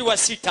 Mstari wa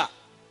 6.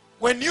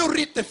 When you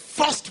read the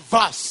first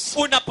verse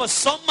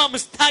Unaposoma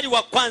mstari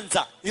wa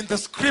kwanza in the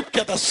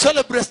scripture that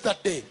celebrates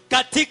that day,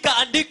 katika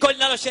andiko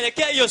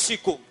linalosherehekea hiyo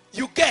siku,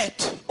 you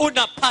get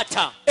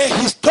unapata a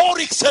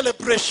historic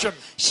celebration,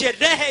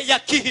 sherehe ya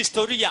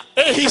kihistoria,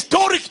 a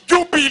historic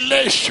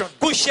jubilation,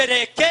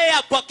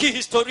 kusherehekea kwa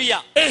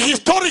kihistoria, a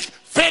historic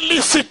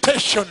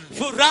felicitation,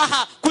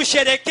 furaha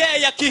kusherehekea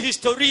ya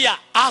kihistoria,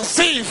 as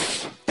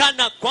if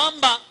kana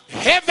kwamba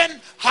heaven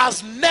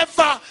has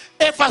never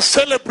ever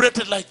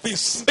celebrated like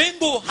this.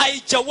 mbingu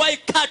haijawahi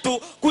katu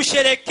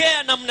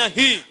kusherehekea namna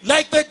hii,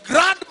 Like the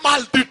grand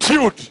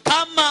multitude,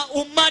 kama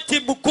umati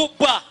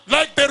mkubwa,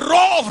 like the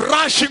roar of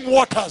rushing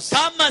waters,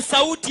 kama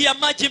sauti ya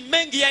maji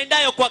mengi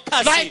yaendayo kwa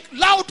kasi, like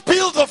loud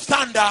peals of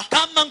thunder.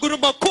 kama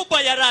ngurumo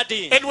kubwa ya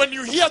radi. And when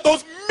you hear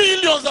those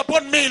millions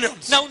upon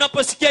millions Na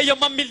unaposikia hiyo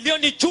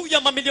mamilioni juu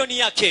ya mamilioni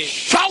yake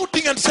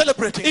shouting and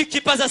celebrating,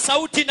 ikipaza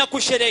sauti na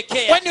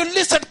kusherehekea, when you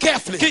listen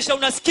carefully, kisha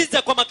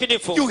unasikiza kwa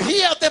makinifu, you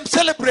hear them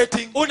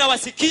celebrating,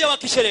 unawasikia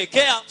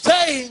wakisherehekea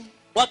saying,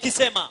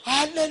 wakisema,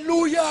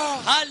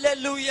 hallelujah,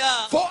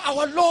 haleluya, for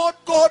our Lord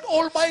God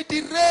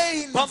Almighty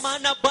reigns. kwa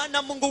maana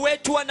Bwana Mungu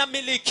wetu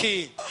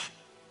anamiliki.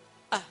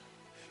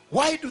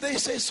 Why do they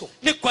say so?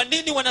 Ni kwa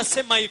nini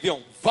wanasema hivyo?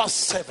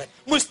 Verse 7.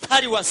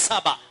 Mstari wa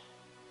 7.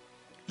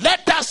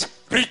 Let us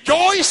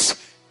rejoice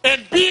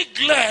and be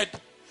glad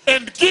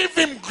and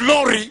give him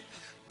glory,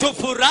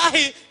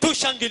 Tufurahi,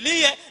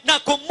 tushangilie na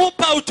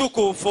kumupa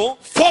utukufu,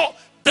 for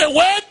the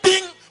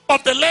wedding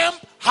of the Lamb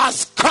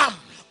has come,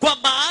 kwa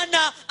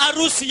maana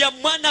harusi ya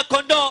mwana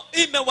kondoo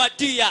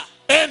imewadia,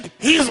 and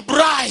his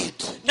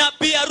bride na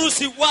bi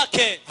harusi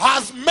wake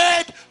has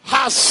made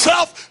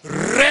herself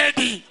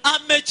ready.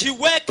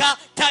 amejiweka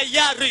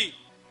tayari.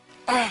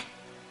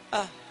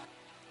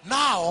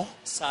 Now,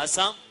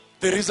 Sasa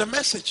there is a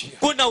message here.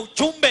 kuna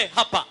ujumbe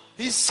hapa.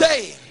 He's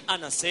saying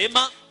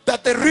Anasema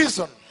that the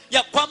reason,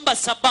 ya kwamba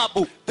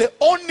the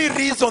only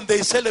reason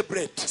they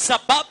celebrate,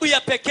 sababu ya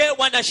pekee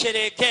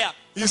wanasherehekea,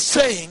 is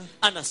saying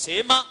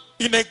anasema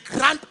in a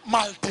grand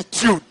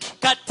multitude.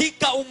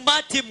 katika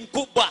umati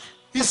mkubwa,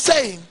 He's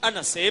saying,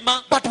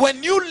 anasema but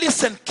when you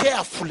listen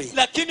carefully,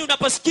 lakini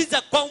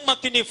unaposikiza kwa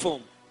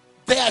umakinifu,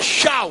 their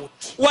shout,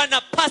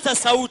 wanapasa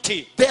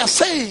sauti, they are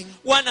saying,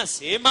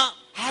 wanasema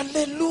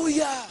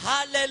hallelujah,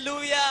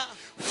 haleluya,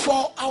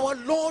 For our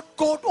Lord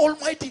God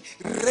Almighty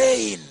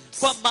reigns.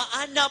 kwa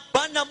maana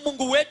Bwana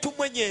Mungu wetu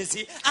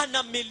mwenyezi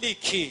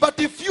anamiliki. But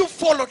if you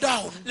follow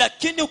down,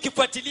 Lakini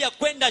ukifuatilia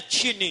kwenda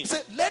chini, say,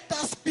 let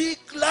us be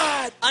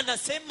glad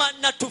anasema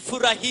na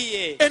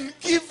tufurahie and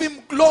give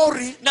him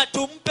glory, na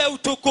tumpe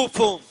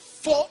utukufu,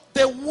 for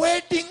the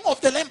wedding of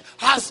the Lamb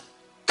has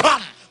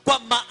come. kwa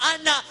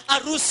maana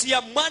harusi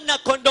ya mwana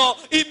kondoo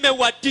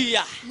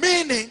imewadia.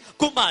 Meaning,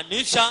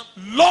 Kumaanisha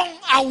long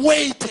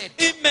awaited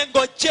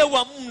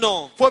imengojewa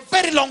mno for a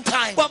very long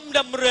time. kwa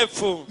muda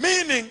mrefu.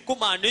 Meaning,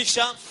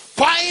 Kumaanisha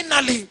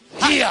finally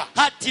here.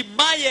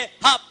 hatimaye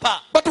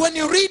hapa. But when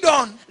you read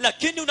on,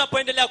 Lakini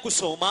unapoendelea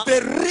kusoma, the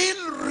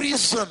real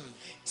reason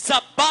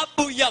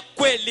sababu ya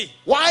kweli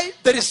why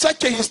there is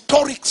such a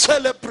historic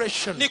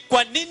celebration ni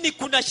kwa nini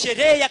kuna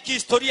sherehe ya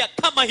kihistoria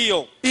kama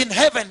hiyo in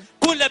heaven,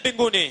 kule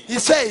mbinguni, he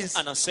says,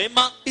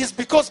 anasema is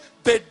because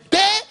the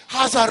day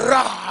has ni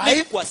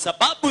arrived kwa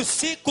sababu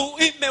siku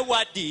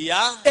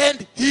imewadia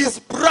and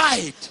his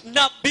bride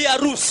na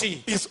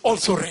biharusi is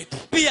also ready.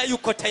 pia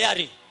yuko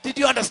tayari. Did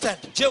you understand?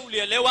 Je,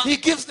 ulielewa? He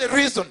gives the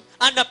reason.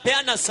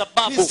 Anapeana He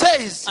sababu.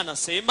 says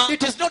Anasema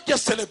it is not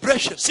just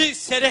celebration. si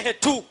sherehe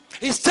tu,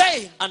 He's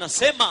saying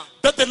anasema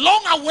that the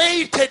long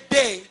awaited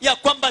day ya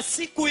kwamba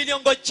siku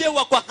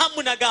iliongojewa kwa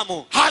hamu na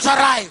gamu has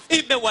arrived.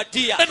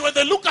 imewadia, And when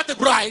they look at the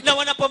bride, na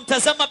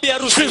wanapomtazama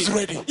biharusi she's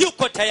ready.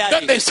 yuko Then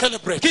tayari, they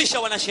celebrate. kisha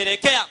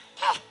wanasherehekea.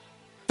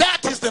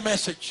 That is the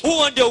message.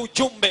 Huo ndio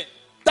ujumbe,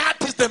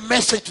 That is the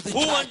message to the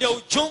huo church. ndio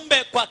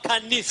ujumbe kwa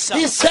kanisa.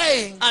 He's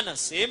saying,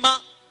 Anasema,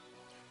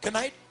 can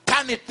I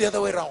turn it the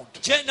other way around?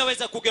 je,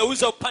 naweza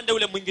kugeuza upande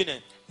ule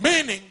mwingine?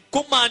 Meaning,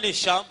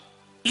 Kumaanisha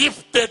if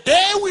the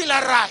day will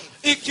arrive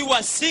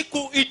ikiwa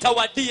siku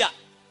itawadia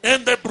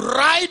and the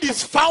bride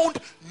is found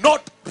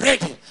not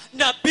ready,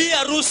 na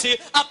biharusi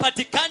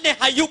apatikane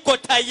hayuko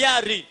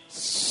tayari,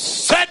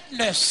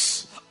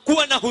 sadness,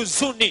 kuwa na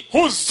huzuni,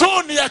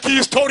 huzuni ya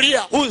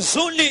kihistoria,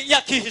 huzuni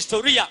ya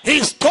kihistoria,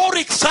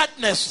 historic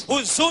sadness,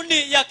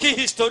 huzuni ya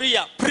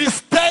kihistoria,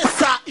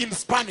 tristeza in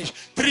Spanish,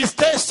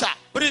 tristeza.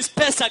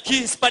 tristeza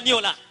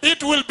kihispaniola,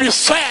 It will be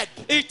sad.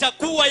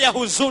 itakuwa ya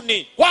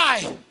huzuni.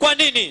 Why? Kwa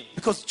nini?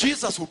 Because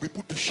Jesus will be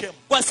put to shame.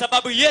 Kwa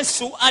sababu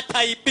Yesu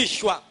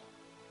ataibishwa.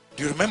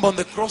 Do you remember on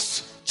the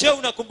cross? Je,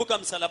 unakumbuka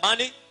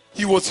msalabani?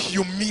 He was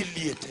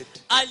humiliated.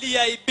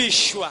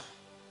 Aliaibishwa.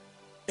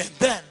 And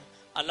then,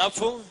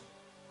 Alafu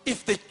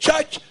if the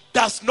church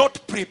does not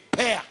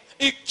prepare,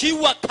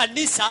 ikiwa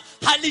kanisa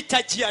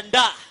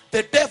halitajiandaa,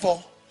 the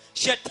devil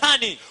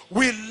shetani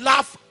will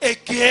laugh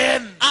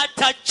again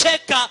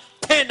atacheka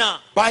tena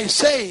by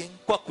saying,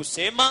 kwa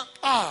kusema,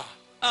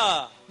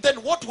 then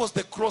what was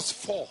the cross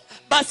for?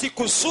 basi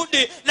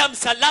kusudi la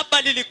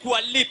msalaba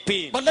lilikuwa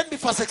lipi? But let me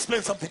first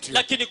explain something to you.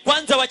 Lakini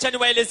kwanza wacha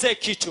niwaelezee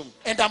kitu,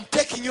 And I'm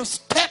taking you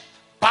step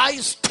by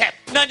step,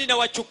 na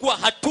ninawachukua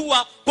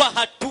hatua kwa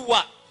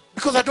hatua,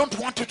 because I don't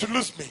want you to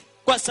lose me.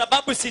 kwa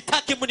sababu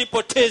sitaki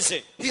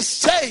mnipoteze. He's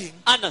saying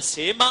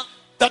Anasema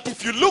that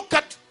if you look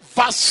at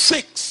verse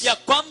 6, ya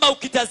kwamba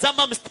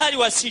ukitazama mstari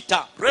wa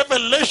 6,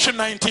 Revelation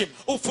 19,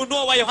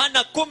 Ufunuo wa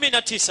Yohana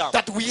 19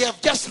 that we have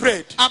just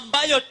read,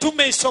 ambayo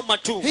tumeisoma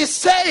tu,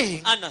 he's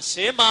saying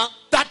anasema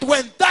that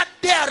when that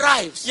day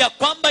arrives, ya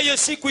kwamba hiyo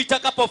siku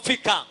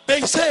itakapofika,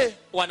 they say,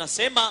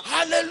 wanasema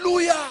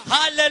hallelujah,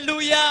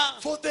 haleluya,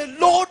 for the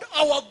Lord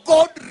our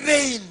God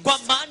reigns. kwa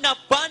maana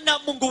Bwana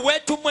Mungu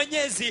wetu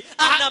mwenyezi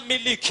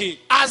anamiliki.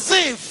 As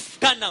if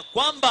Kana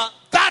kwamba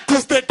that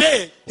is the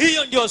day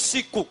hiyo ndio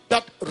siku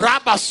that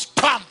rubber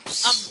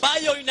stamps,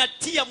 ambayo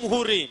inatia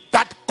muhuri,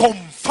 that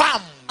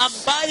confirms,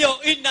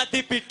 ambayo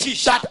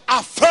inathibitisha, that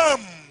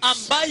affirms,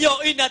 ambayo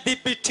that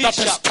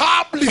inathibitisha,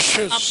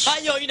 establishes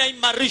ambayo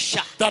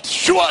inaimarisha that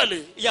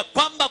surely, ya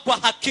kwamba kwa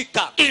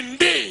hakika,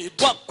 indeed,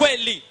 kwa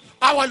kweli,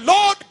 our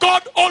Lord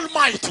God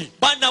Almighty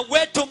Bwana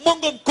wetu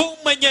Mungu mkuu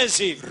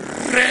mwenyezi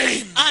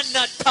reigns.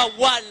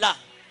 anatawala.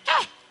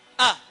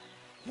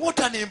 What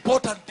an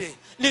important day.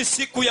 Ni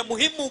siku ya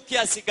muhimu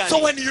kiasi So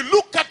gani? when you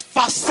look at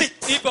verse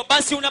 6, Hivyo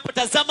basi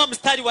unapotazama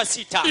mstari wa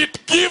 6,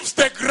 it gives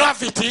the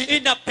gravity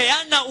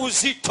inapeana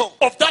uzito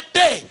of that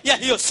day, ya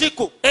hiyo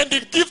siku, and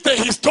it gives the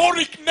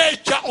historic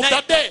nature of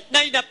that day.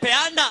 na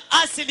inapeana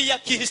asili ya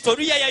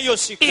kihistoria ya hiyo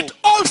siku. It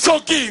also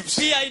gives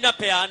Pia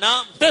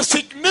inapeana the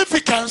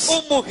significance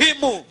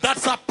umuhimu that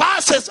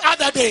surpasses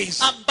other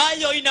days.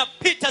 ambayo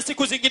inapita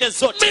siku zingine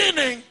zote.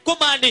 Meaning,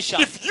 Kumaanisha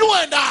if you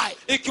and I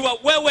ikiwa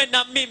wewe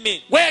na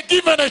mimi were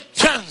given a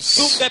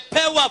chance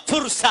tungepewa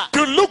fursa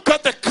to look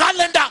at the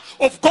calendar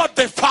of God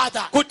the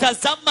Father,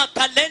 kutazama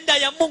kalenda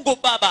ya Mungu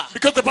Baba,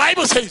 because the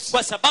Bible says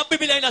kwa sababu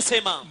Biblia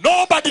inasema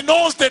nobody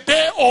knows the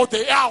day or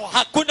the hour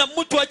hakuna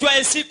mtu ajuaye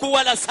ajuaye siku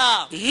wala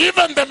saa,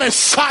 even the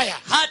Messiah,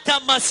 hata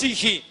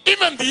Masihi,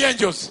 even the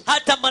angels.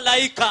 hata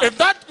malaika. And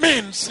that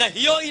means Na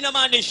hiyo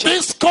inamaanisha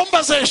this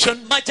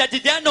conversation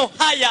majadiliano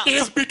haya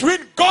is between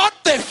God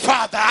the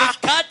Father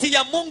kati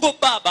ya Mungu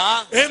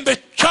Baba and the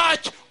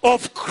church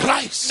of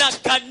Christ. na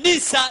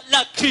kanisa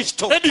la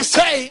Kristo. And he's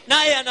saying,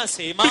 Naye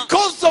anasema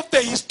because of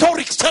the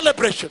historic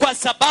celebration, kwa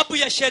sababu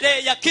ya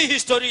sherehe ya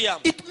kihistoria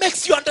it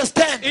makes you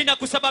understand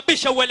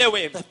inakusababisha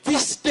uelewe that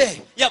this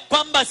day, ya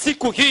kwamba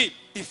siku hii,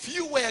 if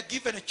you were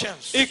given a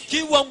chance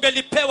ikiwa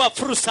ungelipewa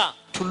fursa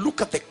to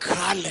look at the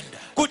calendar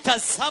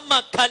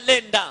kutazama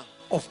kalenda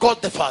of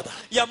God the Father,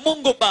 ya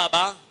Mungu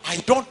Baba, I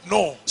don't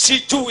know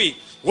sijui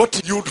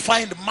what you'd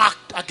find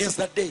marked against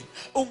that day.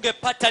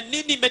 ungepata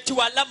nini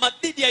imetiwa alama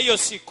dhidi ya hiyo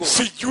siku.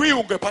 Sijui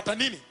ungepata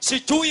nini.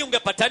 Sijui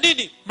ungepata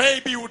nini.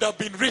 Maybe it would have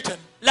been written,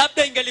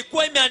 Labda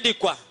ingelikuwa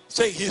imeandikwa,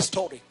 say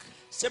historic,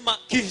 sema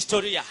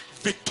kihistoria,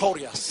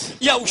 victorious,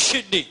 ya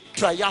ushindi,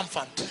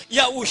 triumphant,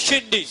 ya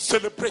ushindi,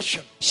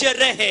 celebration,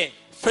 sherehe,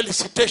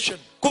 felicitation,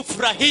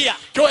 kufurahia,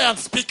 joy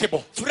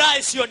unspeakable, furaha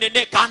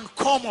isiyoneneka,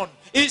 uncommon.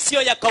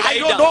 isiyo ya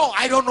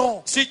I don't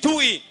know.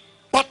 Sijui,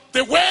 But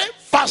the way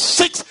verse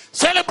 6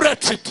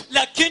 celebrates it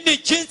lakini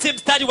jinsi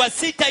mstari wa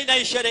 6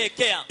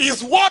 inaisherehekea,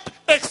 is what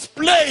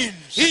explains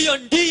hiyo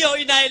ndiyo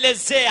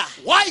inaelezea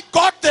why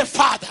God the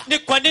Father ni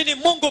kwa nini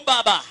Mungu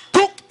Baba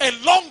took a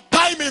long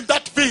time in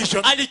that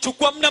vision,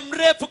 alichukua muda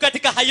mrefu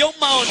katika hayo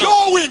maono,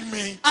 showing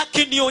me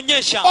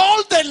akinionyesha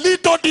all the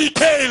little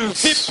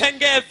details,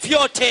 vipengee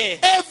vyote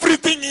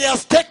everything he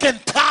has taken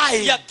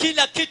time ya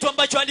kila kitu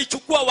ambacho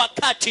alichukua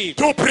wakati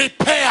to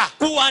prepare,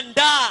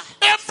 kuandaa,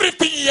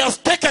 everything he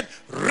has taken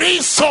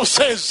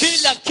resources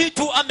kila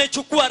kitu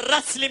amechukua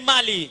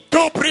rasilimali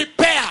to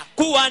prepare.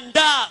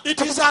 kuandaa.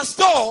 It is as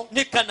though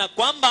Ni kana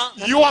kwamba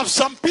you have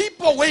some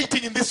people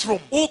waiting in this room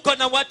uko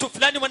na watu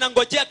fulani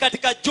wanangojea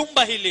katika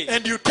jumba hili,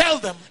 and you tell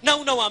them, na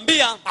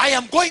unawaambia I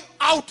am going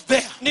out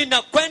there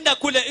ninakwenda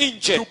kule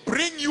nje to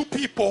bring you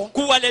people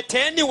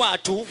kuwaleteni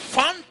watu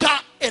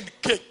Fanta and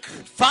cake.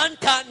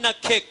 Fanta na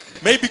cake,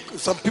 Maybe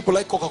some people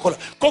like Coca-Cola.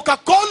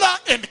 Coca-Cola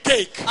and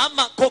cake.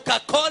 ama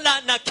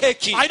Coca-Cola na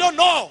keki, I don't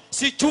know.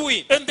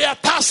 sijui. And they are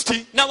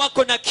thirsty Na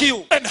wako na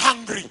kiu and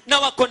hungry. na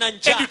wako na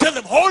And you njaa, tell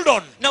them, hold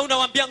on. na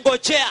unawambia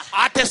ngojea,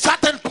 At a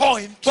certain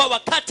point, kwa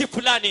wakati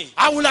fulani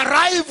I will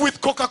arrive with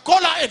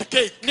Coca-Cola and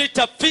cake.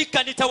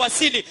 nitafika,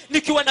 nitawasili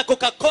nikiwa na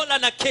Coca-Cola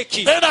na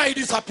keki, Then I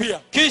disappear.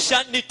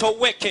 kisha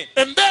nitoweke.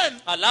 And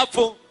then,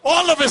 Alafu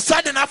all of a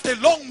sudden, after a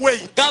long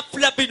wait,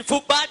 ghafla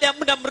binfu, baada ya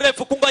muda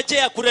mrefu,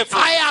 kungojea kurefu,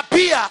 I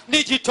appear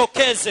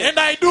nijitokeze and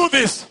I do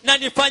this, na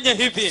nifanye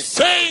hivi,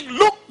 saying,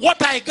 look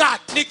what I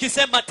got.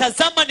 nikisema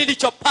tazama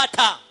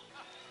nilichopata.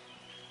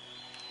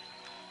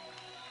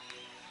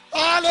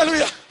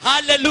 Hallelujah.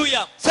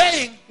 Haleluya.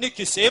 Saying,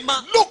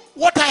 Nikisema look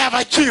what I have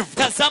achieved.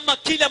 tazama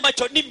kile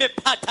ambacho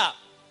nimepata,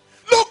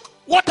 Look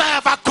what I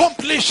have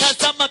accomplished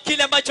tazama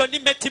kile ambacho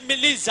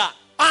nimetimiliza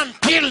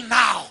until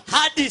now.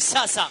 hadi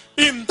sasa.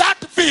 In that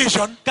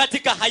vision,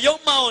 Katika hayo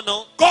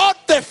maono, God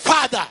the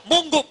Father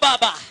Mungu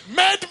Baba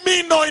made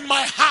me know in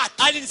my heart,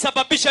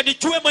 alinisababisha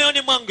nijue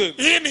moyoni mwangu,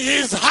 in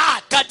his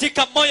heart,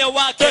 katika moyo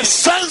the wake,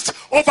 sense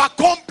of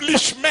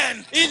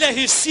accomplishment ile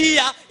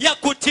hisia ya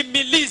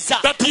kutimiliza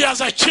that he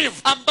has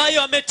achieved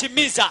ambayo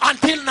ametimiza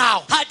until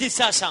now. hadi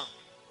sasa.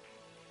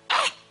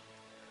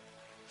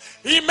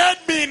 He made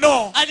me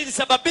know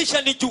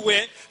Alinisababisha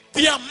nijue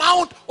the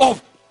amount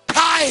of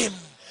time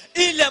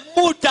ile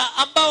muda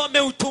ambao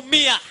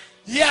ameutumia,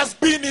 he has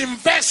been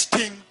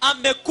investing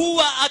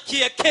amekuwa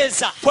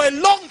akiekeza for a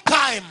long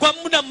time kwa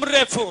muda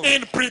mrefu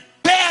in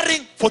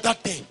preparing for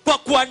that day. kwa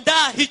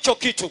kuandaa hicho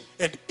kitu,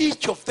 And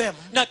each of them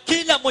na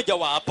kila moja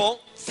wapo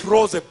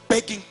throws a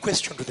begging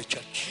question to the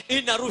church.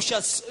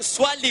 inarusha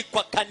swali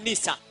kwa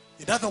kanisa.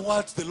 In other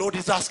words, the Lord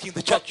is asking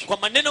the church. Kwa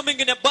maneno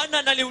mengine, Bwana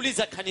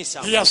analiuliza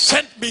kanisa, He has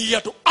sent me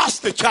here to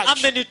ask the church.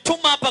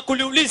 amenituma hapa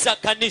kuliuliza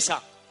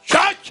kanisa,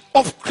 Church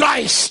of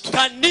Christ,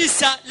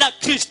 kanisa la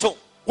Kristo,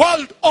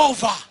 world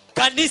over.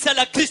 kanisa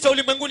la Kristo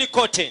ulimwenguni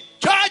kote,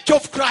 Church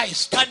of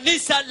Christ,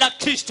 kanisa la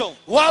Kristo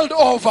world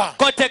over.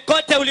 kote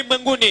kote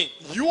ulimwenguni.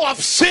 You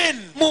have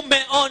seen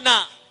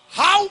Mumeona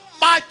how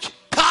much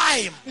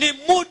time ni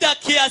muda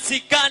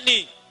kiasi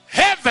gani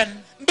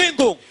heaven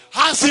mbingu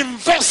has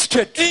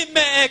invested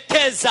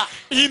imeekeza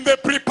in the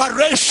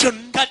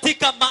preparation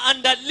katika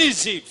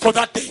maandalizi for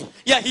that day.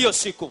 ya hiyo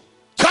siku.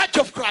 Church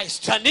of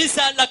Christ,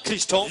 Kanisa la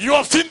Kristo, you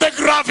have seen the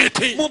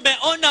gravity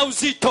mumeona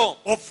uzito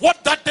of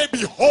what that day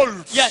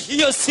beholds ya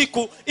hiyo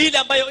siku, ile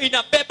ambayo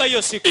inabeba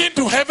hiyo siku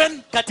into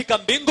heaven katika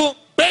mbingu,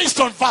 based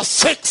on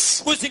verse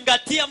 6.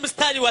 kuzingatia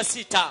mstari wa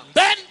 6.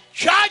 Then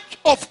Church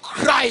of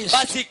Christ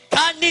Basi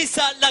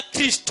kanisa la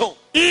Kristo,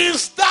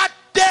 is that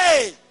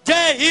day je,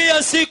 Je,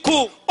 hiyo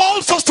siku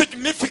also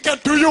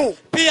significant to you?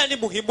 pia ni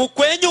muhimu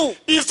kwenyu?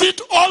 Is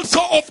it also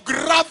of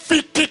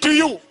gravity to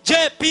you?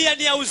 Je, pia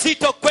ni ya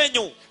uzito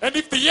kwenyu? And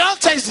if the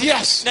answer is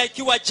yes, Na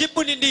ikiwa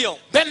jibu ni ndio,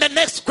 then the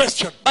next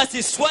question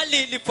basi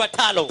swali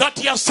lifuatalo that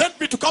he has sent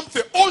me to come to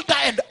the altar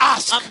and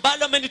ask,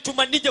 ambalo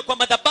amenituma nije kwa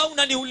madhabahu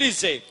na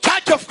niulize,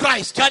 Church of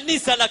Christ,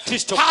 kanisa la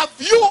Kristo, have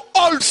you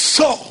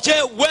also je,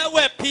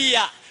 wewe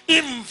pia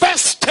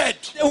invested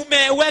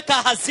umeweka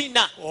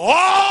hazina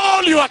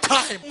all your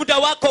time muda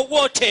wako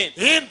wote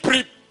in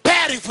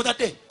preparing for that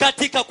day?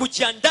 katika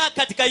kujiandaa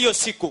katika hiyo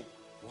siku?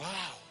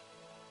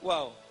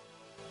 Wow.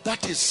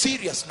 That is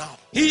serious now.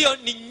 Hiyo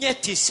ni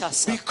nyeti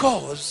sasa,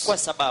 Because kwa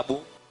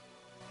sababu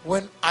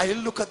when I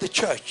look at the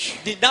church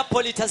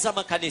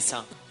ninapolitazama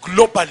kanisa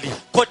globally,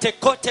 kote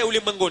kote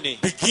ulimwenguni,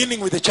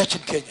 beginning with the church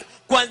in Kenya,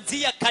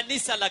 kuanzia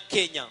kanisa la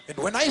Kenya, and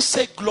when I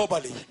say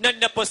globally, na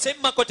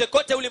ninaposema kote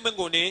kote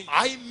ulimwenguni,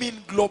 I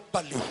mean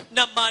globally.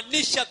 na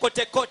maanisha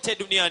kote kote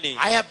duniani.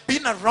 I have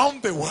been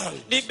around the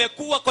world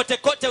Nimekuwa kote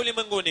kote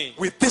ulimwenguni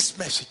with this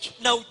message,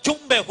 na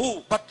ujumbe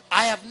huu, but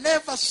I have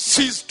never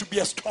ceased to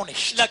be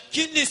astonished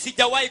lakini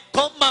sijawahi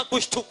koma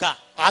kushtuka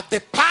at the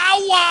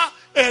power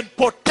and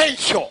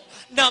potential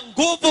na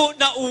nguvu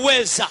na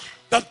uweza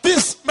that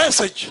this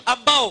message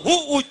ambao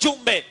huu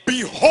ujumbe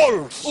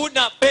beholds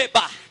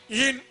unabeba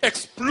in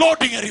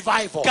exploding a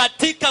revival,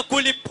 katika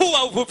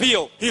kulipua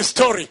uvuvio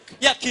historic.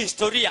 ya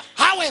kihistoria.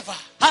 However,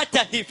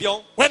 Hata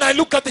hivyo, when I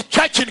look at the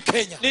church in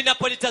Kenya,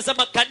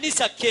 ninapolitazama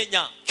kanisa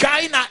Kenya,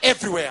 China,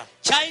 everywhere,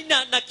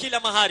 China na kila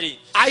mahali,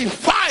 I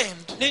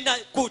find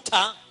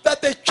ninakuta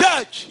that the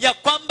church ya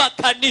kwamba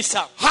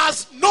kanisa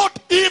has not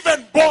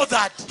even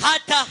bothered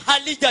hata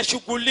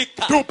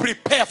halijashughulika to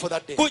prepare for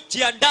that day.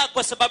 kujiandaa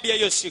kwa sababu ya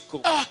hiyo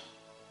siku.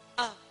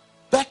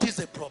 That is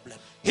a problem.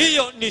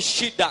 Hiyo ni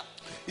shida.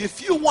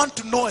 If you want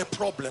to know a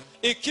problem,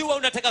 Ikiwa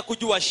unataka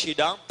kujua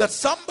shida, that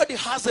somebody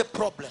has a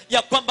problem,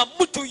 ya kwamba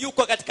mtu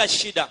yuko katika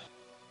shida,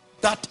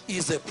 that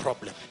is a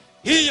problem.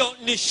 hiyo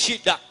ni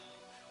shida.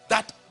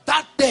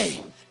 That day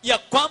Ya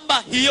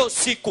kwamba hiyo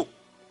siku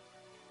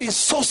is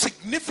so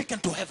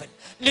significant to heaven,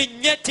 ni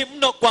nyeti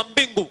mno kwa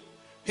mbingu,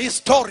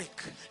 historic,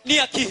 ni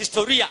ya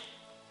kihistoria.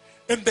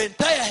 and the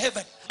entire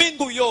heaven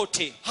Mbingu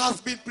yote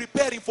has been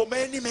preparing for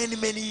many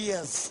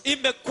years.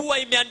 imekuwa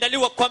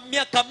imeandaliwa kwa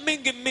miaka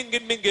mingi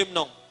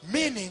mno,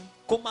 Meaning,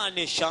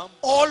 kumaanisha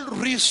all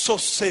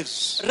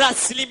resources,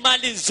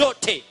 rasilimali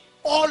zote,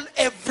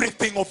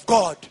 everything of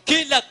God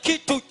kila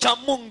kitu cha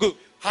Mungu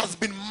has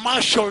been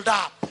marshaled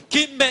up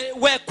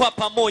kimewekwa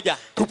pamoja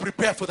to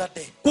prepare for that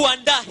day.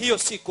 kuandaa hiyo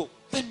siku.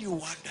 Then you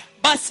wonder,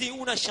 Basi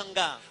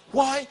unashangaa,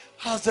 why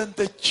hasn't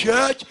the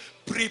church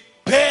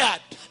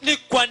prepared? ni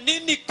kwa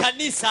nini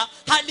kanisa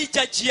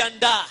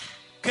halijajiandaa?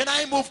 Can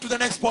I move to the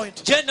next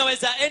point? Je,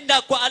 naweza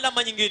enda kwa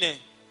alama nyingine?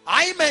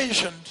 I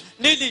mentioned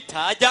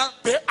Nilitaja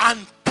the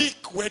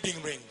antique wedding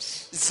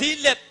rings,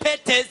 zile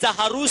pete za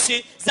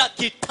harusi za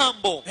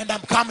kitambo, and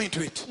I'm coming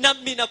to it.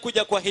 nami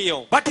nakuja kwa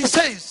hiyo. But he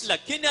says,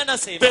 Lakini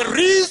anasema the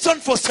reason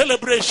for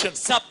celebration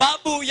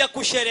sababu ya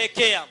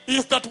kusherekea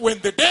is that when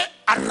the day ni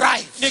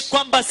arrives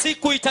kwamba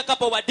siku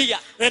itakapowadia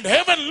and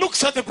heaven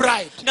looks at the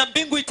bride, na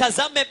mbingu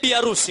itazame bi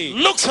harusi,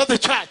 looks at the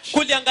church,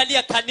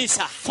 kuliangalia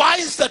kanisa,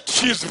 finds that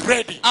she's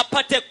ready.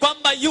 apate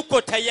kwamba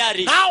yuko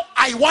tayari. Now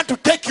I want to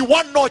take you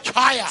one notch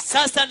higher.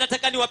 Sasa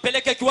nataka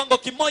niwapeleke kiwango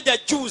kimoja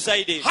juu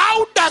zaidi.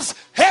 How does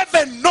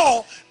heaven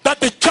know that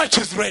the church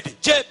is ready?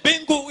 Je,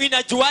 mbingu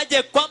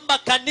inajuaje kwamba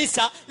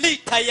kanisa li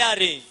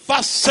tayari?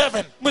 Verse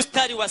 7,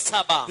 Mstari wa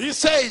 7 he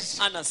says,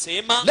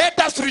 anasema, let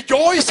us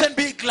rejoice and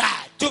be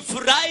glad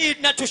tufurahi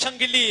na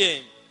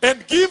tushangilie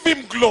and give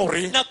him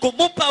glory, na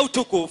kumupa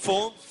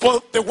utukufu,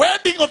 for the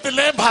wedding of the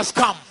Lamb has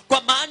come,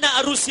 kwa maana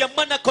harusi ya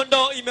mwana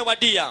kondoo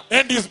imewadia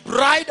and his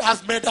bride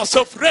has made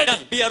herself na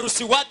ready. bi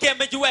harusi wake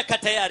amejiweka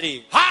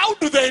tayari. How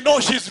do they know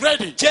she's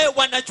ready? Je,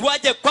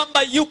 wanajuaje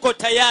kwamba yuko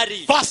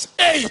tayari? Verse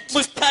 8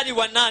 Mstari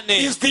wa 8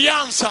 is the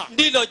answer.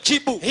 ndilo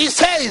jibu. He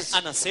says,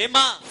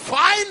 Anasema,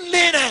 fine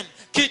linen,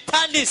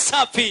 kitani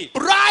safi,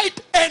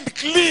 bright and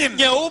clean,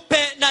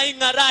 nyeupe na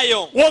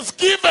ing'arayo was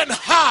given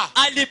her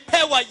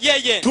alipewa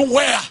yeye to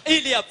wear.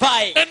 ili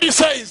avae. And he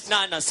says,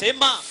 Na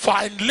anasema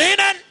fine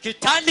linen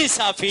kitani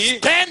safi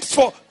stands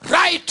for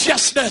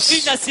righteousness,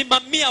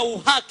 inasimamia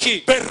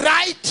uhaki, the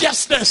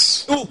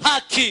righteousness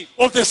uhaki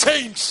of the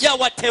saints, ya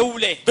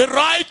wateule, the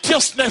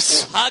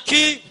righteousness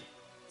haki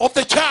of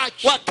the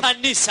church. wa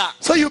kanisa.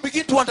 So you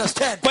begin to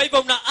understand Kwa hivyo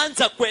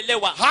unaanza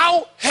kuelewa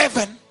how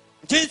heaven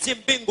jinsi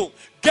mbingu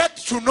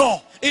gets to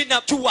know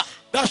inajua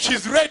that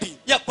she's ready.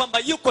 ya kwamba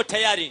yuko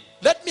tayari.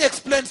 Let me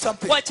explain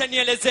something. Wacha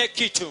nielezee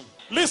kitu,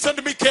 Listen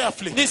to me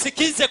carefully.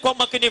 nisikize kwa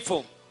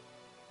makinifu.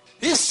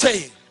 He's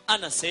saying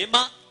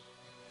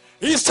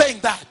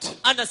that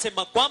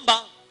Anasema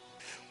kwamba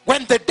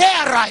when the day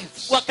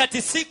arrives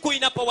wakati siku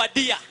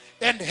inapowadia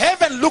and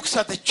heaven looks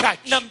at the church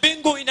na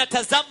mbingu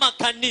inatazama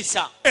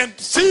kanisa and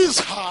sees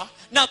her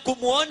na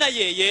kumuona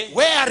yeye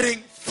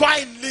wearing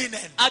fine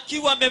linen,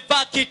 akiwa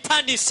amevaa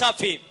kitani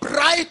safi,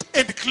 bright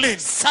and clean,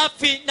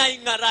 safi na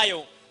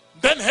ing'arayo,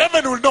 then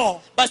heaven will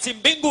know basi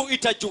mbingu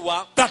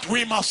itajua that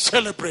we must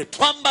celebrate.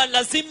 kwamba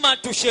lazima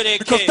Because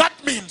tusherehekee. that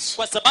means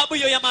Kwa sababu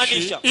hiyo she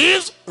yamaanisha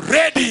is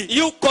ready.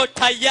 yuko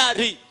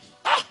tayari.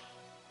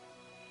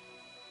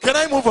 Can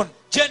I move on?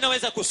 Je,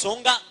 naweza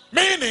kusonga?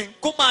 Meaning,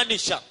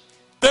 Kumaanisha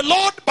the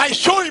Lord, by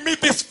showing me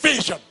this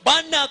vision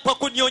Bwana kwa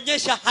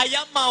kunionyesha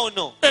haya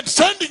maono and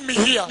sending me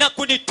here na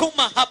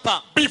kunituma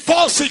hapa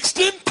before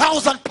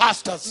 16,000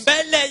 pastors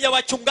mbele ya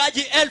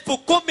wachungaji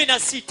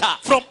 16,000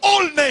 from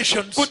all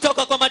nations,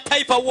 kutoka kwa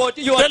mataifa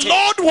the yote,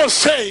 Lord was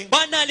saying,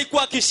 Bwana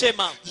alikuwa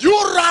akisema, you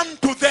run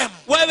to them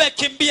wewe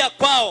kimbia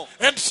kwao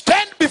and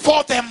stand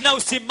before them na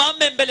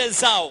usimame mbele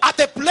zao at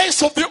the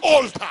place of the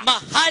altar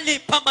mahali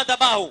pa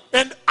madhabahu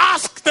and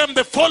ask them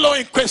the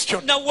following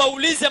question. na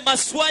waulize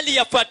maswali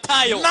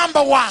yafuatayo.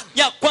 Number one,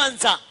 Ya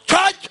kwanza,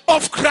 Church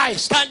of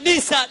Christ,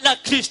 kanisa la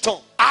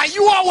Kristo, are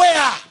you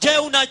aware je,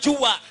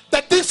 unajua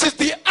that this is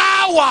the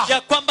hour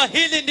ya kwamba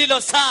hili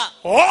ndilo saa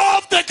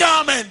of the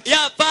garment?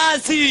 ya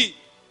vazi?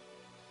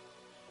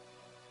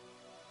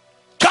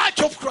 Church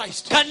of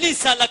Christ,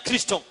 Kanisa la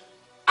Kristo,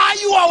 are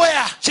you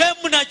aware je,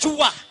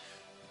 mnajua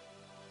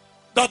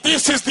that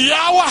this is the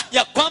hour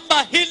ya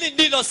kwamba hili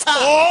ndilo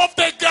saa of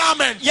the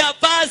garment? ya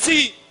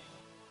vazi?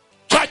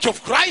 Church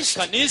of Christ,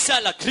 Kanisa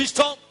la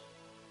Kristo,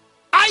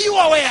 are you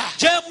aware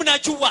je,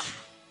 mnajua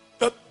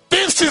that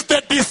this is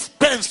the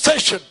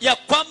dispensation ya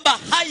kwamba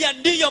haya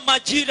ndiyo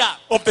majira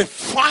of the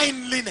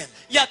fine linen?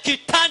 ya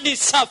kitani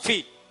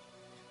safi?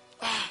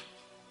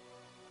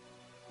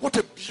 What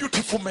a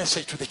beautiful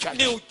message to the church.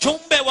 Ni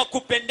ujumbe wa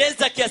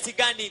kupendeza kiasi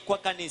gani kwa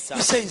kanisa.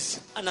 He says,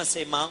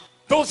 Anasema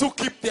those who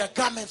keep their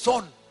garments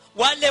on,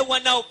 wale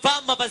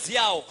wanaovaa mavazi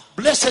yao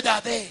blessed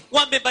are they,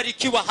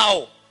 wamebarikiwa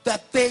hao,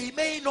 that they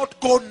may not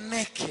go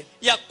naked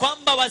ya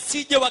kwamba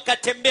wasije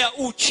wakatembea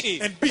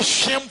uchi and be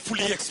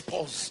shamefully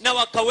exposed. na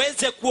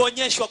wakaweze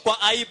kuonyeshwa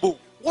kwa aibu.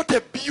 What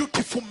a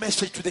beautiful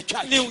message to the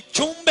church. Ni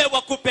ujumbe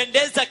wa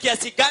kupendeza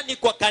kiasi gani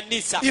kwa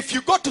kanisa. If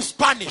you go to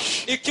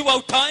Spanish, Ikiwa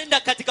utaenda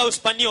katika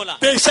Uspaniola,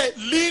 they say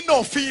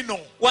lino fino,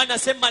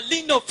 wanasema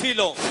lino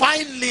filo,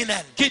 fine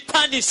linen.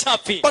 kitani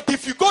safi. But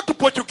if you go to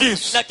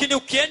Portuguese, Lakini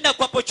ukienda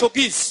kwa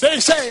Portuguese, they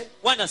say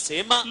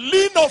wanasema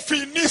lino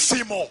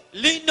finissimo,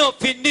 lino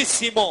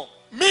finissimo,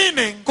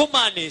 meaning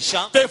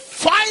kumaanisha the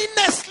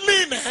finest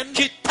linen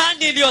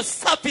kitani iliyo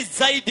safi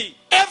zaidi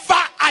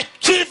ever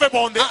achievable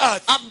on the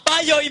earth.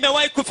 ambayo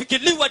imewahi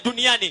kufikiriwa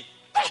duniani.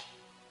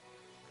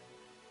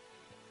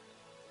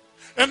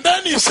 And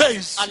then he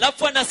says,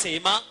 Alafu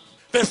anasema,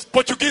 the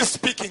Portuguese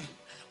speaking,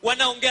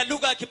 wanaongea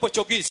lugha ya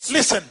Kiportugizi.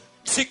 listen.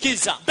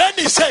 Sikiza. Then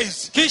he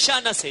says Kisha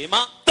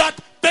anasema that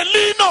the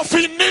lino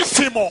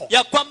finissimo,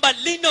 ya kwamba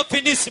lino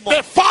finissimo,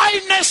 the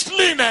finest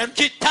linen,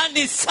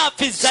 kitani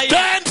safi zaidi,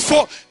 stands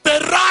for the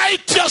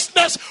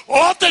righteousness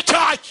of the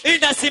church.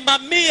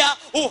 inasimamia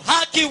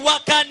uhaki wa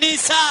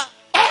kanisa.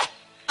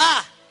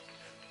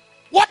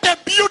 What a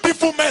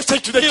beautiful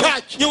message to the Ni,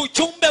 church. ni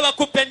ujumbe wa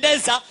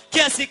kupendeza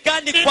kiasi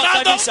gani kwa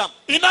kanisa.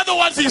 In other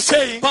words, he's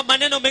saying Kwa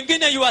maneno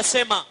mengine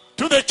yuasema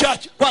to the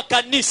church, kwa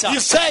kanisa,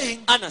 he's saying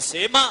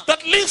anasema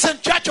that listen,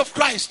 Church of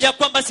Christ, ya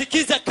kwamba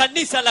sikiza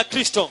kanisa la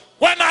Kristo,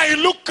 when I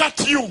look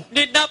at you,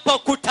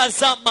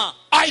 ninapokutazama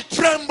I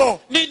tremble,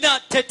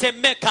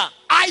 ninatetemeka,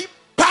 I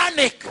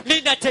panic,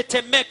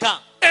 ninatetemeka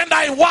and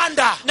I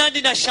wonder, na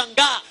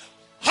ninashangaa,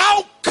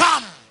 how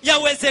come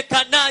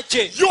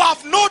yawezekanaje you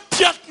have not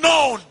yet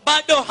known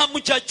bado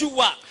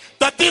hamjajua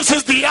that this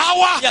is the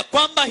hour ya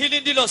kwamba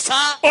hili ndilo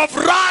saa of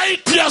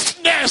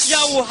righteousness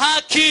ya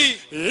uhaki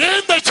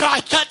in the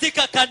church?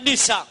 katika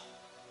kanisa.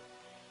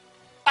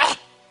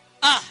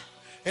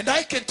 And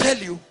I can tell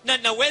you Na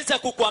naweza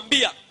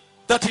kukuambia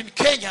that in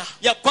Kenya,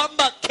 ya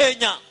kwamba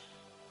Kenya,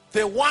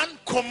 the one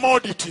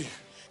commodity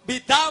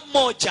bidhaa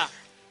moja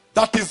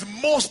that is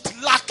most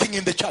lacking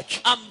in the church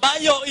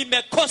ambayo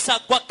imekosa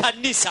kwa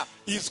kanisa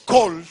is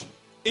called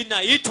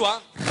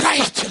inaitwa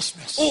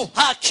righteousness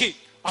uhaki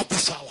at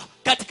this hour.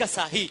 katika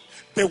saa hii.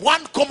 The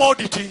one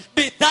commodity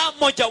Bidhaa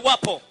moja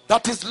wapo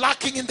that is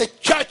lacking in the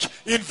church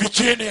in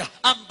Virginia,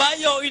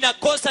 ambayo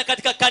inakosa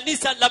katika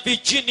kanisa la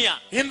Virginia,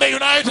 in the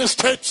United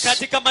States,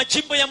 katika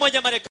majimbo ya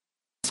moja Marekani,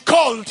 is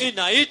called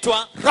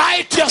inaitwa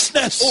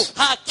righteousness.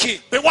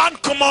 uhaki. The one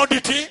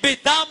commodity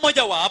Bidhaa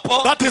moja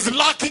wapo that is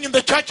lacking in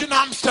the church in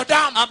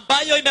Amsterdam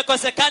ambayo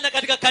imekosekana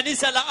katika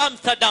kanisa la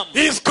Amsterdam,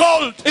 is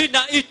called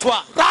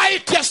inaitwa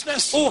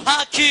righteousness.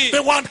 uhaki. The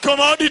one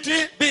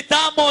commodity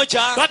Bidhaa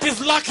moja that is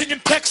lacking in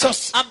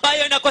Texas,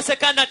 ambayo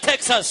inakosekana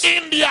Texas,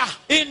 India,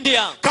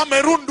 India,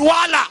 Cameroon,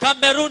 Douala,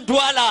 Cameroon,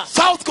 Douala,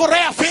 South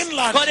Korea,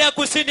 Finland, Korea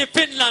Kusini,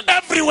 Finland,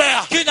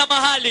 everywhere kila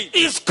mahali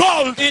is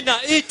called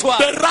inaitwa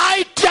the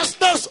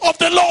righteousness of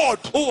the Lord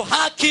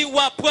uhaki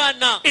wa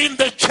Bwana in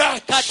the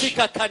church.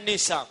 katika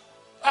kanisa.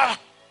 Ah,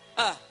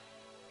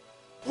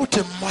 What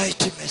a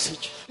mighty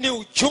message. Ni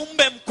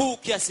ujumbe mkuu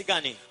kiasi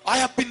gani. I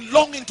have been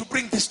longing to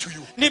bring this to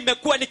you.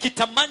 Nimekuwa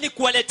nikitamani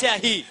kuwaletea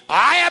hii.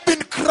 I have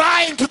been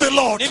crying to the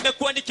Lord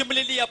Nimekuwa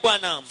nikimlilia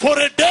Bwana for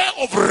a day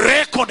of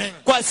reckoning,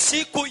 kwa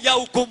siku ya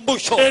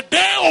ukumbusho, a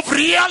day of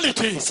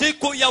reality,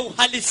 siku ya a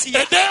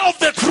uhalisia, day of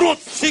the truth,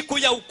 siku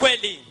ya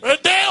ukweli, a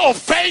day of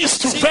face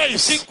to face,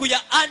 siku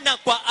ya ana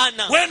kwa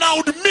ana, when I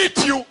would meet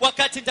you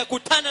wakati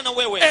nitakutana na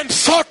wewe and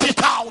sort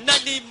it out. na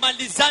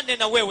nimalizane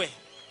na wewe.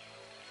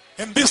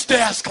 And this day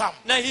has come.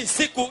 Na hii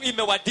siku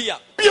imewadia.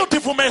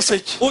 Beautiful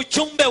message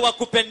Ujumbe wa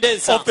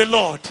kupendeza of the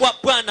Lord. wa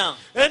Bwana.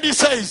 And he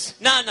says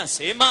Na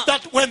anasema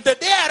that when the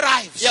day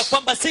arrives ya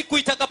kwamba siku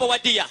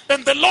itakapowadia,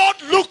 and the Lord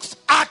looks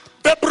at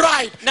the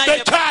bride,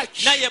 the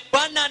church, naye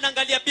Bwana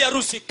anaangalia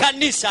biharusi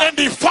kanisa, and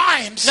he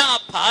finds na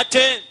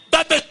apate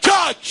that the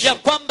church ya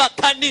kwamba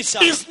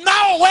kanisa is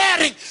now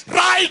wearing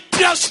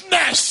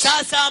righteousness,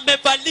 sasa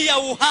amevalia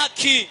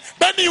uhaki,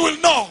 then you will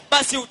know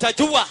basi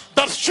utajua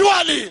that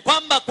surely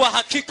kwamba kwa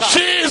hakika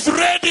she is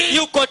ready.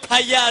 yuko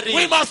tayari.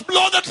 We must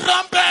blow the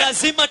trumpet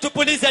Lazima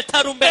tupulize and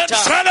tarumbeta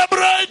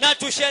celebrate na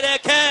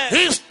tusherehekee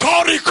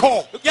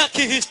historical. ya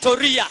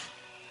kihistoria.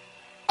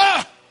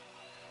 Ah,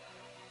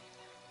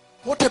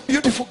 what a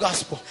beautiful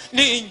gospel.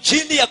 Ni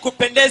injili ya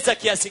kupendeza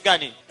kiasi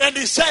gani. And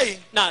he's saying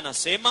Na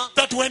anasema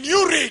that when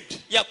you read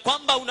ya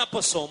kwamba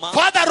unaposoma,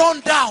 further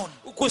on down,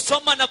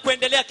 kusoma na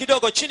kuendelea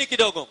kidogo chini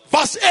kidogo,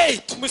 verse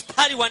 8,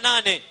 mstari wa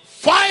 8,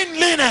 fine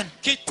linen,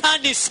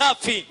 kitani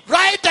safi,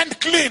 bright and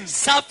clean,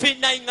 safi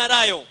na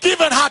ing'arayo,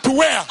 given her to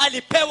wear.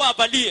 alipewa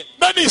avalie.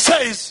 Then he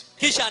says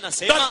Kisha that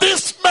anasema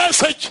this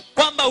message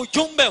kwamba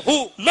ujumbe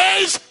huu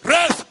lays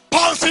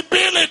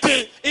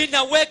responsibility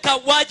inaweka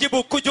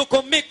wajibu,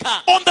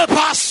 kujukumika on the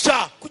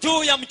pastor,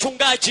 juu ya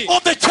mchungaji,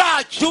 on the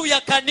church, juu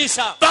ya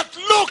kanisa, that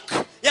look,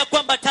 ya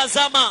kwamba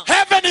tazama,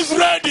 heaven is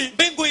ready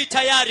mbingu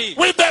itayari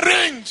with the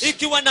rings.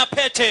 ikiwa na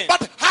pete.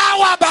 But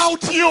how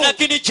about you?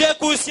 Lakini je,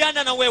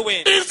 kuhusiana na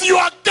wewe, Is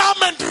your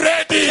garment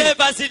ready? je,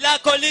 vazi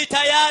lako li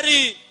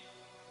tayari?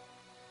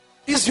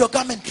 Is your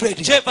garment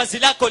ready? Je, vazi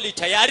lako li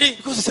tayari?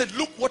 Because he said,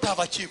 look what I've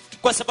achieved.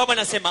 Kwa sababu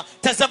anasema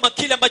tazama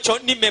kile ambacho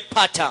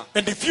nimepata.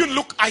 And if you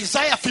look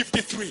Isaiah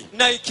 53,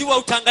 Na ikiwa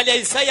utaangalia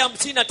Isaya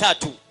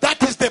 53,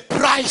 that is the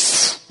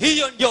price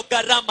hiyo ndio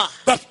gharama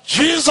that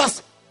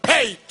Jesus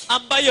paid.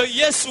 ambayo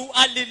Yesu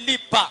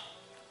alilipa,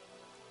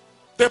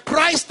 The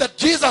price that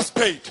Jesus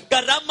paid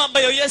gharama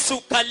ambayo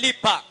Yesu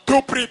kalipa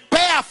to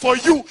prepare for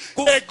you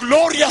a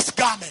glorious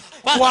garment.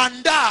 But-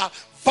 Kuandaa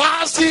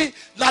vazi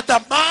la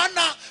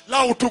dhamana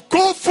la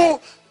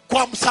utukufu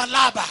kwa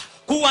msalaba.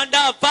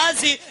 kuandaa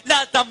vazi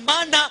la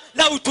dhamana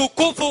la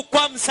utukufu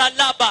kwa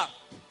msalaba.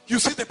 You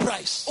see the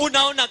price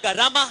Unaona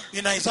gharama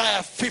in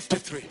Isaiah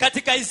 53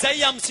 katika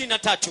Isaya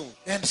 53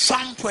 and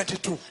Psalm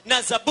 22.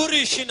 na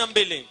Zaburi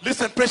 22.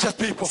 Listen, precious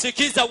people.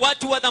 Sikiza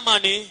watu wa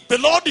dhamani, The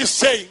Lord is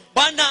saying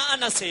Bwana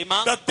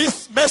anasema that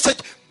this message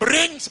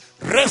brings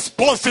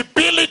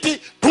responsibility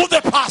to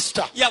the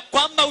pastor. ya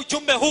kwamba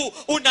ujumbe huu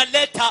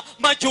unaleta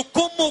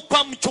majukumu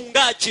kwa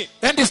mchungaji,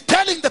 And he's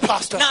telling the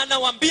pastor, na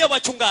anawaambia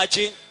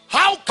wachungaji,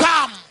 how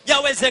come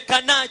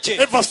yawezekanaje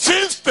ever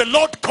since the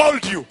Lord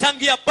called you,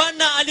 tangia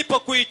Bwana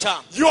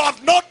alipokuita you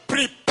have not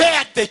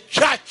prepared the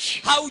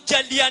church?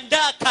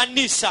 haujaliandaa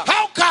kanisa?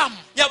 How come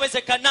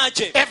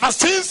Yawezekanaje ever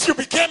since you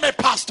became a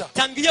pastor,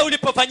 tangia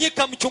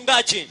ulipofanyika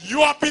mchungaji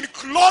you have been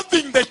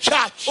clothing the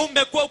church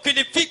umekuwa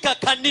ukilifika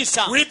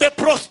kanisa with the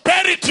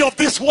prosperity of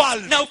this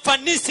world? na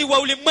ufanisi wa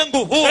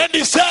ulimwengu huu? And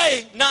he's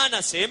saying, Na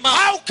anasema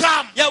how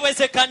come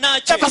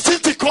yawezekanaje ever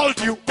since he called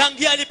you,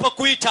 tangia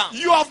alipokuita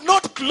you have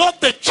not clothed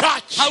the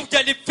church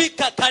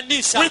haujalifika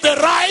kanisa with the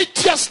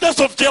righteousness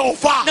of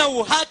Jehovah? na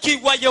uhaki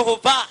wa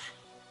Yehova?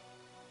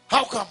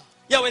 How come?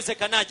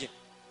 Yawezekanaje?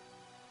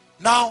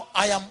 Now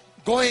I am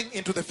going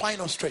into the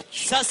final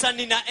stretch. Sasa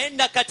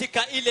ninaenda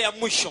katika ile ya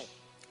mwisho.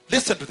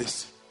 Listen to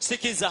this.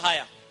 Sikiza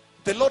haya.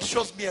 The Lord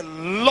shows me a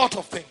lot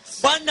of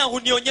things Bwana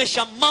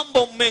hunionyesha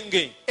mambo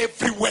mengi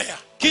everywhere.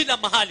 kila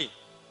mahali.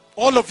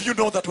 All of you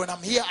know that when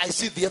I'm here, I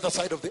see the other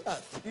side of the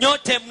earth.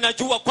 Nyote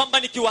mnajua kwamba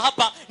nikiwa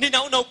hapa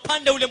ninaona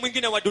upande ule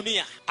mwingine wa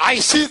dunia.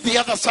 I see the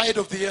other side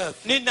of the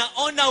earth.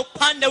 Ninaona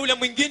upande ule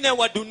mwingine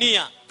wa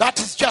dunia. That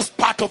is just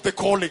part of the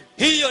calling.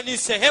 Hiyo ni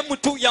sehemu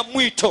tu ya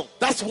mwito.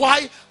 That's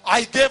why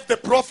I gave the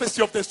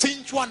prophecy of the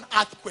Sichuan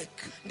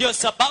earthquake. Ndio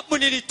sababu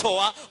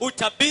nilitoa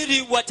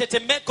utabiri wa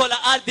tetemeko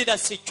la ardhi la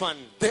Sichuan.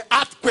 The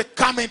earthquake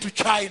coming to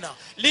China.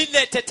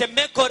 Lile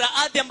tetemeko la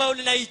ardhi ambalo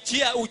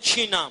linaijia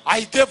Uchina.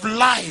 I gave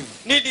live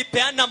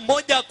Nilipeana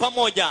moja kwa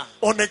moja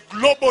on a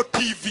global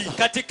TV,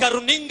 katika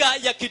runinga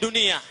ya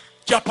kidunia,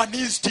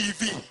 Japanese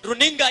TV,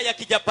 runinga ya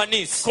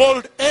kijapanisi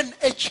called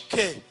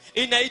NHK,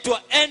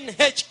 inaitwa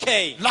NHK,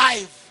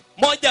 live.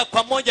 moja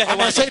kwa moja And I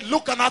hewani. said,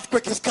 look, an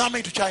earthquake is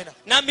coming to China.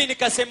 Nami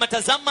nikasema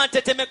tazama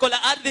tetemeko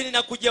la ardhi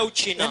linakujia And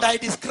Uchina. I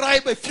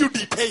describe a few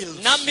details.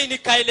 Nami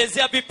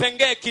nikaelezea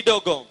vipengee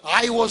kidogo.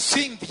 I was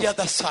seeing the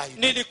other side.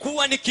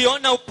 Nilikuwa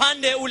nikiona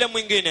upande ule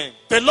mwingine.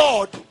 The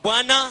Lord,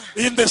 Bwana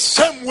in the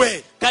same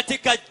way,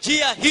 katika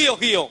njia hiyo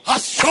hiyo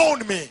has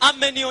shown me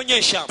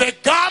amenionyesha the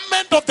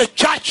garment of the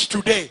church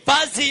today.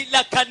 vazi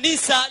la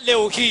kanisa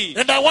leo hii.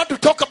 And I want to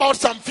talk about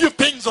some few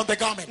things on the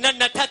garment. Na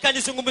nataka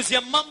nizungumzie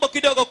mambo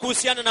kidogo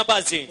kuhusiana na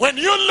vazi. When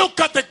you look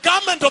at the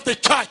garment of the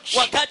church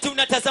Wakati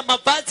unatazama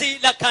vazi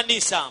la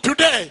kanisa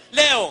today,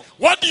 leo,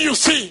 what do you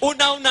see?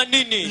 unaona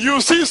nini?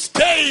 You see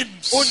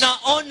stains,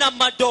 Unaona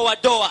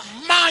madoadoa.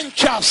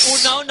 manchas,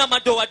 Unaona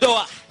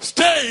madoadoa.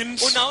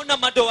 stains. Unaona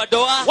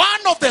madoadoa.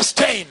 One of the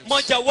stains,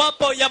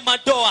 Mojawapo ya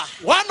madoa.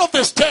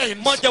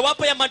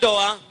 mojawapo ya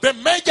madoa, the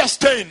major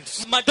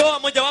stains, Madoa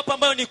mojawapo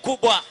ambayo ni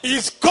kubwa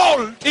is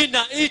called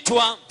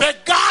inaitwa the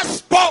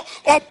gospel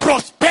of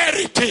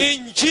prosperity.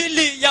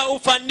 injili ya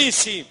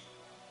ufanisi.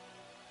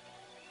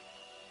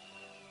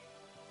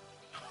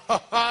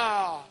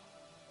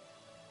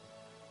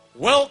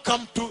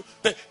 Welcome to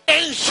the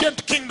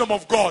ancient kingdom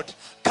of God.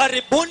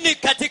 Karibuni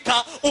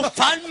katika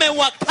ufalme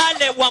wa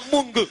kale wa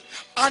Mungu.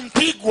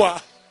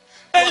 Antigua,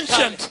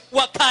 ancient.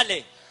 Wa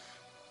kale.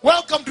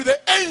 Welcome to the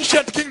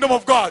ancient kingdom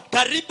of God.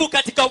 Karibu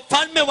katika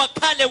ufalme wa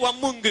kale wa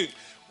Mungu.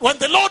 When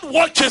the Lord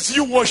watches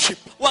you worship,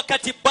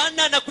 Wakati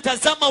Bwana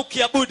anakutazama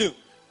ukiabudu,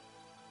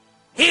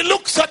 he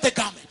looks at the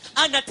garment.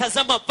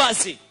 anatazama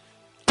vazi.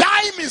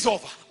 Time is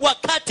over.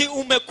 Wakati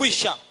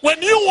umekwisha.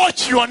 When you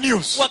watch your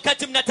news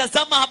Wakati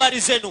mnatazama habari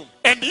zenu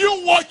and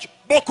you watch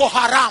Boko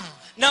Haram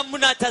na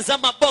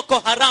mnatazama Boko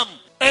Haram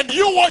and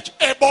you watch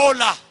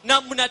Ebola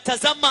na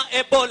mnatazama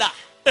Ebola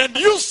and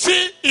you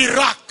see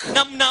Iraq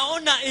na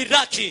mnaona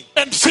Iraki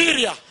and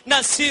Syria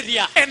na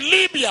Syria and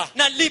Libya,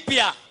 na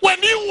Libya,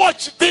 when you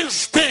watch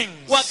these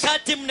things,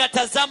 wakati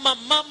mnatazama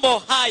mambo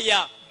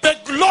haya, the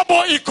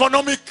global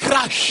economic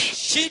crash,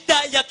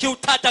 shida ya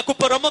kiutata,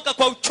 kuporomoka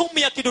kwa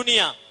uchumi ya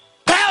kidunia,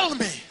 tell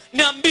me,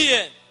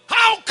 niambie,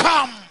 how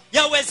come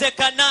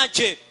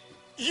yawezekanaje?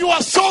 you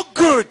are so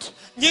good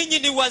Nyinyi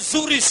ni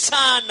wazuri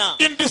sana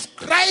in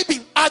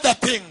describing other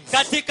things?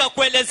 katika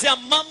kuelezea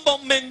mambo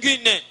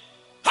mengine.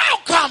 How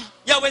come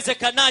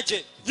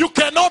Yawezekanaje you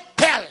cannot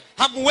tell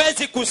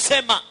hamwezi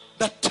kusema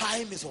that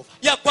time is over?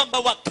 ya kwamba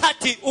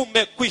wakati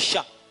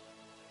umekwisha?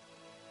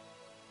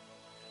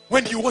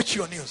 When you watch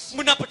your news,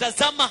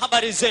 Mnapotazama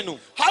habari zenu,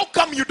 how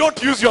come you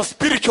don't use your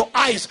spiritual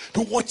eyes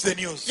to watch the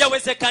news?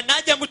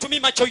 yawezekanaje mtumii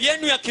macho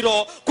yenu ya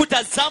kiroho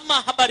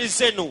kutazama habari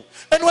zenu?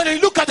 And when you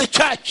look at the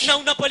church Na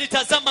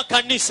unapolitazama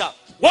kanisa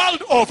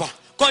world over,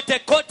 kote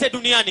kote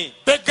duniani,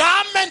 the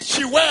garment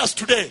she wears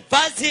today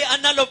vazi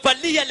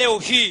analovalia leo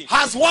hii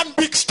has one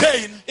big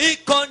stain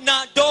iko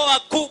na doa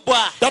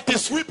kubwa that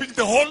is sweeping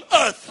the whole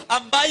earth,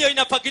 ambayo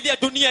inafagilia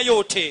dunia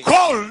yote,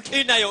 called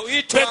the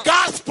inayoitwa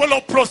gospel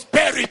of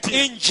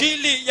prosperity.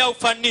 injili ya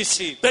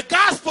ufanisi. The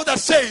gospel that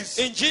says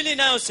Injili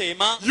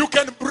inayosema you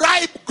can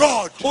bribe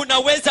God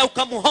unaweza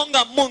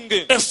ukamhonga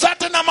Mungu a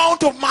certain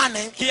amount of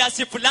money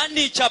kiasi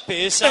fulani cha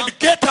pesa and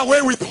get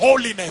away with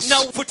holiness.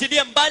 na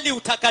ufutilie mbali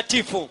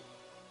utakatifu.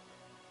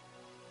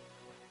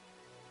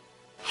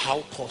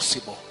 How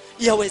possible?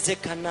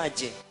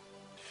 Yawezekanaje?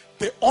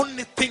 The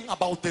only thing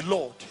about the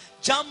Lord.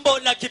 Jambo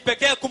la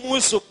kipekee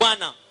kumuhusu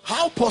Bwana.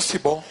 How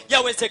possible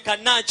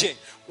Yawezekanaje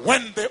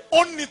when the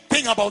only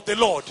thing about the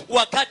Lord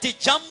wakati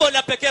jambo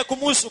la pekee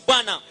kumuhusu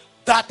Bwana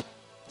that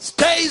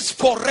stays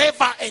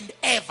forever and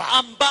ever,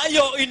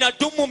 ambayo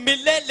inadumu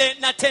milele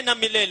na tena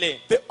milele,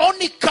 the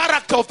only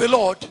character of the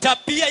Lord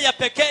tabia ya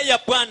pekee ya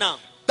Bwana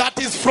that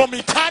is from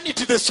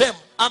eternity the same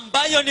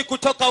ambayo ni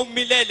kutoka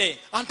umilele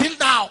until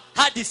now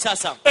hadi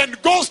sasa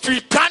and goes to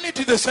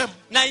eternity the same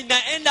na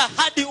inaenda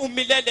hadi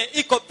umilele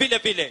iko vile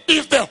vile,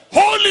 is the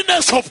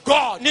holiness of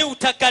God. ni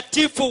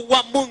utakatifu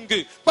wa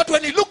Mungu. But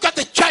when you look at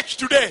the church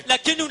today,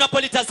 Lakini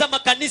unapolitazama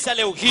kanisa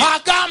leo hii,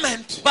 her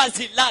garment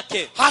vazi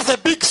lake has a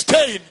big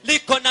stain.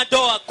 liko na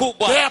doa They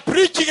kubwa. are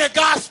preaching a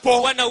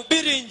gospel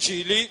Wanahubiri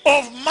injili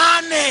of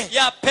money.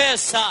 ya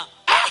pesa.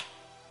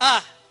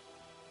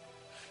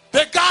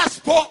 The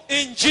gospel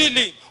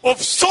Injili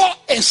of sow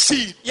a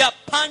seed ya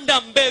panda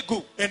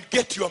mbegu and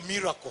get your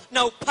miracle.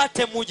 na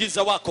upate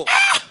muujiza wako.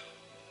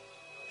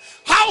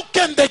 How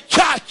can the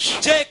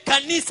church Je,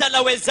 kanisa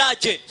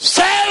lawezaje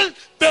sell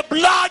the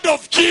blood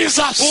of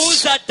Jesus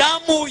kuuza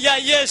damu ya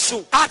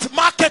Yesu at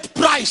market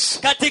price?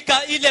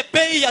 katika ile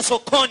bei ya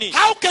sokoni?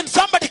 How can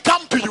somebody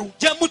come to you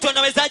Je, mtu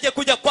anawezaje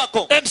kuja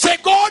kwako and say,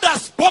 God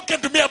has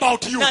spoken to me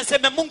about you, na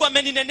aseme Mungu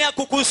ameninenea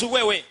kukuhusu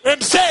wewe,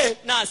 and say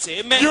na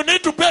aseme you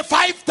need to pay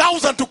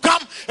 5,000 to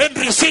come and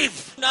receive?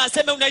 na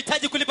aseme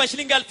unahitaji kulipa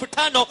shilingi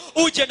 5,000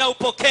 uje na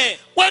upokee?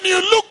 When you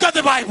look at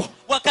the Bible,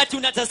 Wakati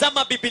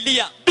unatazama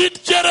Biblia,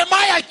 did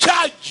Jeremiah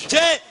charge?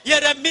 je,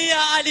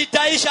 Yeremia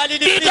alitaisha,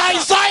 Did alilipisha?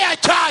 Isaiah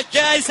charge? Je,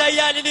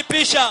 Isaia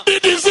alilipisha?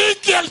 Did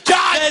Ezekiel Je,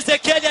 charge?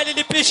 Ezekieli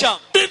alilipisha?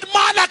 Did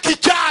Malachi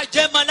charge?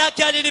 Je,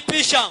 Malaki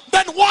alilipisha?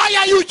 Then why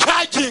are you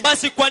charging?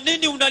 Basi kwa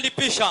nini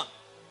unalipisha?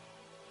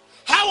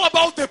 How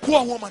about the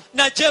poor woman,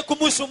 Na je,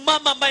 kumuhusu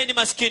mama ambaye ni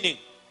maskini,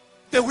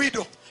 the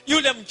widow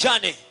yule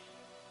mjane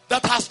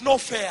that has no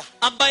fare?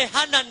 ambaye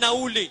hana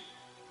nauli?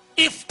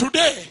 If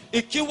today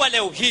ikiwa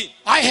leo hii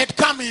I had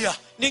come here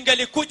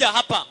ningelikuja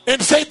hapa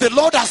and said the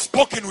Lord has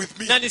spoken with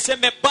me na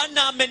niseme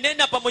Bwana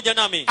amenena pamoja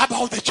nami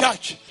about the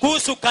church,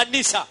 kuhusu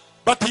kanisa,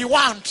 but he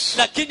wants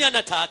lakini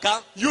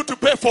anataka you to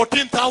pay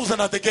 14,000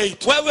 at the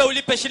gate. wewe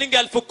ulipe shilingi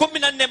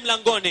 14,000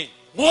 mlangoni.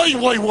 Woi,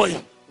 woi, woi.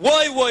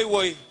 Woi woi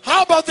woi.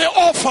 How about the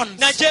orphans?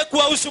 Na je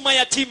kuwahusu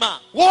mayatima?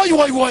 Woi,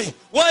 woi, woi.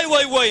 Woi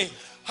woi woi.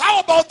 How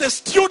about the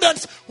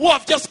students who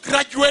have just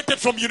graduated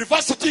from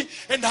university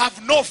and have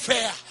no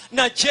fare?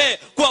 Na je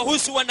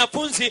kuwahusu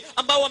wanafunzi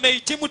ambao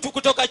wamehitimu tu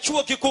kutoka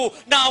chuo kikuu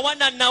na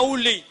hawana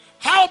nauli?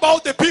 How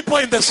about the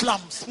people in the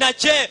slums? Na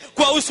je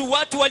kuwahusu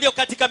watu walio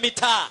katika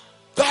mitaa?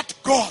 That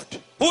God,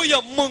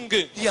 Huyo Mungu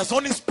he has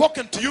only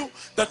spoken to you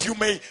that you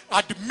may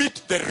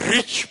admit the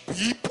rich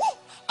people.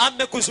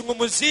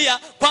 amekuzungumzia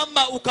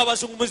kwamba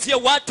ukawazungumzie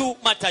watu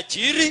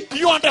matajiri. Do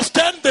you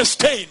understand the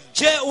stain?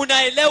 Je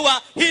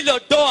unaelewa hilo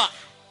doa?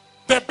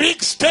 The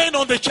big stain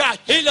on the church.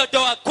 Hilo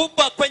doa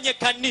kubwa kwenye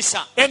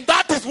kanisa. And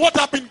that is what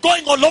I've been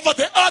going all over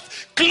the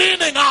earth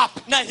cleaning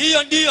up. Na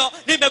hiyo ndiyo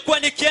nimekuwa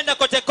nikienda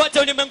kote kote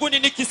ulimwenguni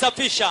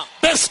nikisafisha.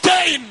 The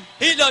stain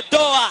Hilo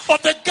doa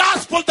of the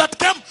gospel that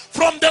came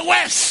from the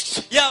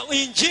west ya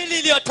injili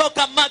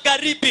iliyotoka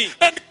magharibi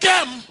and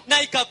came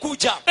na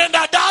ikakuja and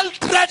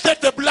adulterated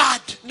the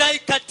blood na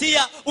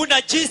ikatia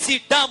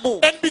unajisi damu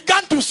and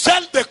began to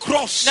sell the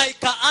cross na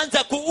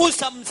ikaanza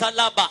kuuza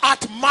msalaba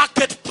at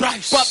market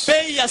price. kwa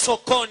bei ya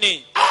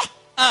sokoni.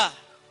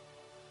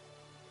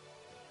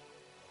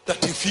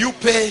 That if you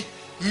pay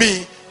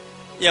me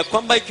Ya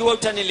kwamba ikiwa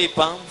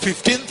utanilipa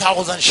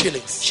 15,000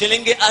 shillings,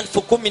 shilingi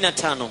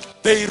 15,000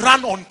 they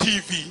run on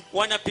TV,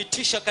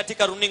 wanapitisha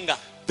katika runinga,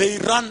 they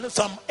run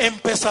some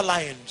M-Pesa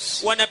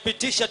lines.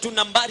 wanapitisha tu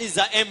nambari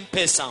za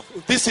M-Pesa.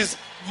 This is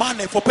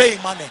money for paying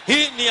money.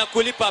 Hii ni ya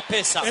kulipa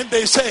pesa. And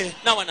they say,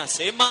 Na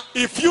wanasema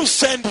if you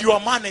send your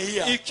money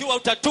here, ikiwa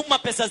utatuma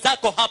pesa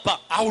zako hapa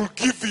I will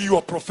give you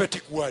a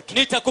prophetic word.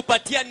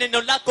 nitakupatia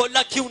neno lako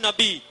la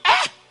kiunabii.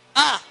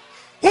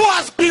 Who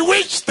has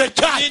bewitched the Ni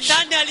church?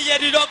 nani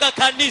aliyeliroga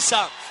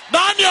kanisa?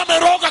 Nani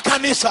ameroga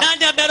kanisa?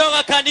 Nani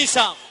ameroga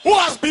kanisa? Who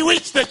has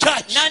bewitched the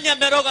church? Nani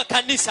ameroga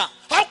kanisa?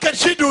 How can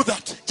she do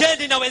that? Je,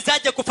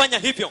 ninawezaje kufanya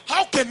hivyo?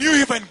 How can you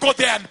even go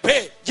there and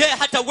pay? Je,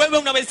 hata wewe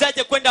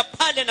unawezaje kwenda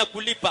pale na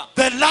kulipa?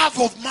 The love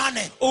of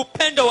money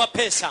Upendo wa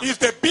pesa is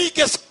the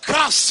biggest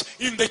curse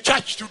in the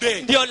church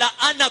today. ndio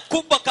laana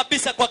kubwa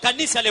kabisa kwa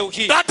kanisa leo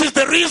hii. That is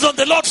the reason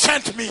the Lord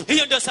sent me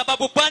Hiyo ndio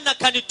sababu Bwana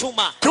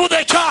kanituma to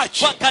the church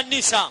kwa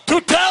kanisa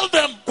to tell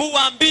them,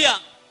 kuwaambia,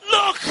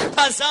 look,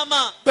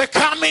 tazama the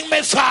coming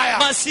Messiah,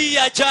 Masihi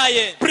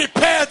ajaye,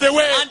 prepare the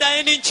way.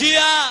 andaeni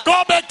njia,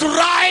 Go back to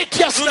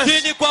righteousness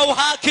rudini kwa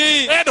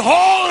uhaki and na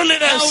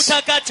holiness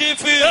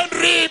utakatifu and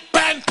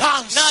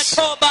repentance. na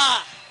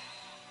toba.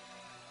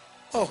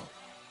 Oh,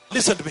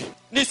 listen to me.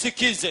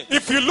 Nisikize,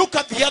 If you look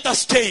at the other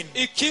stain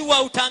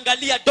ikiwa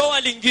utaangalia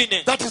doa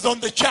lingine that is on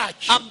the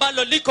church,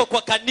 ambalo liko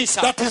kwa kanisa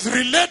that is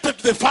related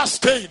to the first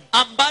stain,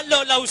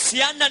 ambalo la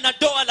husiana na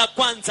doa la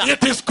kwanza,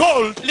 it is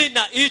called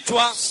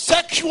linaitwa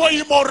sexual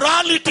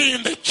immorality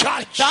in the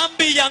church.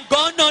 dhambi ya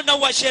ngono na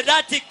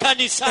uasherati And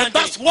kanisani.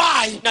 that's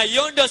why Na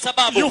hiyo ndio you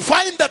sababu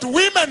find that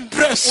women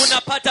dress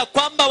unapata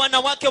kwamba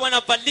wanawake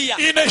wanavalia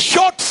in a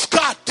short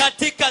skirt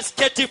katika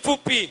sketi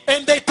fupi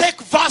and they take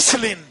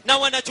Vaseline na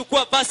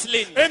wanachukua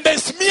Vaseline and they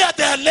smear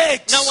their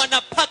legs na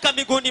wanapaka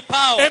miguuni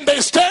pao and they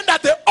stand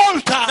at the na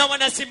altar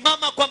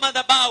wanasimama kwa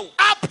madhabahu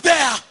up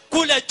there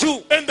kule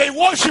juu and they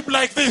worship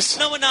like this,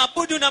 na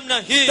wanaabudu namna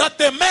hii that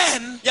the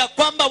men ya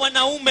kwamba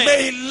wanaume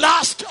may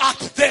lust at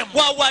them,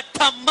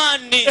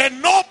 wawatamani,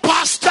 and no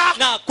pastor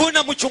na hakuna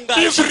is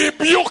mchungaji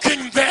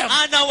rebuking them.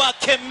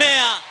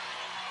 anawakemea.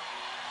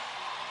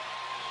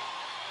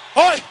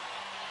 Oi,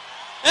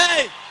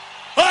 Hey,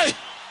 oi,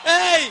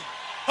 hey,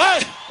 oi,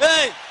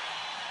 hey,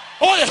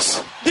 oh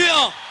yes,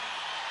 ndio,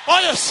 oh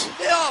yes,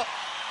 ndio,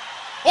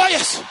 oh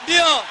yes,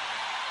 ndio,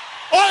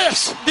 oh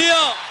yes,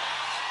 ndio,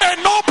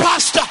 and no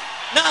pastor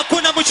na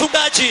hakuna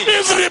mchungaji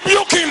is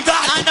rebuking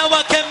that.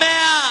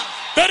 anawakemea.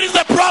 There is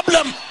a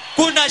problem.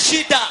 Kuna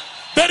shida,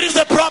 There is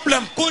a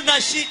problem. kuna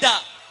shida,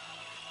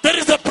 There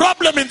is a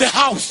problem in the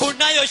house.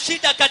 kunayo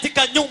shida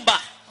katika nyumba.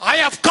 I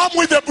have come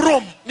with a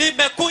broom.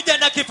 Nimekuja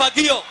na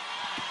kifagio,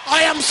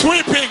 I am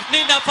sweeping,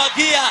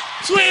 ninafagia,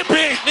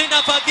 sweeping,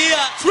 ninafagia,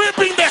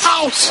 sweeping the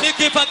house.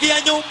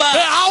 nikifagia The nyumba,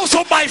 house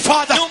of my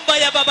father. nyumba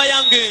ya baba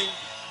yangu.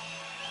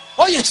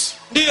 Oh yes.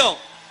 Ndio,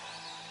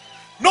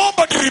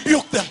 Nobody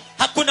rebuked them.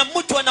 hakuna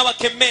mtu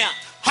anawakemea.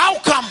 How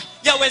come?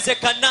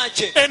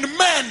 Yawezekanaje? And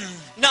men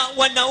Na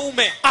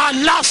wanaume are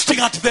lusting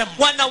at them,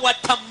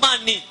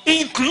 wanawatamani,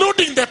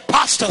 including the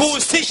pastors.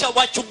 kuhusisha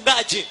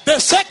wachungaji. The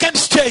second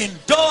stain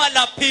Doa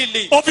la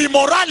pili of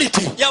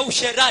immorality ya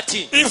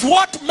usherati is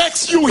what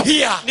makes you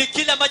hear ni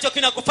kile ambacho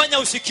kinakufanya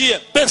usikie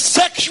the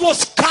sexual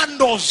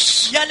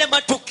scandals yale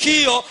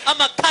matukio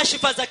ama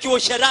kashifa za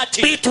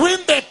kiusherati between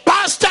the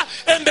pastor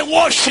and the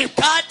worship,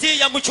 kati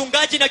ya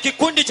mchungaji na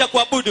kikundi cha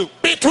kuabudu,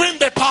 between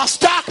the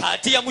pastor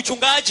kati ya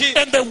mchungaji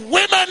and the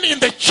women in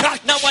the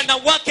church. na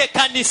wanawake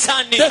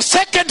kanisani. The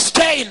second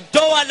stain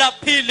Doa la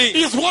pili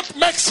is is what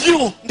makes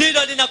you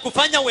ndilo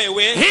linakufanya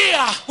wewe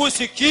hear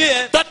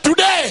usikie that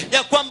today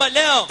ya kwamba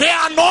leo they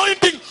are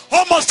anointing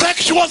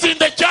homosexuals in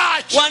the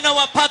church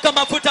wanawapaka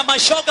mafuta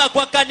mashoga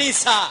kwa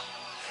kanisa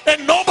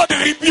and nobody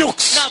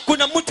rebukes. na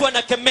kuna mtu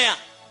anakemea.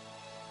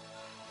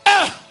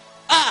 Ah,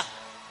 Ah,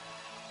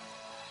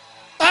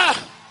 ah,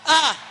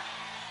 ah,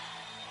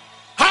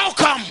 how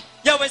come?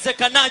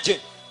 yawezekanaje?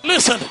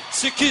 Listen,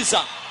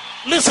 Sikiza,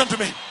 listen to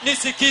me.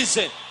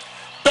 nisikize.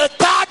 The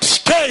third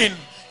stain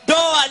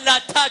Doa la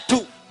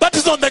tatu that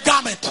is on the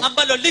garment,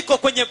 ambalo liko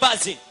kwenye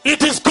vazi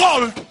it is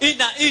called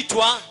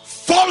inaitwa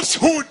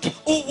falsehood,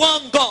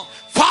 uongo.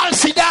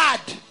 falsidad,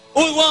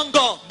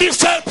 Uongo,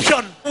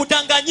 deception.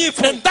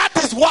 udanganyifu. And that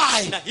is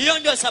why Na hiyo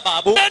ndio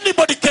sababu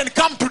anybody can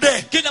come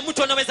today kila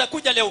mtu anaweza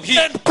kuja leo hii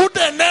and put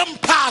a name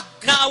tag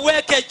na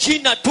aweke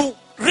jina tu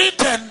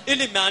written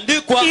ili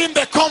imeandikwa in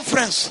the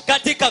conference,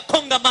 katika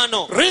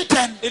kongamano,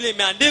 written ili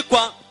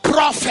imeandikwa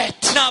prophet,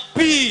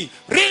 nabii,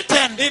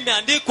 written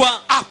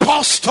imeandikwa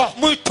apostle.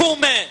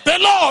 mtume. The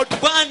Lord,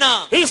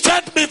 Bwana He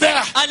sent me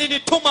there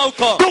alinituma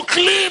huko to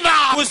clean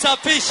up.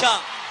 kusafisha.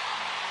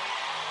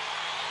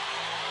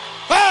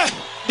 Hey,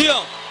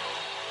 Ndio,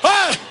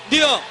 hey,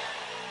 ndio,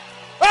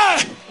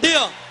 hey,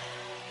 ndio.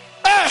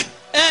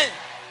 hey.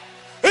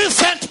 He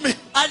sent me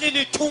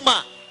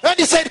Alinituma and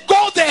He said,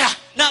 go there.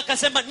 na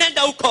akasema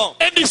nenda huko,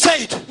 And He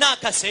said, na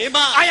akasema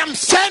I am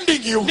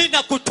sending you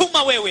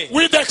ninakutuma wewe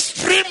with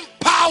extreme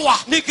power.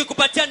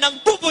 nikikupatia na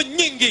nguvu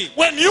nyingi.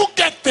 When you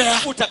get there,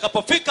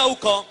 Utakapofika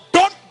huko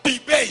don't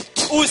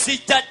debate,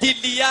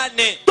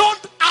 usijadiliane,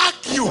 don't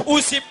argue,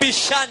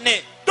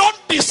 usibishane, don't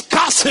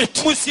discuss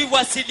it,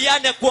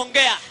 msiwasiliane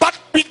kuongea, but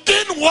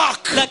begin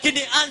work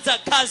lakini anza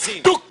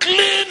kazi to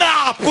clean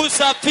up.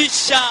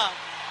 kusafisha.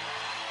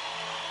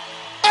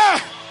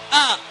 Eh,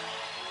 Ah,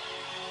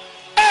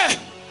 eh,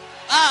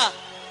 ah,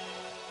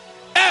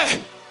 eh.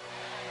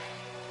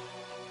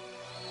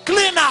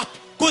 Clean up.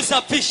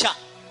 kusafisha.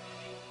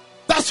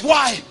 That's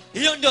why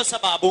Hiyo ndio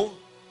sababu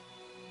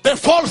the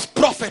false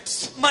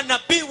prophets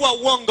manabii wa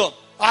uongo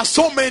are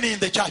so many in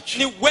the church.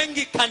 ni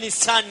wengi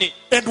kanisani.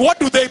 And what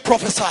do they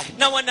prophesy?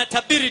 Na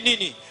wanatabiri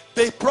nini?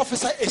 They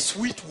prophesy a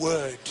sweet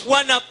word.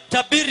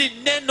 Wanatabiri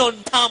neno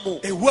tamu,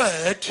 A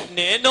word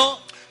neno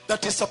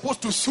that is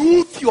supposed to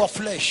soothe your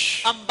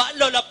flesh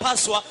ambalo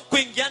lapaswa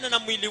kuingiana na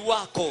mwili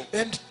wako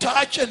and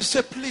touch and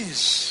say,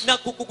 please, na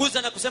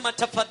kukuguza na kusema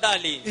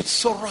tafadhali,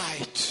 it's all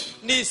right.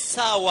 ni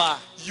sawa,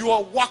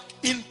 Your work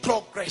in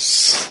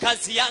progress.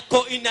 kazi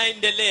yako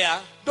inaendelea,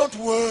 Don't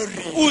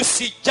worry.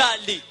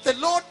 usijali. The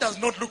Lord does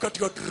not look at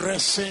your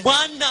dressing.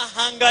 Bwana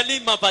haangalii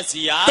mavazi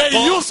They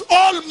yako. use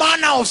all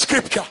manner of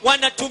scripture.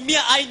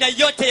 Wanatumia aina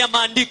yote ya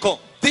maandiko.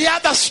 The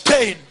other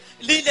stain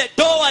Lile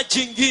doa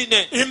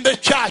jingine in the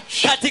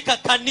church katika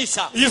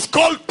kanisa is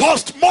called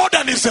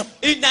postmodernism.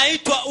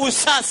 inaitwa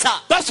usasa.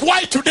 That's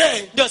why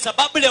today Ndio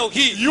sababu leo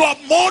hii your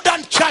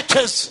modern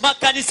churches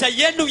makanisa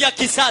yenu ya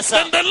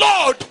kisasa, and the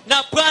Lord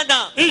na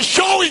Bwana is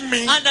showing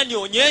me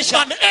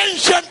ananionyesha an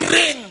ancient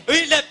ring.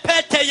 ile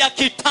pete ya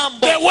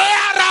kitambo. The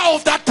wearer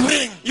of that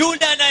ring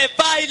Yule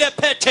anayevaa ile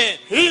pete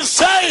is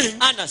saying,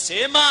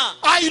 anasema,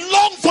 I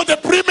long for the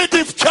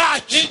primitive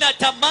church.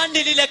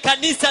 ninatamani lile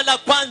kanisa la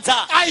kwanza,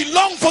 I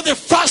long for the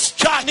first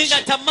church.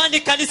 ninatamani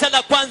kanisa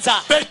la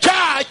kwanza, The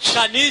church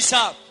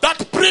kanisa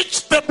that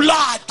preached the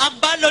blood.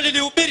 ambalo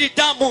lilihubiri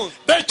damu,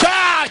 The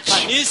church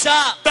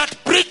kanisa that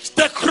preached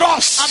the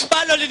cross.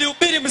 ambalo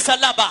lilihubiri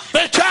msalaba,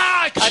 The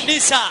church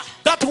kanisa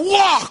that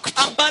walked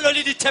ambalo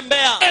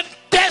lilitembea and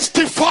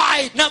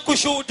testified na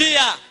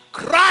kushuhudia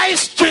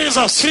Christ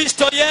Jesus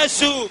Kristo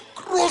Yesu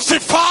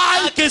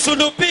crucified,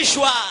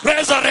 akisulubishwa,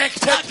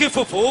 resurrected.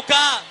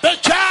 akifufuka, The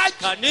church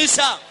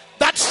kanisa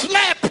that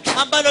slept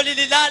ambalo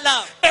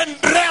lililala and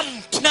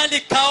dreamt na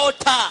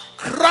likaota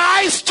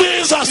Christ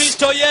Jesus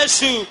Kristo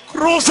Yesu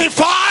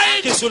crucified,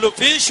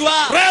 akisulubishwa,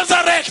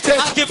 resurrected.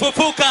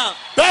 akifufuka,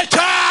 The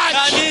church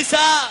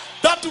kanisa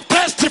that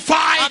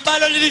testified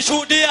ambalo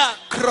lilishuhudia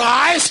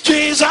Christ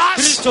Jesus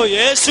Kristo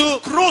Yesu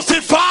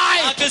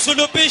crucified,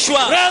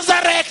 akisulubishwa,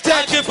 resurrected.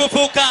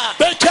 akifufuka,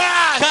 The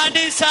church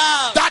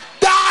kanisa that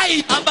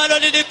died ambalo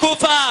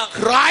lilikufa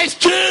Christ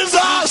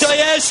Jesus Kristo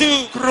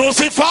Yesu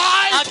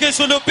crucified,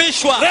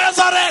 akisulubishwa,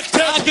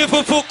 resurrected.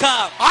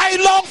 akifufuka. I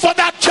long for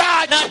that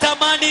church.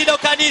 Natamani hilo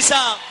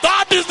kanisa.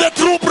 That is the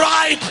true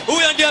bride.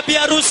 Huyo ndio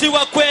biharusi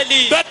wa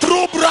kweli, The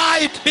true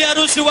bride.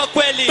 biharusi wa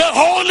kweli, The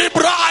holy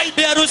bride.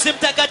 biharusi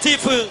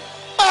mtakatifu.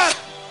 Ah,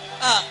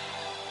 Ah,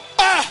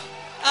 ah,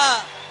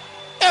 ah,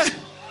 eh.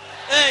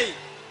 hey,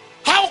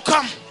 How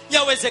come?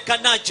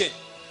 yawezekanaje?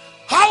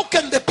 How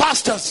can the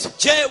pastors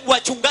Je,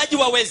 wachungaji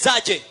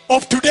wawezaje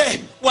of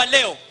today wa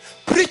leo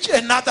preach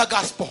another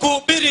gospel?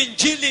 kuhubiri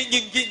injili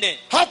nyingine?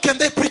 How can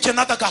they preach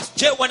another gospel?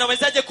 Je,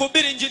 wanawezaje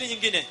kuhubiri injili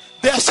nyingine?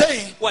 They are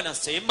saying,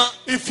 Wanasema,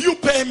 if you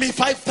pay me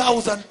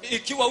 5,000,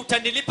 ikiwa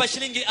utanilipa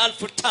shilingi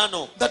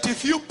 5,000, that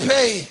if you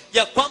pay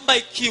ya kwamba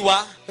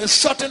ikiwa a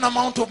certain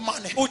amount of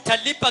money,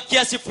 utalipa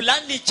kiasi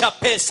fulani cha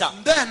pesa,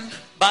 then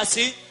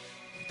basi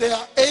they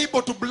are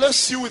able to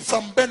bless you with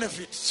some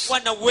benefits.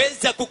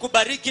 wanaweza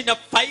kukubariki na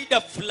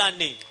faida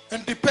fulani,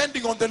 And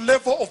depending on the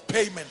level of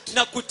payment,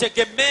 na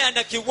kutegemea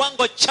na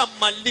kiwango cha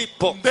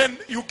malipo, then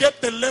you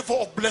get the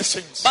level of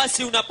blessings.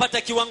 basi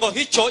unapata kiwango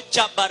hicho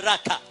cha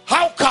baraka.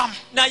 How come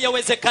Na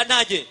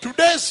yawezekanaje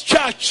today's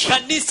church,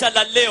 kanisa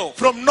la leo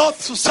from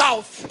north to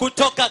south,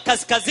 kutoka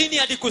kaskazini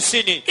hadi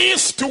kusini,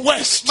 east to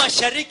west,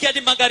 mashariki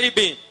hadi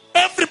magharibi,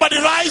 everybody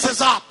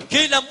rises up?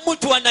 kila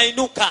mtu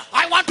anainuka,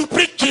 I want to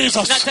preach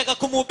Jesus. nataka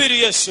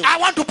kumhubiri Yesu, I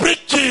want to preach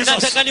Jesus.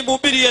 nataka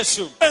nimhubiri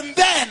Yesu. And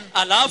then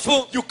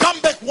Alafu you come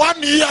back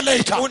 1 year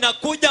later.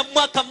 unakuja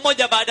mwaka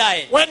mmoja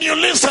baadaye, When you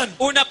listen,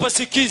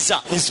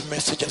 unaposikiza his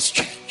message has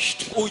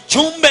changed.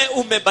 ujumbe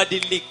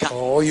umebadilika.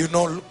 Oh, you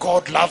know,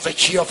 God loves a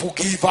cheerful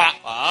giver.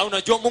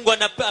 Unajua Mungu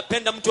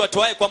anapenda mtu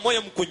atoaye kwa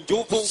moyo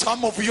mkunjufu.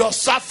 Some of you are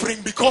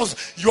suffering because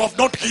you have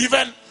not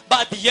given.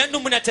 Baadhi yenu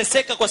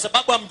mnateseka kwa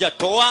sababu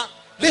hamjatoa.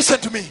 Listen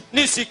to me.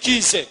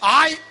 Nisikize,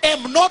 I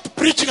am not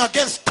preaching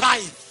against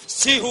tithe.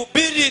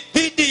 sihubiri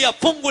dhidi ya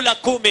fungu la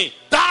 10.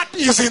 That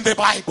is in the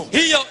Bible.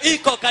 Hiyo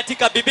iko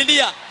katika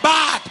Biblia.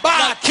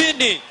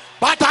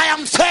 But I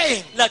am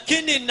saying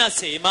Lakini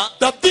nasema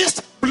that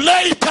this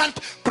blatant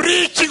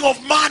preaching of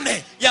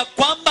money ya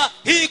kwamba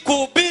hii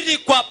kuhubiri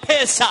kwa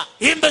pesa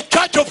in the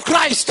church of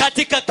Christ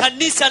katika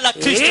kanisa la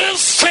Kristo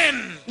is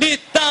sin. ni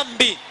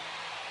dhambi.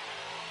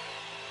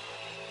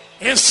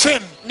 Is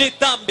sin. Ni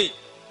dhambi.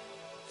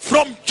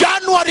 From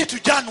January to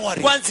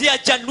January, Kuanzia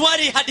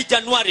Januari hadi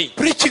Januari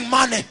preaching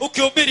money.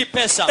 ukihubiri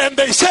pesa, And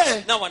they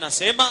say na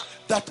wanasema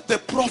that the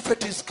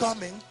prophet is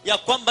coming. ya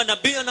kwamba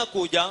nabii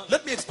anakuja.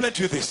 Let me explain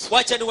to you this.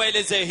 Wacha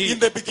niwaelezee hii. In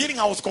the beginning,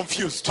 I was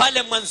confused.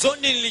 Pale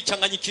mwanzoni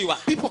nilichanganyikiwa.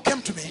 People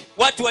came to me,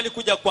 Watu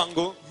walikuja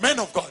kwangu, men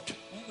of God,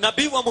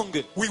 nabii wa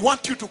Mungu, we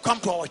want you to come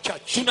to our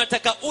church.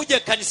 tunataka uje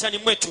kanisani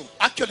mwetu.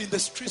 Actually, in the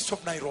streets of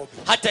Nairobi.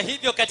 Hata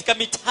hivyo katika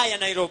mitaa ya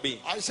Nairobi.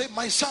 I say,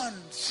 my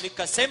sons,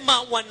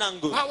 Nikasema,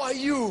 wanangu, how are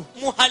you?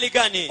 muhali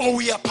gani? Oh,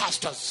 we are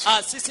pastors.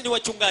 Sisi ni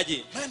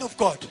wachungaji. Men of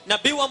God,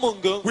 Nabii wa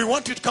Mungu, we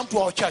want you to come to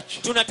our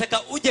church.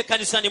 tunataka uje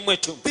kanisani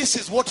mwetu. This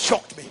is what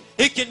shocked me.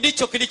 Hiki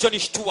ndicho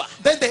kilichonishtua.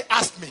 Then they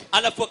asked me,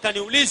 Alafu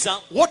akaniuliza,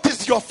 what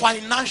is your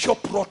financial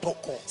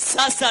protocol?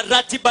 sasa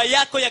ratiba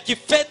yako ya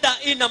kifedha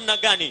ina namna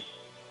gani?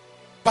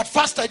 But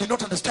first, I did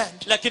not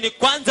understand. Lakini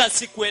kwanza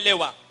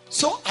sikuelewa.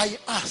 So I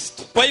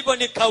asked, Kwa hivyo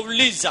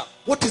nikauliza,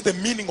 what is the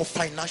meaning of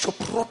financial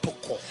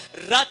protocol?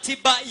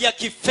 ratiba ya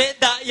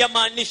kifedha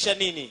yamaanisha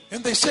nini?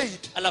 And they said,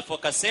 Alafu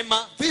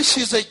akasema, this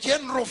is a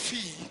general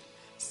fee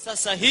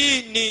sasa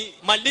hii ni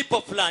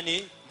malipo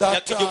fulani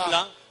ya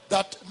kijumla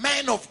that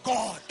man of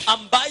God,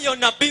 ambayo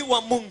nabii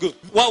wa Mungu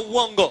wa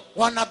uongo,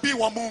 wanabii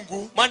wa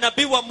Mungu,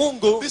 manabii wa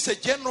Mungu, this is a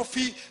general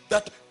fee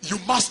that you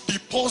must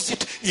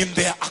deposit in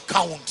their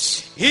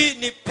accounts. hii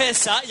ni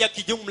pesa ya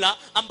kijumla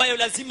ambayo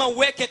lazima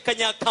uweke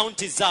kwenye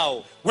akaunti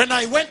zao. When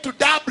I went to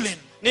Dublin,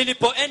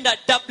 Nilipoenda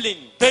Dublin,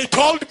 they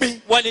told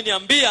me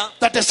waliniambia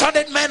that a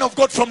certain man of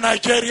God from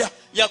Nigeria,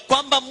 ya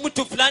kwamba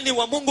mtu fulani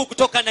wa Mungu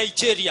kutoka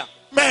Nigeria,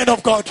 man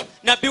of God,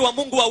 nabii wa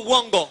Mungu wa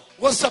uongo,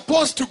 was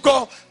supposed to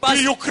go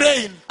to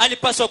Ukraine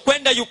alipaswa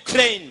kwenda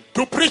Ukraine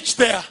to preach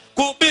there.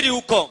 kuhubiri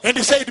huko, And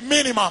he said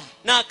minimum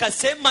na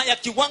akasema ya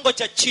kiwango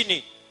cha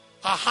chini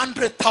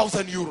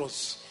 100,000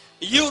 euros.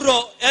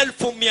 euro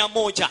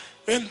 1,100.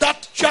 And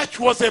that church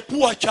was a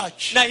poor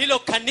church. Na hilo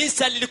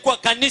kanisa lilikuwa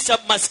kanisa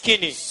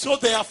maskini, So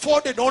they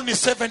afforded only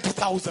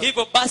 70,000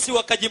 hivyo basi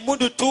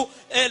wakajimudu tu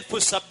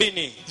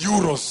 70,000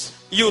 euros.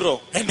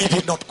 euro, And he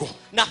did not go.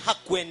 na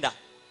hakwenda.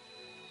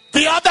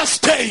 The other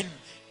stain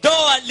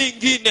Doa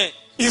lingine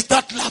is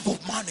that love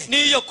of money. ni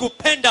hiyo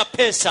kupenda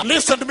pesa.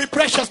 Listen to me,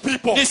 precious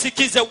people.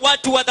 Nisikize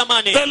watu wa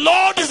dhamani, The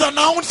Lord is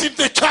announcing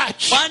the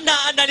church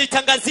Bwana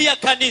analitangazia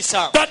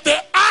kanisa that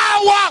the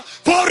hour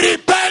for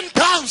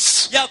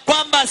repentance ya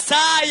kwamba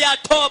saa ya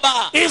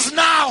toba is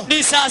now.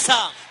 ni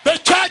sasa. The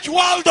church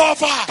world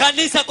over.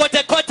 Kanisa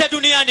kote kote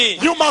duniani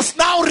You must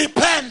now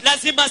repent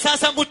lazima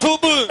sasa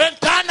mtubu and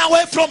turn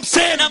away from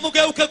sin, na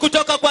mugeuke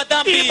kutoka kwa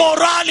dhambi,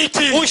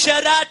 immorality.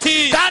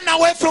 usherati, Turn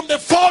away from the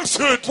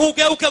falsehood.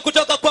 mugeuke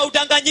kutoka kwa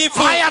udanganyifu.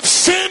 I have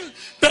seen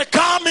the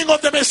coming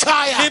of the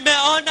Messiah.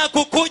 Nimeona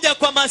kukuja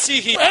kwa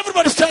Masihi.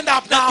 Everybody stand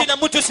up Na now. kila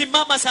mtu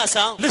simama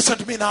sasa. Listen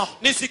to me now.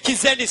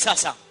 Nisikizeni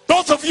sasa.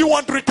 Those of you who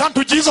want to return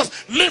to Jesus,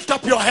 lift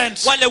up your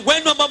hands. Wale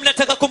wenu ambao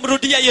mnataka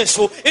kumrudia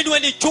Yesu,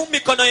 inueni juu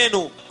mikono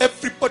yenu.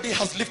 Everybody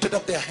has lifted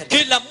up their hands.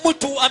 Kila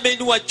mtu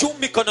ameinua juu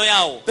mikono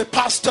yao. The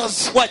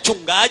pastors,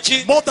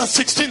 Wachungaji more than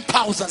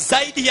 16,000,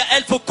 zaidi ya they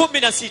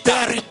 16,000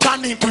 are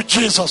returning to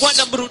Jesus.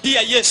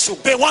 wanamrudia Yesu.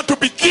 They want to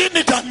begin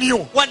it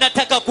anew.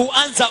 Wanataka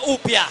kuanza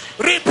upya.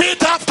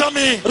 Repeat after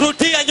me.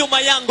 Rudia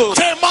nyuma yangu.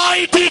 Say,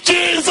 mighty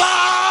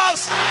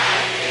Jesus.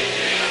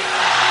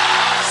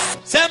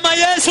 Sema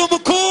Yesu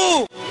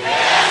mkuu.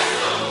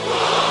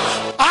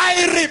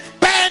 I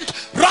repent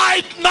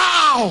right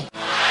now.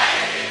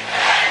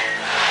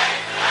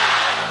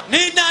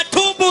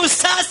 Ninatubu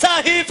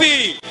sasa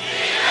hivi.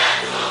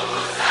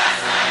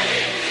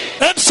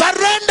 And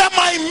surrender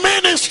my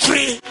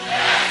ministry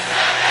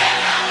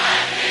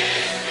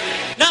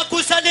Na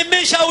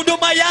kusalimisha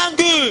huduma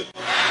yangu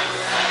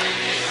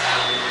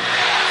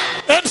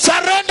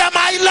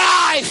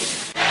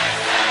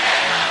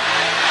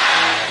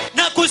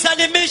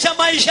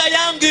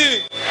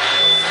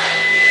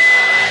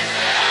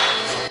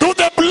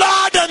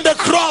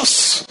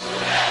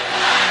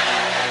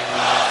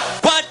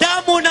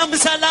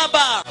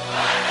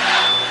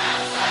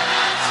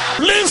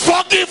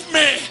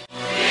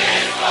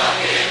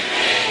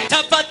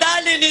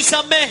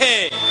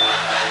nisamehe.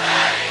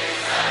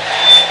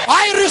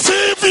 I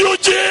receive you,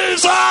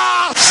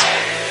 Jesus.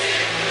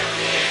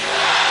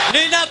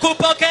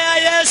 Ninakupokea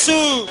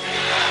Yesu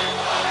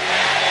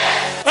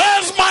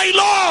As my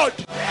Lord.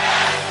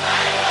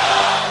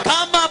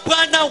 kama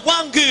Bwana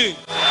wangu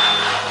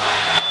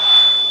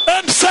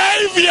And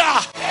Savior.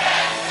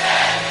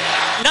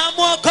 na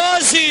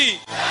Mwokozi.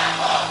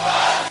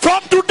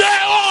 From today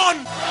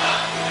on.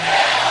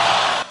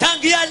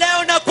 Tangia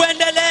leo na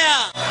kuendelea.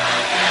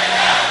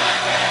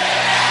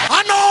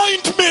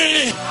 Anoint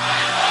me.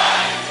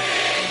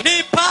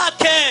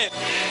 Nipake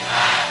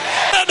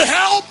And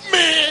help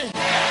me.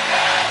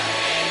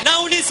 na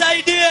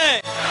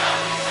unisaidie.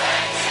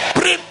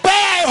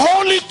 Prepare a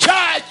holy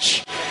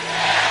church.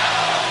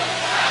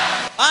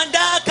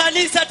 Andaa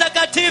kanisa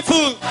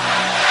takatifu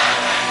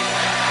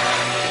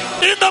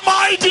In the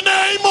mighty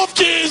name of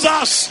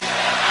Jesus.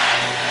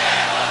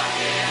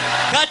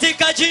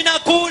 katika jina